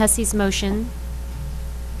Councilman Hussey's motion.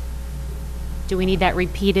 Do we need that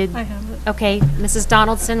repeated? I have it. Okay. Mrs.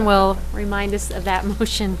 Donaldson will remind us of that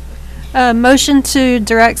motion. Motion to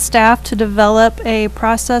direct staff to develop a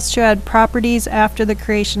process to add properties after the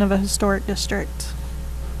creation of a historic district.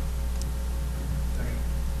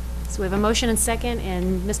 So we have a motion and second,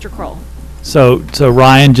 and Mr. Kroll. So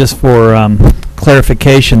Ryan, just for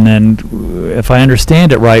clarification then, if I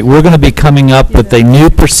understand it right, we're going to be coming up with a new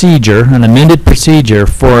procedure, an amended procedure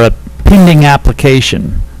for a pending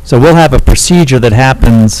application. So we'll have a procedure that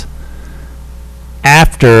happens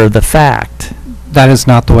after the fact. That is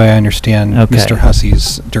not the way I understand Okay. Mr.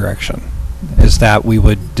 Hussey's direction, is that we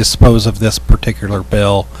would dispose of this particular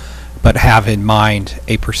bill, but have in mind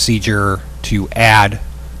a procedure to add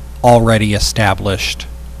already established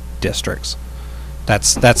districts.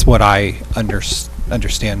 That's what I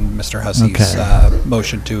understand Mr. Hussey's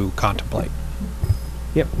motion to contemplate.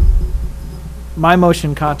 Yep. My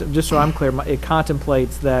motion, just so I'm clear, it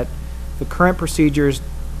contemplates that the current procedures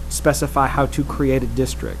specify how to create a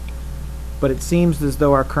district. But it seems as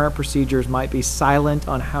though our current procedures might be silent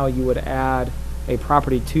on how you would add a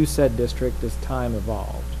property to said district as time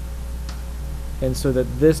evolved. And so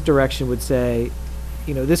that this direction would say,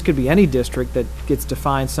 you know, this could be any district that gets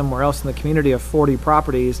defined somewhere else in the community of 40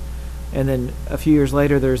 properties, and then a few years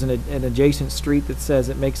later there's an adjacent street that says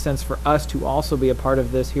it makes sense for us to also be a part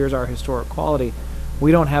of this. Here's our historic quality.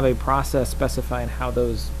 We don't have a process specifying how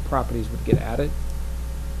those properties would get added.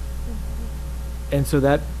 And so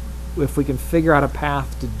that, if we can figure out a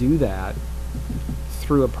path to do that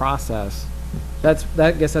through a process,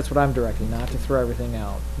 I guess that's what I'm directing, not to throw everything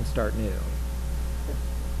out and start new.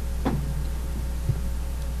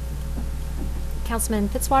 Councilman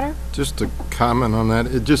Fitzwater? Just to comment on that,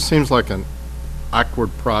 it just seems like an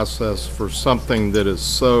awkward process for something that is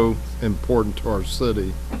so important to our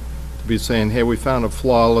city to be saying, hey, we found a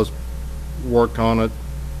flaw, let's work on it.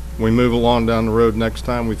 We move along down the road, next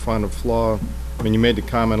time we find a flaw. I mean, you made the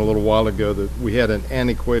comment a little while ago that we had an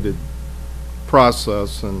antiquated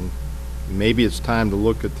process, and maybe it's time to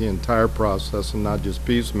look at the entire process and not just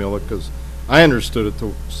piecemeal it, because I understood it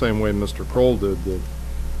the same way Mr. Kroll did, that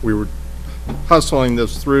we were hustling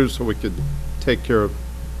this through so we could take care of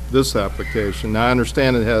this application. Now, I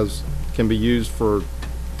understand it can be used for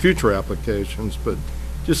future applications, but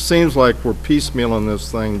just seems like we're piecemealing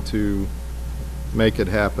this thing to make it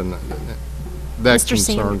happen. That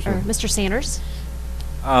concerns me. Mr. Sanders?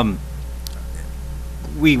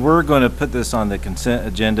 We were going to put this on the consent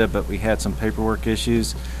agenda, but we had some paperwork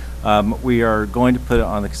issues. We are going to put it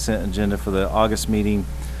on the consent agenda for the August meeting.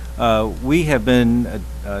 We have been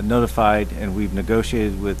notified, and we've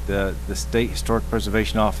negotiated with the State Historic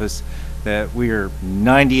Preservation Office that we are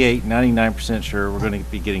 99% sure we're going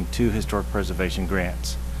to be getting 2 historic preservation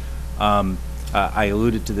grants. I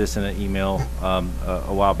alluded to this in an email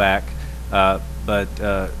a while back, but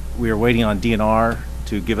we are waiting on DNR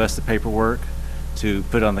to give us the paperwork to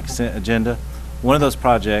put on the consent agenda. One of those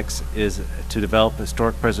projects is to develop a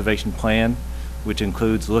historic preservation plan, which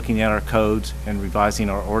includes looking at our codes and revising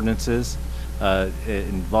our ordinances. It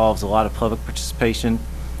involves a lot of public participation.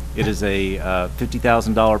 It is a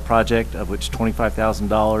 $50,000 project, of which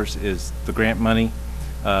 $25,000 is the grant money.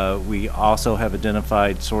 We also have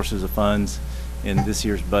identified sources of funds in this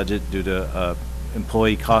year's budget due to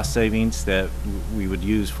employee cost savings that we would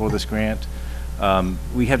use for this grant.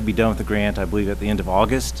 We have to be done with the grant, I believe, at the end of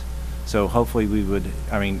August. So hopefully we would,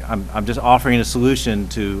 I'm just offering a solution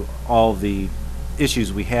to all the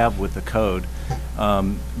issues we have with the code.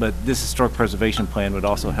 But this historic preservation plan would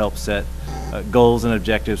also help set goals and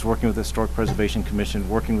objectives, working with the Historic Preservation Commission,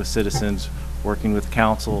 working with citizens, working with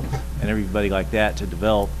council and everybody like that to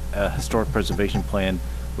develop a historic preservation plan,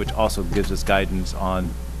 which also gives us guidance on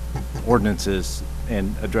ordinances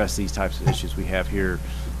and address these types of issues we have here.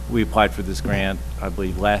 We applied for this grant, I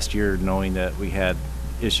believe, last year, knowing that we had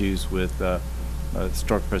issues with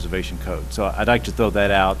historic preservation code. So I'd like to throw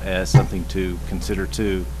that out as something to consider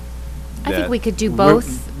too. I think we could do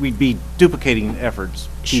both. We'd be duplicating efforts,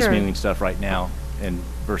 Sure. piecemealing stuff right now and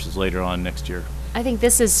versus later on next year. I think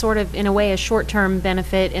this is sort of, in a way, a short-term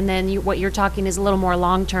benefit, and then what you're talking is a little more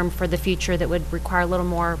long-term for the future that would require a little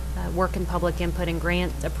more work and public input and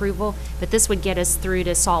grant approval. But this would get us through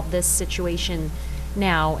to solve this situation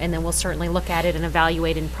now, and then we'll certainly look at it and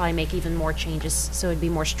evaluate and probably make even more changes so it'd be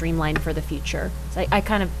more streamlined for the future. So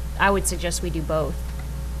I would suggest we do both.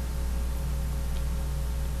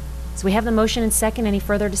 So we have the motion and second. Any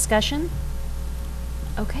further discussion?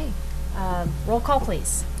 Okay. Roll call,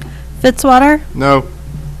 please. Fitzwater. No.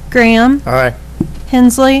 Graham. Aye.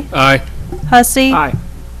 Hensley. Aye. Hussey. Aye.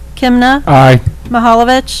 Kimna. Aye.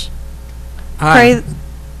 Mahalovich.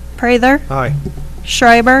 Prather. Aye.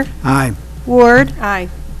 Schreiber. Aye. Ward. Aye.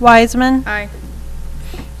 Wiseman. Aye.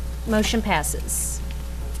 Motion passes.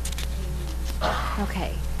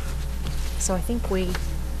 Okay. So I think we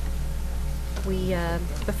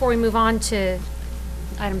before we move on to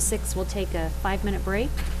item 6, we'll take a 5-minute break.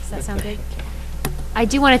 Does that sound good? I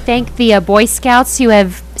do want to thank the Boy Scouts who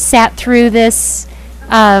have sat through this.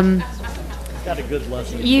 Got a good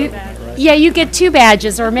lesson. Yeah, you get 2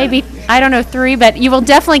 badges, or maybe, I don't know, 3, but you will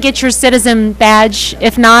definitely get your citizen badge.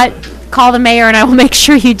 If not, call the mayor and I will make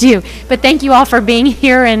sure you do. But thank you all for being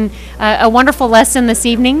here, and a wonderful lesson this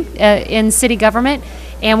evening in city government.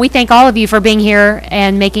 And we thank all of you for being here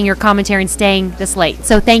and making your commentary and staying this late.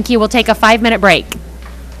 So thank you. We'll take a 5-minute break.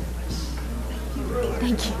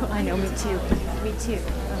 Thank you. I know, me too. Me too.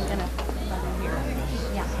 I'm gonna let him hear.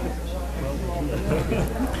 Yeah.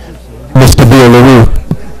 Mr. Villalobos.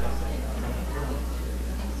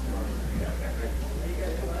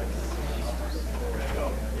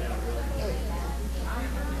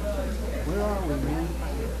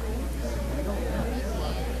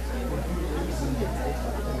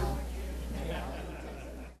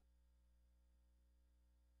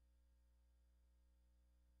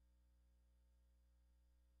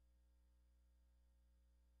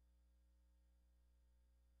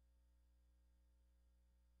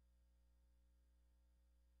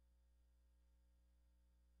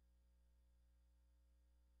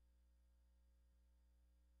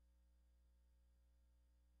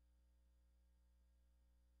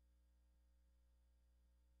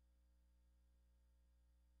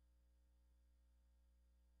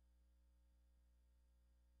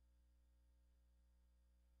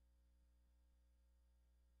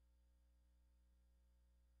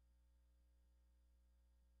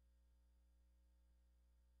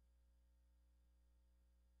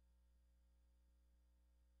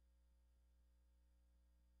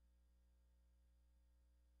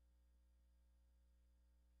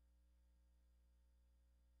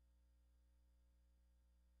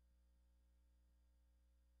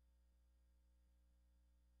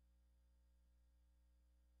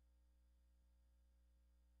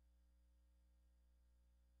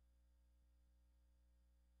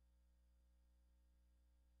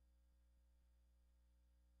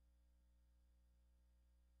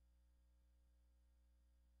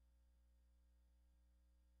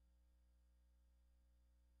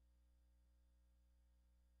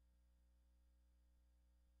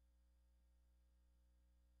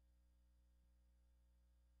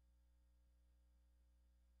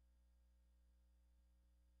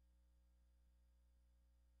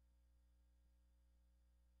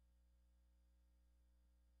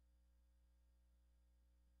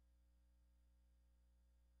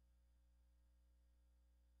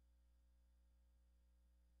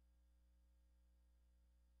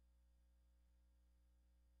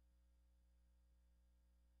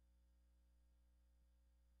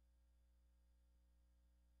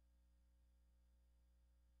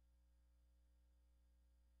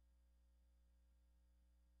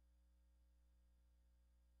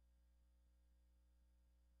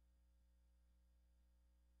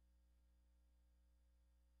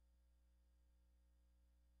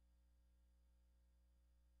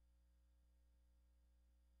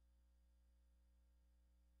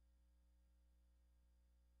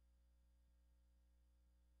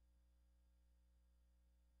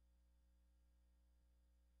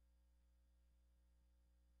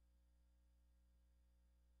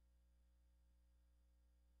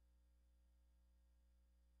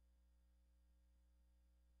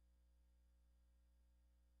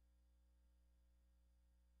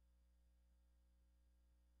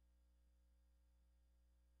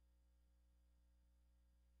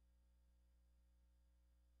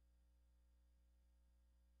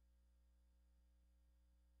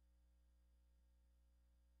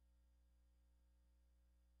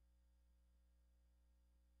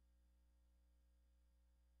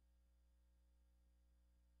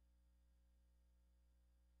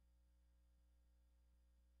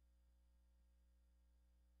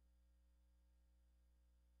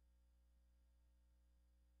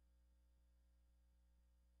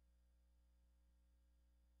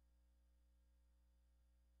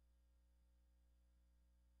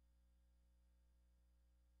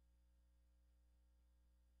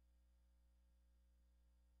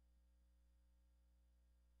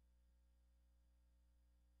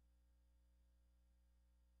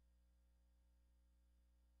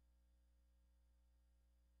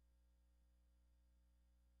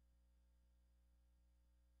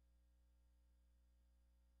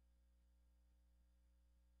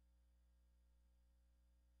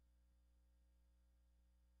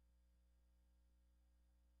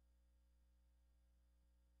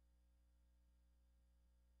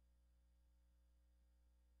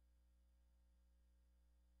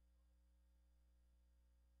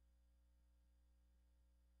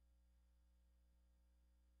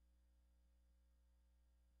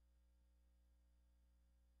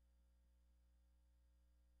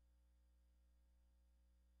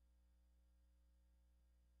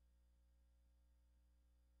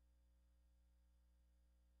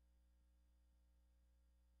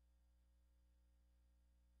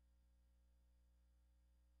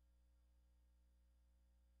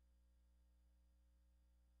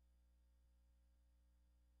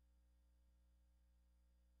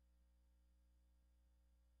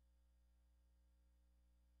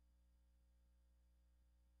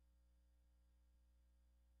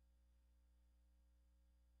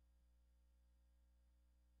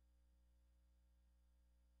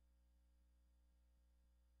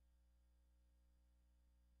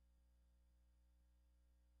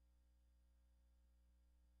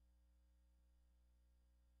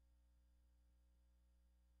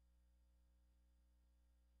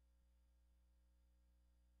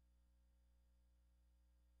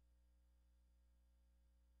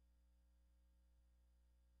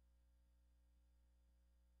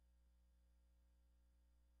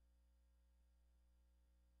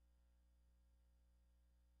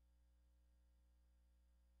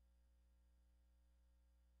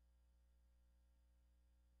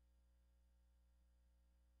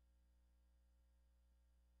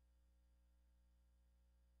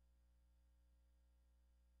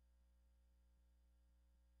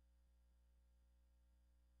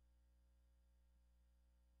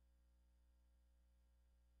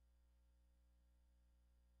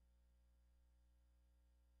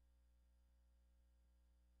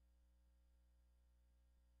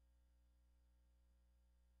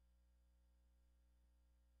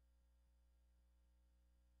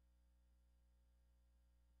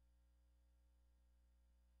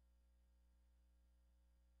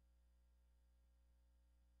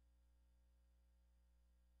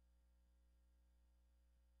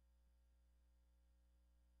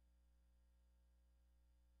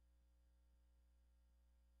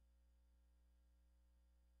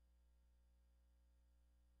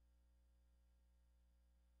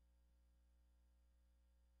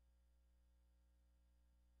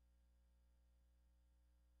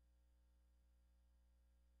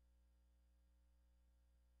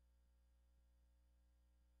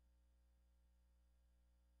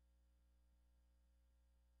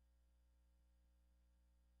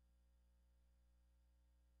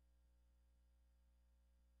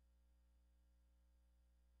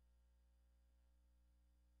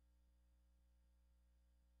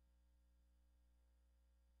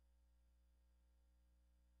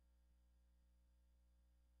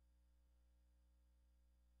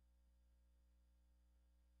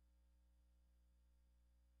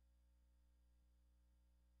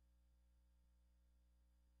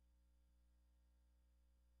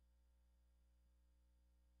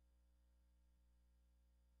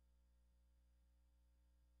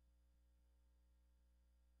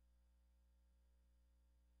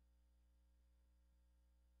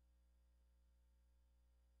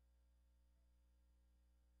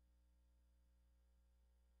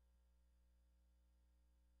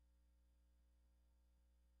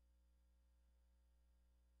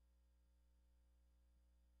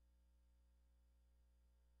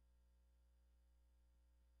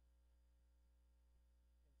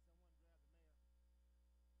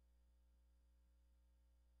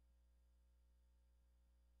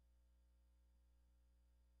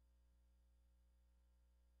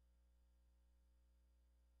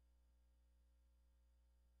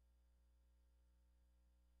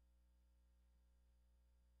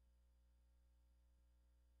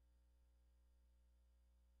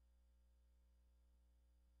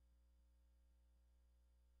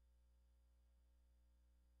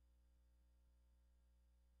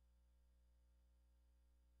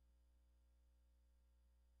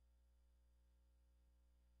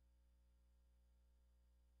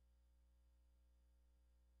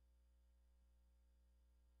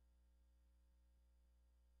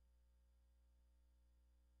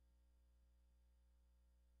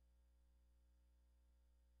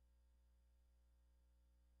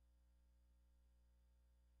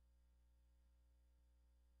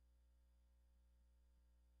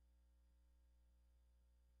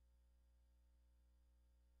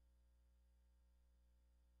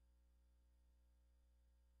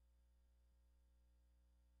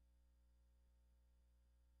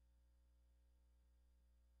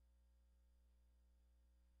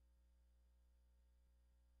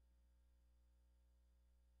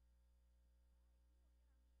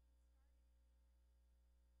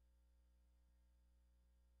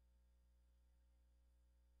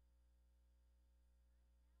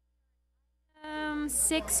 Item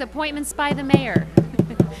 6, appointments by the mayor.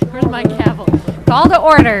 Where's my gavel? Call to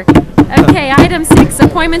order. Okay, item 6,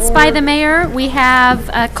 appointments by the mayor. We have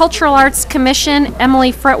Cultural Arts Commission.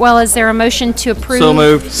 Emily Fretwell, is there a motion to approve? So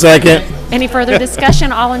moved. Second. Any further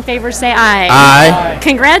discussion? All in favor say aye. Aye.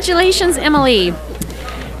 Congratulations, Emily.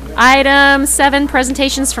 Item 7,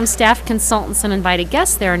 presentations from staff, consultants, and invited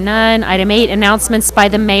guests. There are none. Item 8, announcements by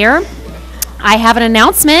the mayor. I have an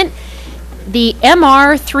announcement. The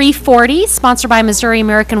MR 340, sponsored by Missouri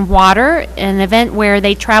American Water, an event where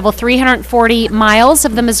they travel 340 miles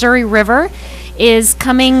of the Missouri River, is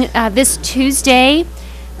coming this Tuesday,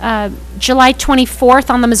 July 24th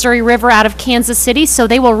on the Missouri River out of Kansas City. So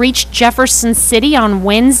they will reach Jefferson City on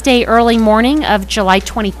Wednesday early morning of July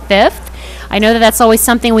 25th. I know that that's always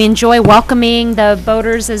something we enjoy, welcoming the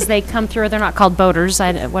boaters as they come through. They're not called boaters.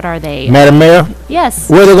 What are they? Madam Mayor? Yes.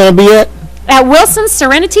 Where they going to be at? At Wilson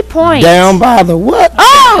Serenity Point. Down by the what?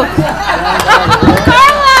 Oh!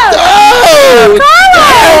 Carlos! Oh!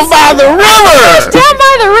 Carlos! Down by the river! Down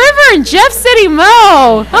by the river in Jeff City, Mo.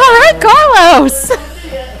 All right, Carlos.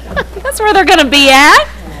 That's where they're going to be at.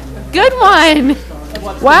 Good one.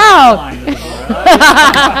 Wow.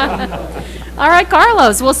 All right,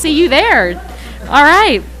 Carlos, we'll see you there. All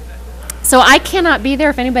right. So I cannot be there.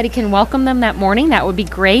 If anybody can welcome them that morning, that would be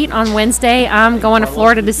great. On Wednesday, I'm going to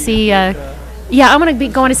Florida to see, I'm going to be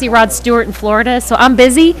going to see Rod Stewart in Florida. So I'm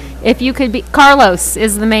busy. If you could be, Carlos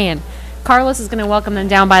is the man. Carlos is going to welcome them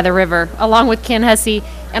down by the river, along with Ken Hussey.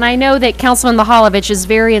 And I know that Councilman Mahalovich is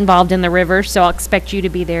very involved in the river, so I'll expect you to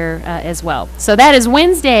be there as well. So that is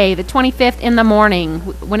Wednesday, the 25th in the morning.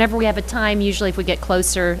 Whenever we have a time, usually if we get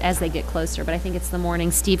closer, as they get closer, but I think it's the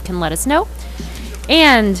morning, Steve can let us know.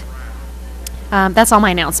 And that's all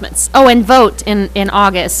my announcements. Oh, and vote in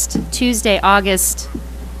August, Tuesday, August,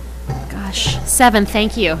 7th,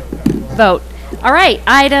 thank you. Vote. All right,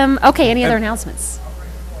 any other announcements?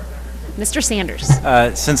 Mr. Sanders.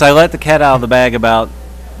 Since I let the cat out of the bag about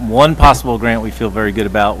one possible grant we feel very good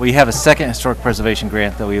about, we have a second historic preservation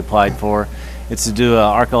grant that we applied for. It's to do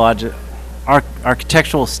an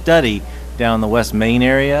architectural study down in the West Main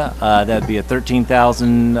area. That'd be a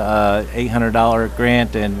 $13,800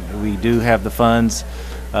 grant, and we do have the funds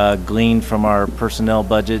gleaned from our personnel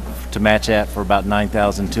budget to match that for about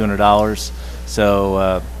 $9,200.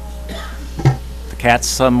 So the cat's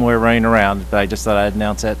somewhere running around, but I just thought I'd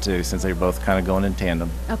announce that too, since they're both kind of going in tandem.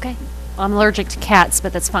 Okay. Well, I'm allergic to cats,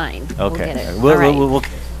 but that's fine. Okay. We'll get it. We'll- All right. we'll-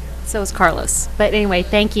 So is Carlos. But anyway,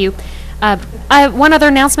 thank you. One other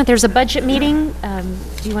announcement. There's a budget meeting.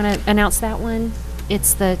 Do you want to announce that one?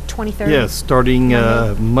 It's the 23rd. Yes, starting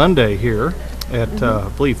Monday here at, I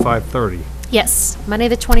believe, 5:30 Yes, Monday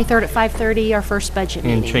the 23rd at 5:30, our first budget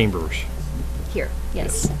in meeting. Chambers. Here,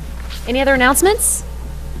 yes. Any other announcements?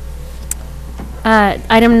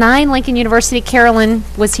 Item 9, Lincoln University. Carolyn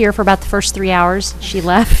was here for about the first 3 hours. She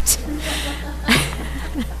left.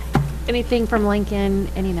 Anything from Lincoln?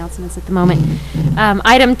 Any announcements at the moment?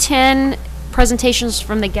 Item 10, presentations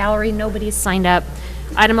from the gallery. Nobody's signed up.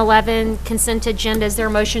 Item 11, consent agenda. Is there a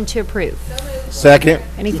motion to approve? Second.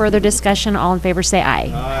 Any further discussion? All in favor say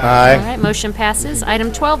aye. Aye. All right, motion passes.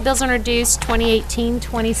 Item 12, bills introduced,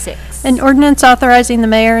 2018-26. An ordinance authorizing the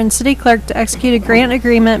mayor and city clerk to execute a grant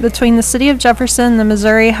agreement between the City of Jefferson and the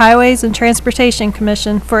Missouri Highways and Transportation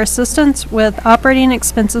Commission for assistance with operating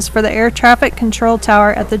expenses for the air traffic control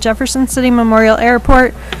tower at the Jefferson City Memorial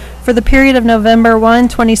Airport for the period of November 1,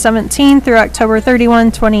 2017 through October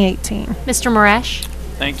 31, 2018. Mr. Morash?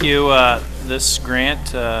 Thank you. This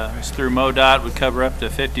grant is through MoDOT, would cover up to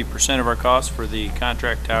 50% of our costs for the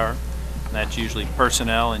contract tower. And that's usually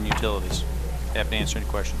personnel and utilities. Happy to answer any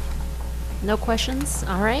questions. No questions?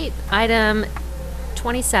 All right. Item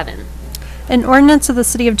 27. An ordinance of the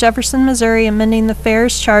City of Jefferson, Missouri amending the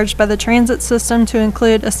fares charged by the transit system to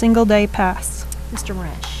include a single-day pass. Mr.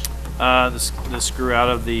 Morash? This grew out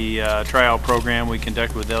of the trial program we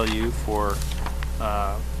conducted with LU for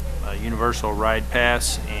a universal ride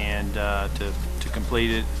pass, and to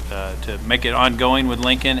complete it, to make it ongoing with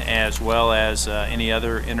Lincoln as well as any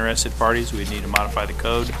other interested parties, we'd need to modify the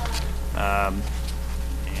code. And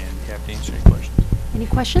you have to answer any questions. Any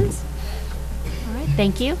questions? All right,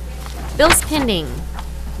 thank you. Bills pending.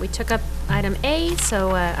 We took up item A,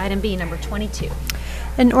 so item B, number 22.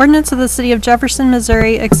 An ordinance of the City of Jefferson,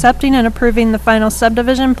 Missouri accepting and approving the final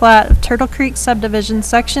subdivision plat of Turtle Creek Subdivision,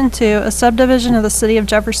 Section 2, a subdivision of the City of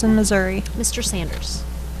Jefferson, Missouri. Mr. Sanders.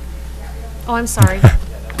 Oh, I'm sorry.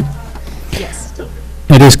 Yes.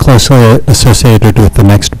 It is closely associated with the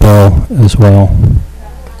next bill as well.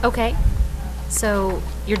 Okay. So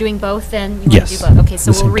You're doing both then? You wanna Yes, do both? Okay,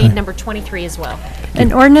 so at the we'll same read time. number 23 as well.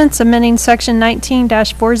 An ordinance amending section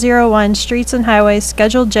 19-401, Streets and Highways,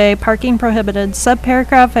 Schedule J, Parking Prohibited,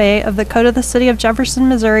 subparagraph A of the Code of the City of Jefferson,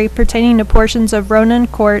 Missouri pertaining to portions of Ronan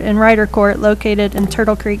Court and Ryder Court located in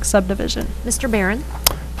Turtle Creek subdivision. Mr. Barron?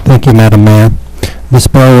 Thank you, Madam Mayor. This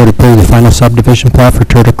bill would approve the final subdivision plat for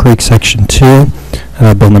Turtle Creek Section 2,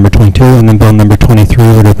 Bill number 22, and then Bill number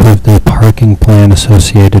 23 would approve the parking plan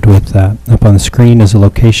associated with that. Up on the screen is a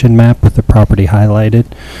location map with the property highlighted.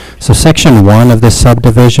 So Section 1 of this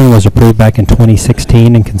subdivision was approved back in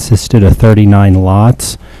 2016 and consisted of 39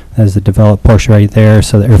 lots. There's the developed portion right there,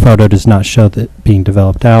 so the air photo does not show that being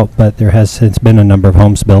developed out, but there has since been a number of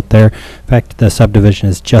homes built there. In fact, the subdivision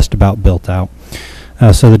is just about built out.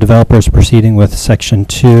 So the developer is proceeding with Section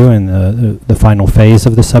 2 and the final phase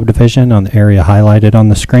of the subdivision on the area highlighted on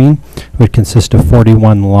the screen. It would consist of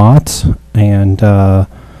 41 lots, and the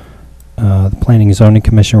Planning and Zoning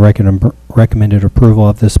Commission recommended approval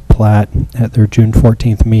of this plat at their June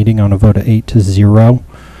 14th meeting on a vote of 8-0.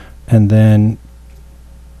 And then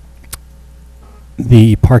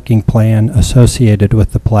the parking plan associated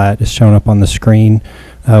with the plat is shown up on the screen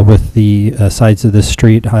with the sides of the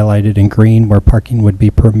street highlighted in green where parking would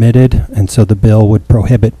be permitted, and so the bill would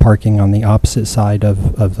prohibit parking on the opposite side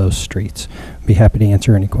of those streets. Be happy to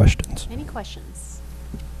answer any questions. Any questions?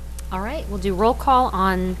 All right, we'll do roll call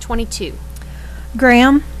on 22.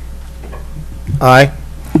 Graham? Aye.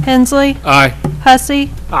 Hensley? Aye.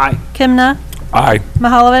 Hussey? Aye. Kimna? Aye.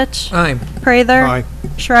 Mahalovich? Aye. Prather? Aye.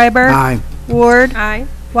 Schreiber? Aye. Ward? Aye.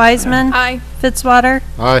 Wiseman? Aye. Fitzwater?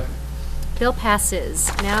 Aye. Bill passes.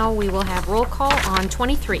 Now we will have roll call on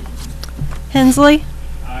 23. Hensley?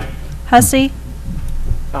 Hussey?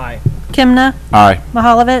 Aye. Kimna? Aye.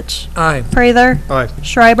 Mahalovich? Aye. Prather? Aye.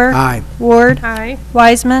 Schreiber? Aye. Ward? Aye.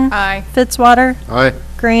 Wiseman? Aye. Fitzwater? Aye.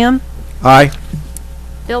 Graham? Aye.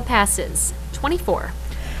 Bill passes. 24.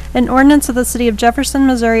 An ordinance of the City of Jefferson,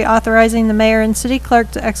 Missouri authorizing the mayor and city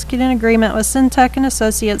clerk to execute an agreement with Syntec and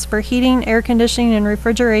Associates for heating, air conditioning, and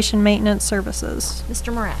refrigeration maintenance services.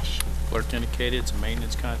 Mr. Morash? Clerk indicated it's a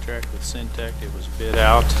maintenance contract with Syntec. It was bid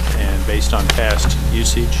out and based on past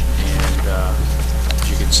usage, and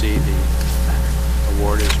as you can see, the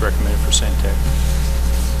award is recommended for Syntec.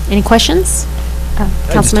 Any questions? I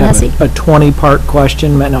just Councilman have Hussey? a 20-part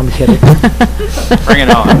question. No, I'm kidding. Bring it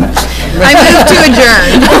on. I move to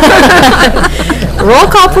adjourn. Roll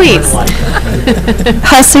call, please.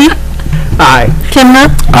 Hussey? Aye. Kimna?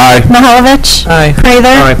 Aye. Mahalovich? Aye. Prather?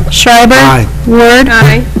 Aye. Schreiber? Aye. Ward?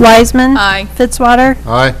 Aye. Wiseman? Aye. Fitzwater?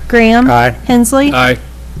 Aye. Graham? Aye. Hensley? Aye.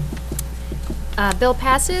 Bill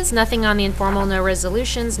passes. Nothing on the informal, no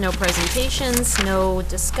resolutions, no presentations, no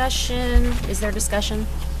discussion. Is there discussion?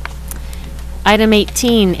 Item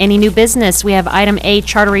 18, any new business? We have item A,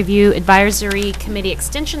 Charter Review Advisory Committee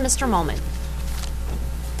Extension. Mr. Molman.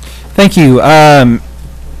 Thank you.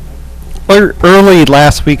 Early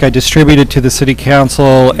last week, I distributed to the City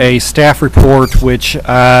Council a staff report which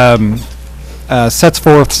sets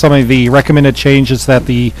forth some of the recommended changes that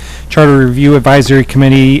the Charter Review Advisory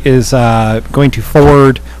Committee is going to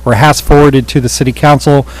forward or has forwarded to the City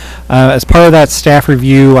Council. As part of that staff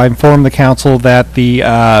review, I informed the Council that the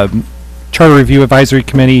Charter Review Advisory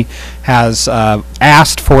Committee has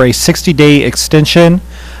asked for a 60-day extension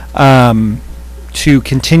to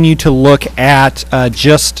continue to look at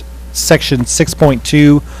just Section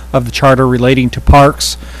 6.2 of the Charter relating to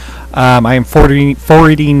parks. I am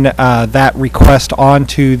forwarding that request on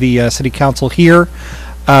to the City Council here.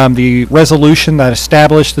 The resolution that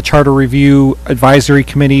established the Charter Review Advisory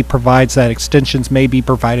Committee provides that extensions may be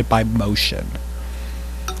provided by motion.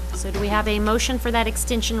 So do we have a motion for that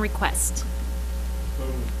extension request?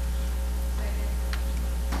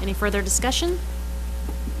 Any further discussion?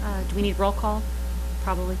 Do we need roll call?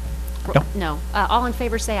 Probably. No. All in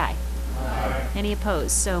favor say aye. Aye. Any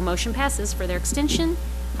opposed? So motion passes for their extension.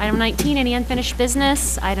 Item 19, any unfinished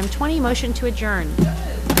business? Item 20, motion to adjourn.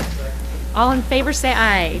 All in favor say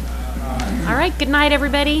aye. All right, good night,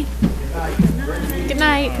 everybody. Good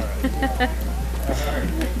night.